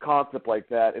concept like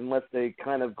that, unless they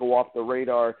kind of go off the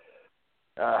radar.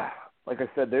 Like I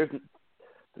said, there's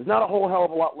not a whole hell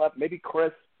of a lot left. Maybe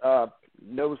Chris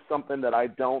knows something that I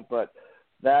don't, but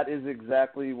that is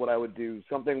exactly what I would do.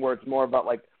 Something where it's more about,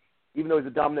 like, even though he's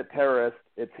a dominant terrorist,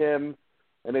 it's him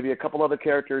and maybe a couple other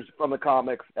characters from the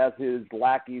comics as his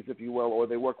lackeys, if you will, or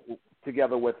they work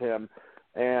together with him.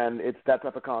 And it's that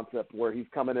type of concept where he's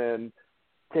coming in,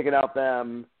 taking out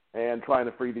them, and trying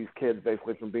to free these kids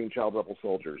basically from being child rebel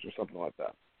soldiers or something like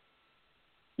that.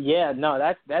 Yeah, no,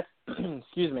 that's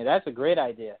excuse me, that's a great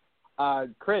idea.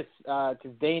 Chris,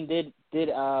 because Dane did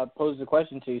pose the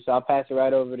question to you, so I'll pass it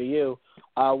right over to you.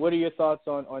 What are your thoughts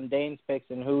on Dane's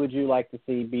picks, and who would you like to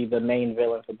see be the main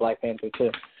villain for Black Panther 2?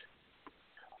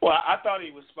 Well, I thought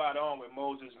he was spot on with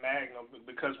Moses Magnum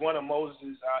because one of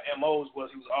Moses' MOs was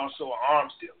he was also an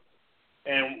arms dealer.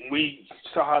 And we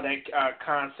saw how that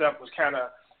concept was kind of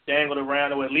dangled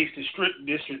around, or at least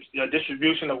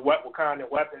distribution of Wakandan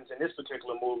weapons in this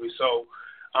particular movie. So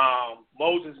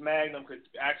Moses Magnum could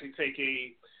actually take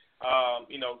a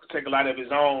lot of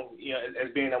his own, as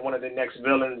being one of the next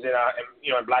villains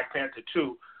in Black Panther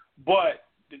 2. But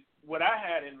what I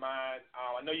had in mind,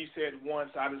 I know you said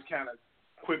one, so I just kind of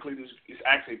quickly, it's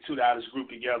actually two that I just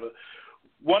grouped together.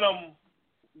 One of them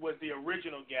was the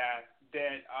original guy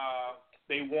that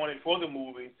they wanted for the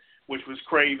movie, which was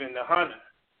Kraven the Hunter.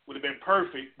 Would have been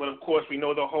perfect, but of course we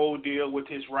know the whole deal with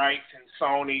his rights and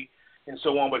Sony and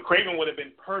so on. But Kraven would have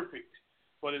been perfect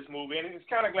for this movie, and it's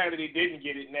kind of glad that he didn't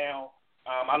get it now.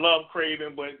 I love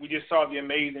Kraven, but we just saw the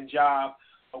amazing job,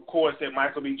 of course, that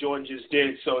Michael B. Jordan just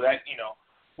did, so that,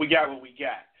 we got what we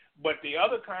got. But the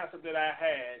other concept that I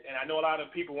had, and I know a lot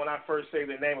of people when I first say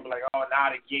the name will be like, oh,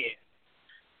 not again.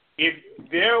 If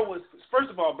there was,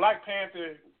 first of all, Black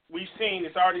Panther, we've seen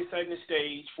it's already setting the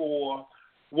stage for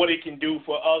what it can do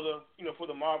for other, for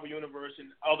the Marvel Universe and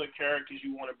other characters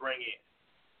you want to bring in.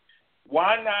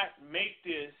 Why not make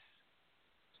this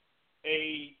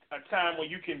a time where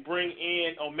you can bring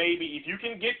in, or maybe if you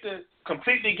can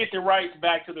completely get the rights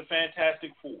back to the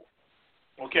Fantastic Four,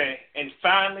 okay, and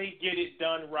finally get it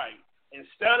done right.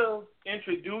 Instead of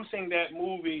introducing that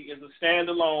movie as a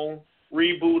standalone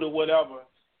reboot or whatever,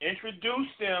 introduce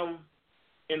them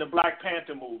in the Black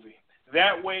Panther movie.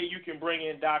 That way you can bring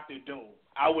in Dr. Doom.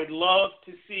 I would love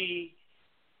to see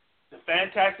the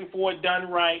Fantastic Four done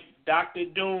right, Dr.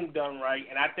 Doom done right,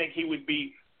 and I think he would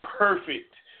be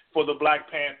perfect for the Black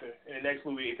Panther in the next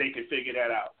movie if they could figure that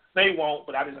out. They won't,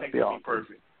 but I just think it would be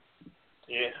perfect.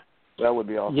 Yeah. That would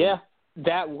be awesome. Yeah,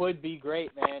 that would be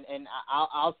great, man. And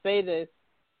I'll say this.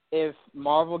 If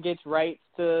Marvel gets rights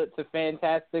to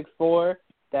Fantastic Four,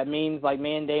 that means, like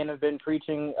me and Dane have been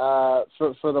preaching for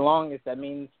the longest, that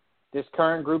means this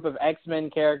current group of X-Men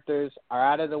characters are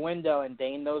out of the window, and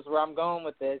Dane knows where I'm going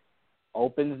with this.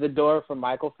 Opens the door for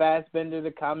Michael Fassbender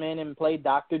to come in and play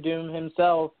Dr. Doom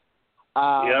himself.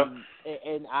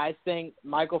 And I think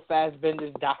Michael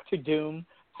Fassbender's Dr. Doom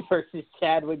versus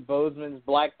Chadwick Boseman's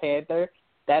Black Panther,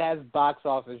 that has box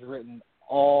office written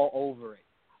all over it.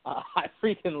 I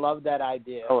freaking love that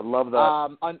idea. I would love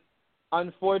that.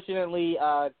 Unfortunately,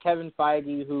 Kevin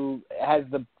Feige, who has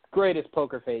the greatest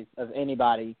poker face of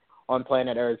anybody on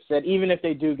planet Earth, said even if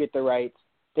they do get the rights,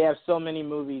 they have so many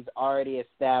movies already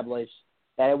established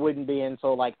that it wouldn't be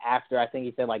until like after, I think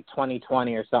he said like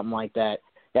 2020 or something like that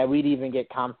we'd even get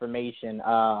confirmation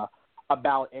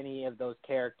about any of those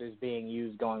characters being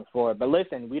used going forward. But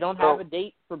listen, we don't have a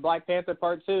date for Black Panther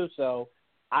Part 2, so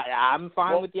I'm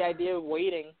fine with the idea of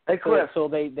waiting until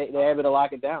they're able to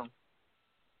lock it down.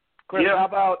 Chris, how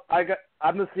about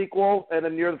I'm the sequel and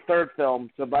then you're the third film,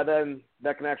 so by then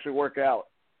that can actually work out.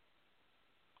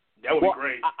 That would be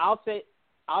great. I'll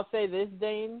say this,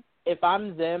 Dane. If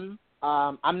I'm them,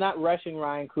 I'm not rushing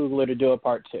Ryan Coogler to do a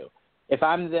Part 2. If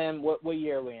I'm them, what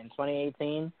year are we in?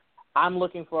 2018. I'm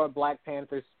looking for a Black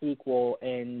Panther sequel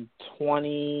in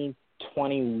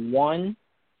 2021,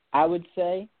 I would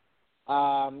say,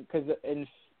 because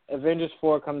Avengers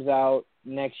 4 comes out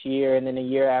next year, and then a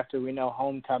year after, we know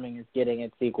Homecoming is getting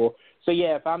its sequel. So,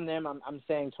 yeah, if I'm them, I'm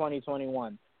saying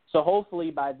 2021. So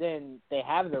hopefully by then they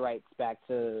have the rights back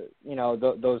to,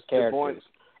 those characters.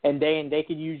 And they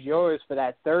could use yours for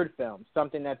that third film,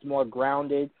 something that's more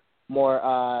grounded, more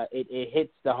it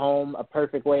hits the home, a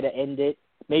perfect way to end it.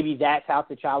 Maybe that's how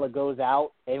T'Challa goes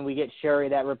out, and we get Shuri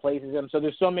that replaces him. So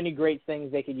there's so many great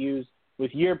things they could use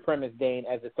with your premise, Dane,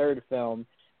 as a third film,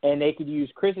 and they could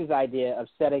use Chris's idea of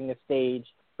setting the stage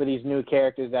for these new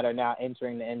characters that are now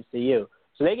entering the MCU.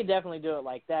 So they could definitely do it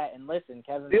like that. And listen,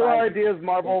 Kevin Feige. Your ideas,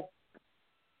 Marvel.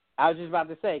 I was just about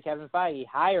to say, Kevin Feige,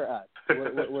 hire us.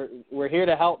 We're here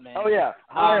to help, man. Oh, yeah.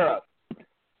 Hire us.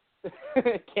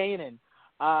 Kanan,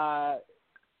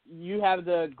 you have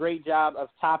the great job of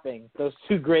topping those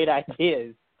two great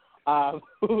ideas. Who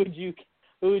would you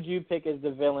pick as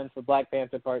the villain for Black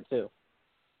Panther Part 2?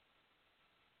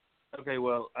 Okay,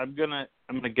 well, I'm gonna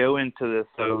go into this,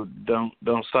 so don't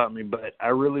stop me. But I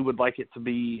really would like it to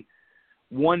be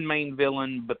one main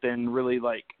villain, but then really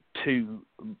like two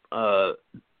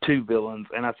villains.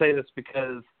 And I say this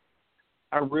because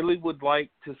I really would like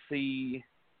to see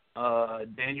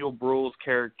Daniel Bruhl's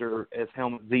character as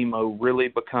Helmut Zemo really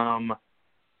become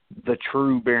the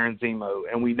true Baron Zemo.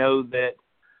 And we know that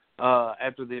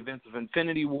after the events of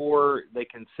Infinity War, they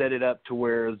can set it up to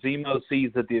where Zemo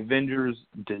sees that the Avengers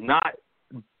did not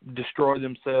destroy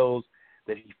themselves,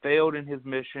 that he failed in his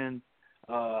mission.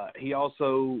 He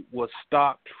also was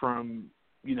stopped from,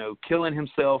 killing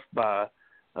himself by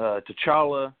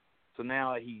T'Challa. So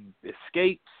now he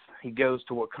escapes. He goes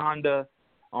to Wakanda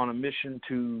on a mission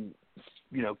to,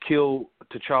 kill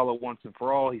T'Challa once and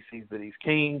for all. He sees that he's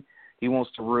king. He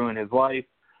wants to ruin his life.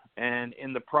 And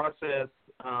in the process,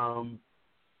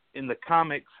 in the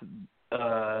comics,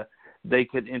 they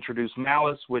could introduce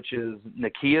Malice, which is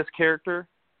Nakia's character.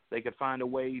 They could find a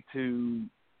way to,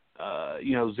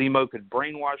 Zemo could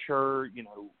brainwash her,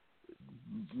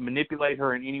 manipulate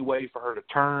her in any way for her to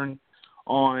turn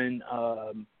on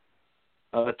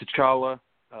T'Challa.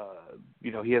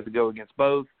 He has to go against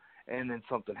both. And then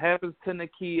something happens to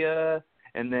Nakia,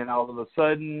 and then all of a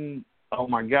sudden, oh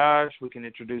my gosh, we can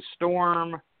introduce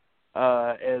Storm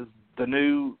as the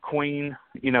new queen.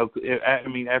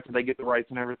 After they get the rights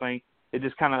and everything, it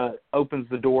just kind of opens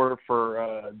the door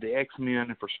for the X-Men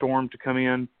and for Storm to come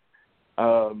in.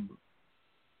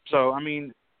 So, I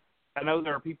know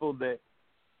there are people that,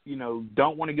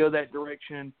 don't want to go that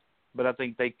direction, but I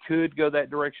think they could go that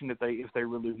direction if they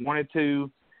really wanted to.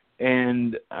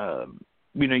 And,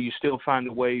 you still find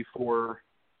a way for,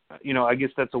 I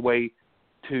guess that's a way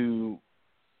to,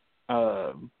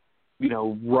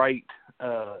 write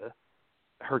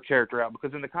her character out.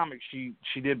 Because in the comics, she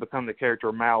did become the character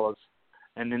of Malice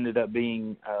and ended up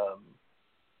being,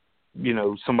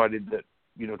 somebody that,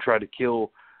 tried to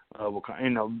kill, and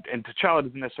T'Challa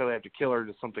doesn't necessarily have to kill her,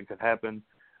 just something could happen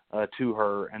to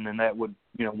her. And then that would,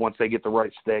 once they get the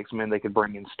rights to the X-Men, they could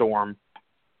bring in Storm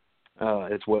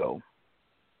as well.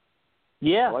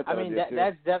 Yeah,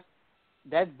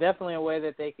 that's definitely a way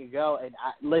that they could go. And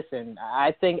listen,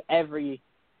 I think every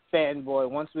fanboy,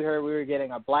 once we heard we were getting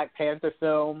a Black Panther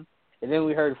film, and then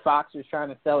we heard Fox was trying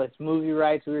to sell its movie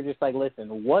rights, we were just like,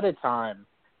 listen, what a time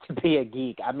to be a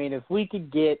geek. If we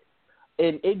could get,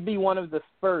 it'd be one of the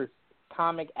first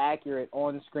comic-accurate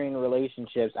on-screen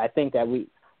relationships I think that we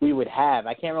would have.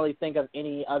 I can't really think of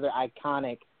any other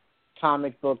iconic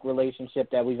comic book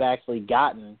relationship that we've actually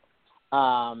gotten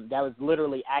that was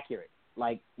literally accurate.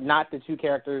 Like, not the two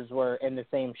characters were in the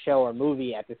same show or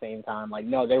movie at the same time. Like,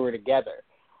 no, they were together.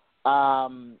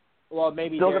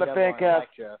 Maybe still gonna fan cast.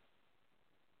 Extra.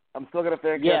 I'm still gonna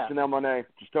fan cast Janelle Monáe.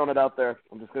 Just throwing it out there.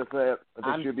 I'm just gonna say it.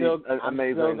 I think she'd be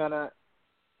amazing.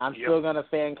 I'm still gonna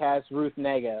fan cast Ruth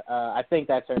Negga. I think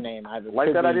that's her name. I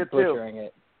like that idea butchering too.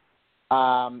 It.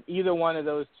 Either one of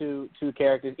those two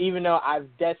characters. Even though I've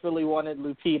desperately wanted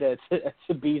Lupita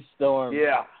to be Storm.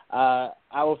 Yeah.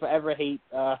 I will forever hate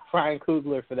Ryan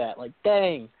Coogler for that. Like,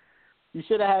 dang, you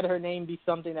should have had her name be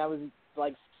something that was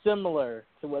like similar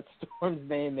to what Storm's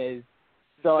name is.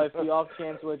 So if the off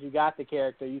chance was you got the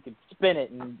character, you could spin it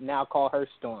and now call her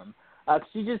Storm.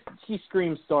 She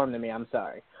screams Storm to me. I'm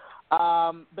sorry.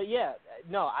 But yeah,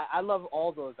 no, I love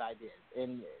all those ideas,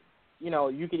 and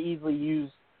you could easily use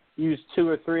 2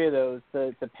 or 3 of those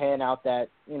to pan out that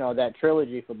that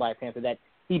trilogy for Black Panther that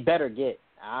he better get.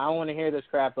 I don't want to hear this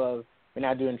crap of we're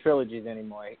not doing trilogies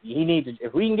anymore. He needs to,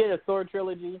 if we can get a Thor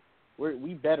trilogy,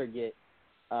 we better get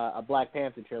a Black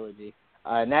Panther trilogy,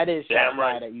 and that is shot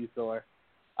right at you, Thor.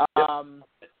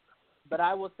 But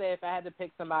I will say if I had to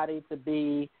pick somebody to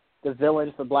be the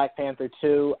villain for Black Panther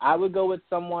 2, I would go with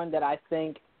someone that I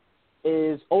think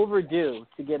is overdue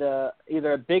to get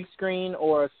either a big screen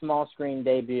or a small screen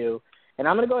debut, and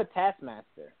I'm going to go with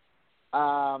Taskmaster.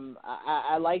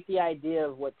 I like the idea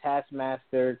of what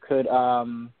Taskmaster could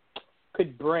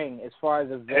bring as far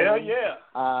as a villain. Hell yeah.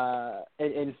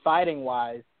 In fighting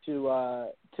wise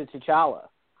to T'Challa.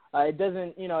 It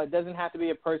doesn't have to be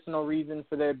a personal reason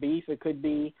for their beef. It could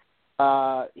be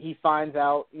he finds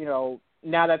out,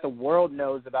 now that the world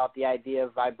knows about the idea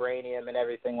of vibranium and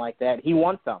everything like that, he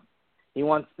wants some. He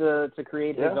wants to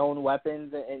create his own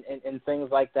weapons and things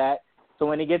like that. So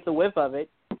when he gets a whiff of it,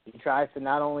 he tries to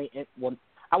not only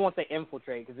I won't say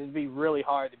infiltrate, because it'd be really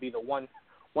hard to be the one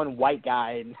white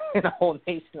guy in a whole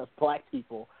nation of black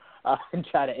people and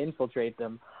try to infiltrate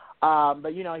them.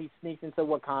 But he sneaks into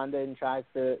Wakanda and tries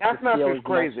to. Taskmaster's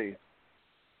crazy.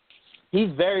 He's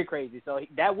very crazy, so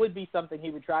that would be something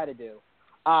he would try to do.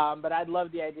 But I'd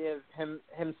love the idea of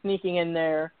him sneaking in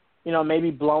there,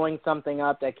 maybe blowing something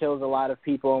up that kills a lot of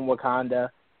people in Wakanda,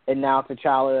 and now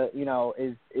T'Challa,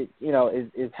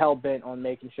 is hell bent on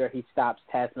making sure he stops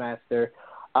Taskmaster,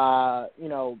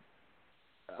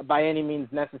 by any means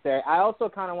necessary. I also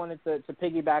kind of wanted to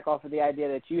piggyback off of the idea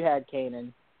that you had,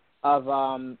 Kanan,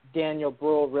 of Daniel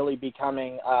Bruhl really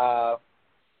becoming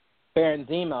Baron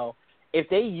Zemo. If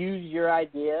they use your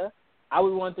idea, I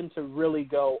would want them to really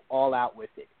go all out with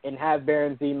it and have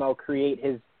Baron Zemo create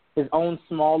his own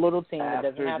small little team. It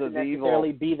doesn't have to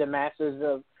necessarily be the Masters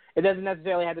of. It doesn't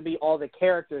necessarily have to be all the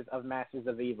characters of Masters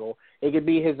of Evil. It could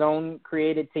be his own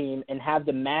created team and have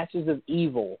the Masters of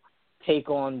Evil take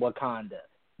on Wakanda.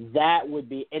 That would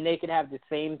be, and they could have the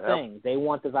same thing. They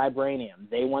want the vibranium.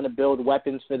 They want to build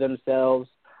weapons for themselves,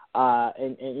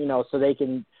 and so they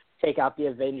can take out the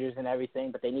Avengers and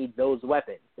everything, but they need those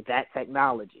weapons, that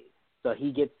technology. So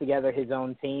he gets together his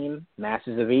own team,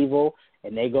 Masters of Evil,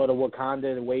 and they go to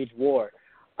Wakanda to wage war.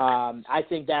 I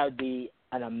think that would be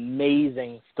an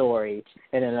amazing story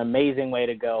and an amazing way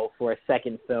to go for a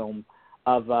second film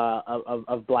of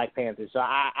Black Panther. So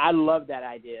I love that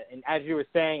idea. And as you were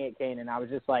saying it, Kanan, I was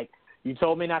just like, you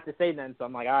told me not to say nothing, so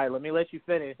I'm like, all right, let me let you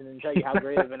finish and then tell you how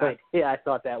great of an idea I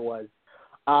thought that was.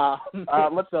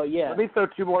 Let me throw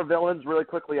 2 more villains really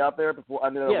quickly out there before I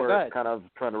know we're kind of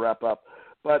trying to wrap up.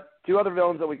 But 2 other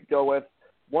villains that we could go with.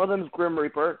 One of them is Grim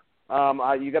Reaper.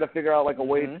 You got to figure out a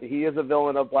way. He is a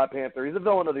villain of Black Panther. He's a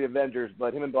villain of the Avengers,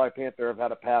 but him and Black Panther have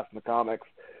had a past in the comics.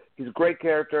 He's a great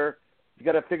character. You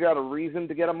got to figure out a reason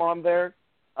to get him on there.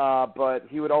 But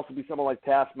he would also be someone like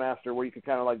Taskmaster, where you could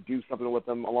kind of do something with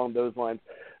him along those lines.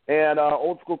 And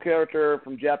old school character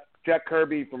from Jack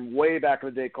Kirby from way back in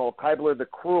the day called Kybler the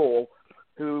Cruel,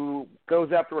 who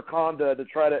goes after Wakanda to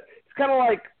try to. It's kind of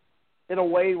like, in a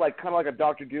way, kind of like a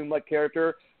Dr. Doom-like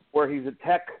character, where he's a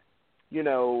tech. He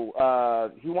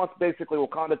wants basically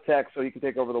Wakanda tech so he can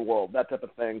take over the world, that type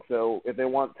of thing. So if they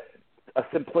want a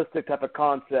simplistic type of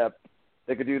concept,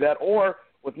 they could do that. Or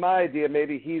with my idea,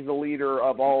 maybe he's the leader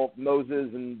of all Moses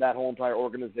and that whole entire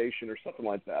organization or something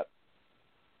like that.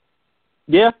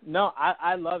 Yeah, no,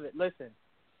 I love it. Listen,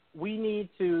 we need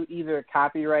to either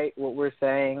copyright what we're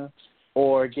saying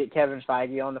or get Kevin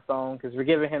Feige on the phone, because we're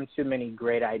giving him too many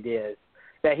great ideas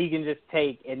that he can just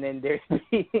take, and then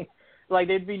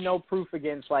there'd be no proof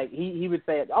against, he would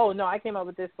say, oh, no, I came up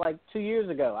with this 2 years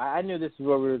ago. I knew this is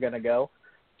where we were going to go.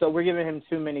 So we're giving him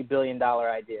too many billion-dollar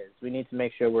ideas. We need to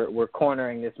make sure we're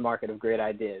cornering this market of great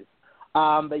ideas.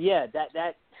 But, yeah,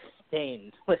 that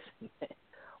Dane, listen,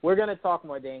 we're going to talk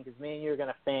more, Dane, because me and you are going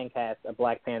to fan cast a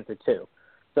Black Panther 2.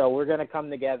 So we're going to come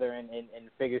together and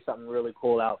figure something really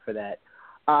cool out for that.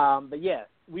 But, yeah,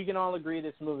 we can all agree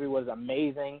this movie was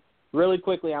amazing. Really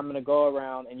quickly, I'm going to go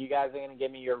around, and you guys are going to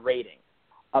give me your rating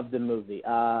of the movie.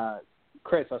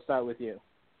 Chris, I'll start with you.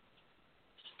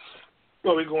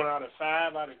 Well, we going out of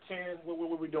 5 out of 10?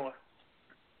 What we doing?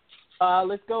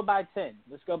 Let's go by 10.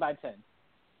 Let's go by 10.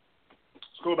 Let's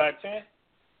go by 10?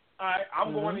 All right,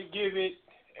 I'm going to give it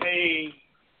a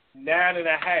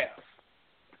 9.5.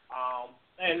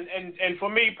 And for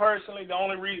me personally, the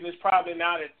only reason it's probably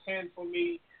not at 10 for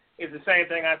me is the same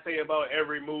thing I say about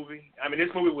every movie. I mean, this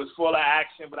movie was full of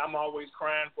action, but I'm always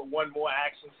crying for one more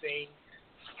action scene.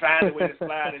 Find a way to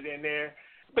slide it in there.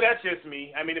 But that's just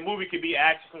me. I mean, the movie could be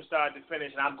action from start to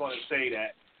finish, and I'm going to say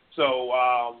that. So,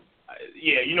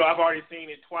 yeah, I've already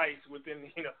seen it twice within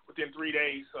 3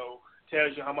 days, so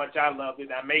tells you how much I loved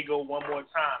it. I may go one more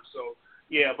time. So,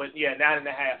 yeah, but, 9.5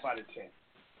 out of 10.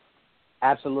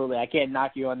 Absolutely. I can't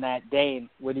knock you on that. Dane,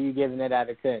 what are you giving it out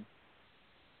of 10?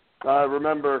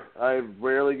 Remember, I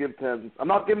rarely give 10s. I'm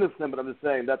not giving this 10, but I'm just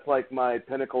saying that's like my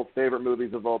pinnacle favorite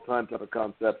movies of all time type of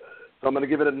concept. So I'm going to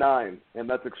give it a 9, and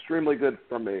that's extremely good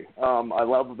for me. I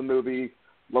love the movie,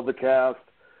 love the cast.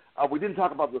 We didn't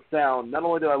talk about the sound. Not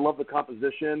only did I love the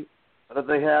composition that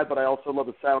they had, but I also love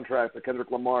the soundtrack that Kendrick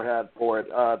Lamar had for it.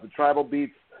 The tribal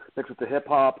beats mixed with the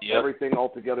hip-hop, everything all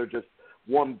together, just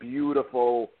one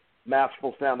beautiful,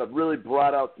 masterful sound that really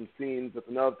brought out some scenes. That's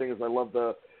another thing is I love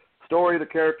the story, the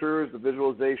characters, the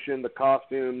visualization, the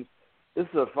costumes. This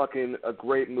is a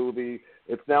great movie.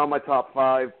 It's now in my top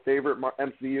 5 favorite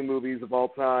MCU movies of all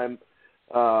time.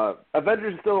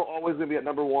 Avengers is still always going to be at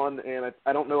number 1, and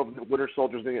I don't know if Winter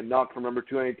Soldier is going to get knocked from number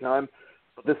 2 anytime.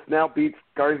 But this now beats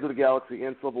Guardians of the Galaxy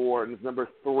and Civil War, and is number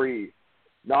 3,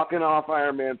 knocking off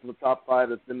Iron Man from the top 5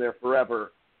 that's been there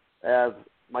forever as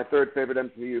my 3rd favorite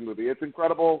MCU movie. It's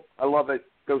incredible. I love it.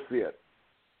 Go see it.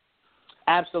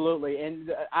 Absolutely,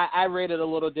 and I rate it a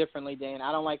little differently, Dan.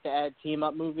 I don't like to add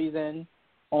team-up movies in,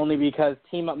 only because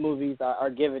team-up movies are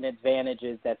given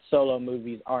advantages that solo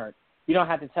movies aren't. You don't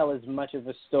have to tell as much of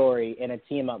a story in a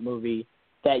team-up movie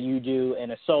that you do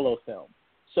in a solo film.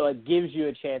 So it gives you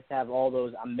a chance to have all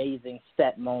those amazing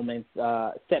set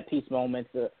piece moments,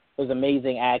 those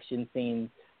amazing action scenes.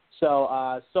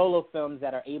 So solo films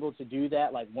that are able to do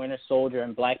that, like Winter Soldier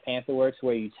and Black Panther works,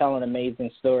 where you tell an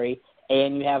amazing story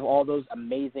and you have all those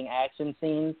amazing action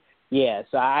scenes, yeah.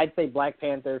 So I'd say Black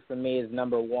Panther for me is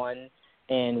number 1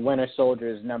 and Winter Soldier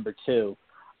is number 2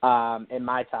 in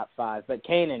my top 5. But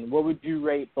Kanan, what would you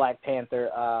rate Black Panther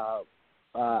out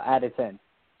of 10?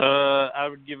 I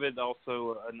would give it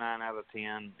also a 9 out of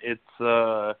 10.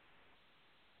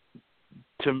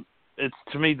 To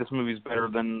me, this movie is better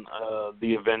than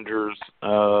the Avengers.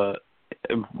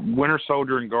 Winter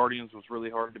Soldier and Guardians was really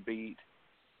hard to beat.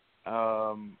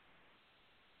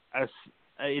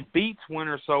 It beats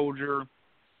Winter Soldier,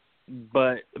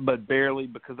 but barely,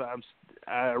 because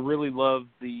I really love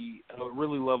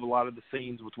a lot of the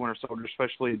scenes with Winter Soldier,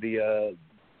 especially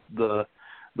the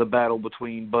battle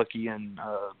between Bucky and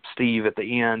Steve at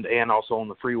the end, and also on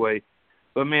the freeway.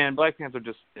 But man, Black Panther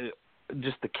just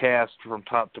the cast from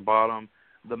top to bottom,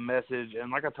 the message,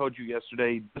 and like I told you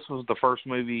yesterday, this was the first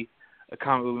a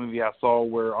comic book movie I saw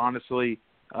where honestly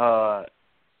I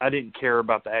didn't care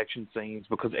about the action scenes,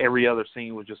 because every other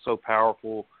scene was just so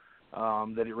powerful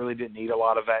that it really didn't need a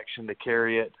lot of action to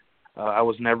carry it. I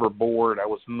was never bored. I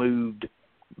was moved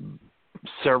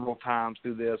several times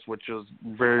through this, which is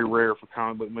very rare for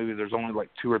comic book movies. There's only like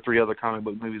 2 or 3 other comic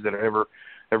book movies that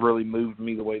have really moved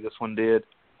me the way this one did.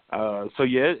 So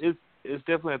yeah, it's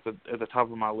definitely at the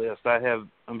top of my list.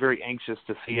 I'm very anxious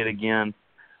to see it again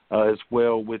as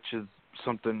well, which is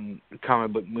something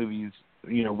comic book movies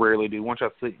rarely do. Once I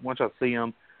see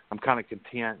them, I'm kind of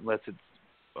content unless it's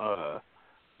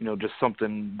just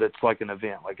something that's like an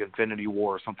event, like Infinity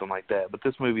War or something like that. But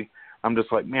this movie, I'm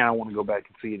just like, man, I want to go back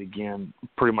and see it again,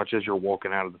 pretty much as you're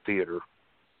walking out of the theater.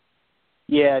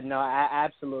 Yeah, no,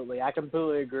 absolutely. I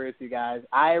completely agree with you guys.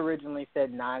 I originally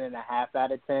said 9.5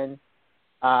 out of 10,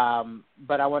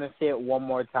 but I want to see it one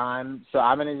more time. So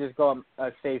I'm going to just go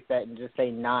a safe bet and just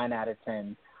say 9 out of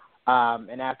 10.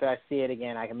 And after I see it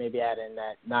again, I can maybe add in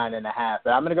that 9.5.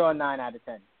 But I'm going to go a 9 out of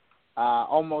 10.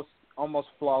 Almost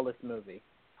flawless movie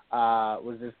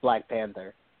was this Black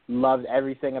Panther. Loved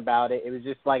everything about it. It was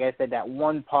just, like I said, that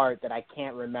one part that I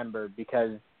can't remember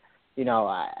because,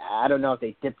 I don't know if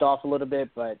they dipped off a little bit,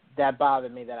 but that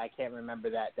bothered me that I can't remember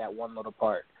that one little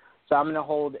part. So I'm gonna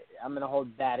hold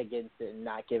that against it and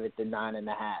not give it the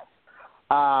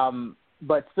 9.5.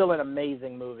 But still an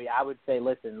amazing movie. I would say,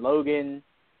 listen, Logan,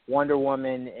 Wonder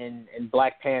Woman, and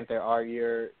Black Panther are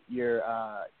your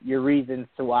reasons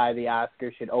to why the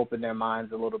Oscars should open their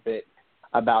minds a little bit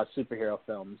about superhero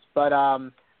films. But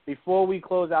before we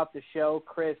close out the show,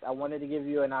 Chris, I wanted to give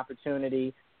you an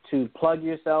opportunity to plug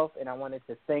yourself, and I wanted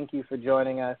to thank you for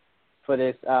joining us for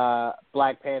this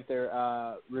Black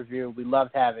Panther review. We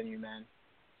loved having you, man.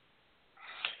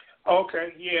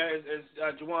 Okay, yeah,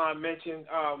 as Juwan mentioned,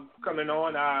 coming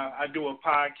on, I do a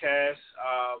podcast.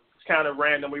 It's kind of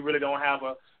random. We really don't have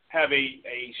a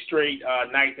straight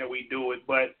night that we do it,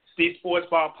 but the Sports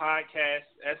Ball Podcast,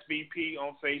 SBP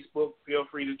on Facebook. Feel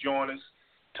free to join us,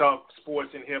 talk sports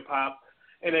and hip-hop.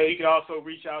 And then you can also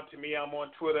reach out to me. I'm on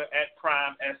Twitter at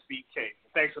PrimeSBK.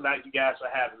 Thanks a lot, you guys, for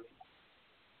having me.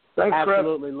 Thanks, Chris.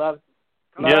 Absolutely. Loved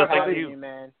having you,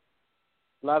 man.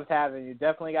 Loved having you.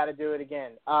 Definitely got to do it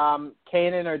again.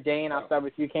 Kanan or Dane, I'll start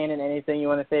with you, Kanan. Anything you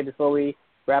want to say before we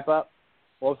wrap up?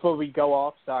 Well, before we go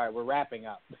off. Sorry, we're wrapping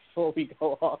up. Before we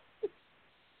go off.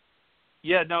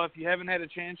 Yeah, no, if you haven't had a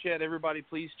chance yet, everybody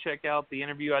please check out the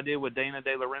interview I did with Dana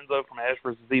De Lorenzo from Ash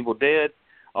vs. Evil Dead.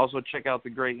 Also check out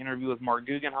the great interview with Mark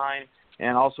Guggenheim.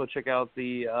 And also check out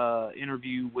the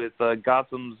interview with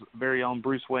Gotham's very own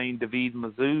Bruce Wayne, David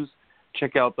Mazouz.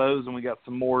 Check out those, and we got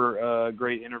some more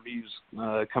great interviews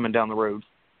coming down the road.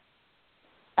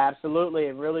 Absolutely.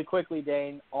 And really quickly,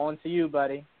 Dane, on to you,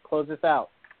 buddy. Close this out.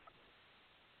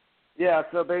 Yeah,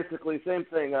 so basically, same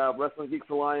thing. Wrestling Geeks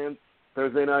Alliance,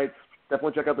 Thursday nights.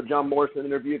 Definitely check out the John Morrison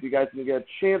interview if you guys can get a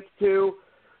chance to.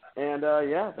 And,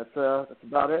 yeah, that's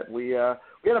about it. We had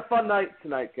a fun night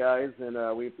tonight, guys,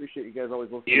 and we appreciate you guys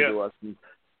always listening to us. And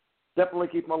definitely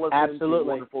keep on listening to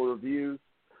wonderful reviews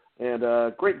and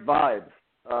great vibes.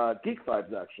 Geek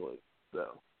vibes, actually.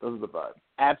 So those are the vibes.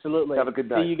 Absolutely. Have a good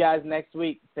night. See you guys next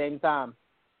week, same time.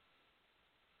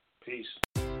 Peace.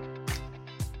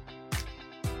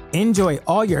 Enjoy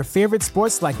all your favorite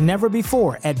sports like never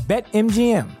before at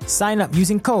BetMGM. Sign up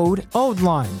using code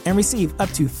OldLine and receive up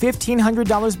to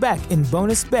 $1,500 back in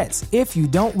bonus bets if you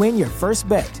don't win your first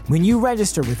bet. When you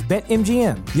register with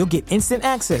BetMGM, you'll get instant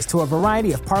access to a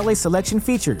variety of parlay selection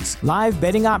features, live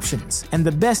betting options, and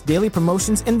the best daily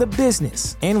promotions in the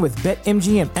business. And with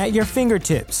BetMGM at your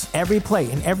fingertips, every play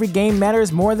and every game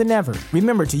matters more than ever.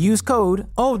 Remember to use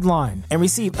code OldLine and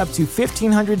receive up to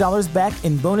 $1,500 back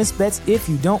in bonus bets if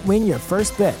you don't win your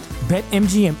first bet.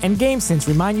 BetMGM and GameSense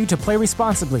remind you to play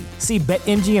responsibly. See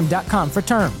BetMGM.com for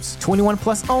terms. 21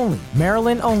 plus only.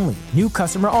 Maryland only. New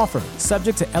customer offer.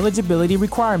 Subject to eligibility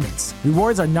requirements.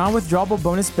 Rewards are non-withdrawable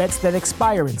bonus bets that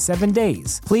expire in 7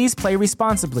 days. Please play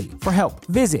responsibly. For help,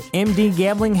 visit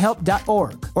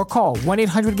mdgamblinghelp.org or call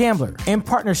 1-800-GAMBLER in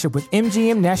partnership with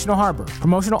MGM National Harbor.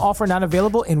 Promotional offer not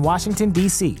available in Washington,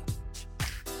 D.C.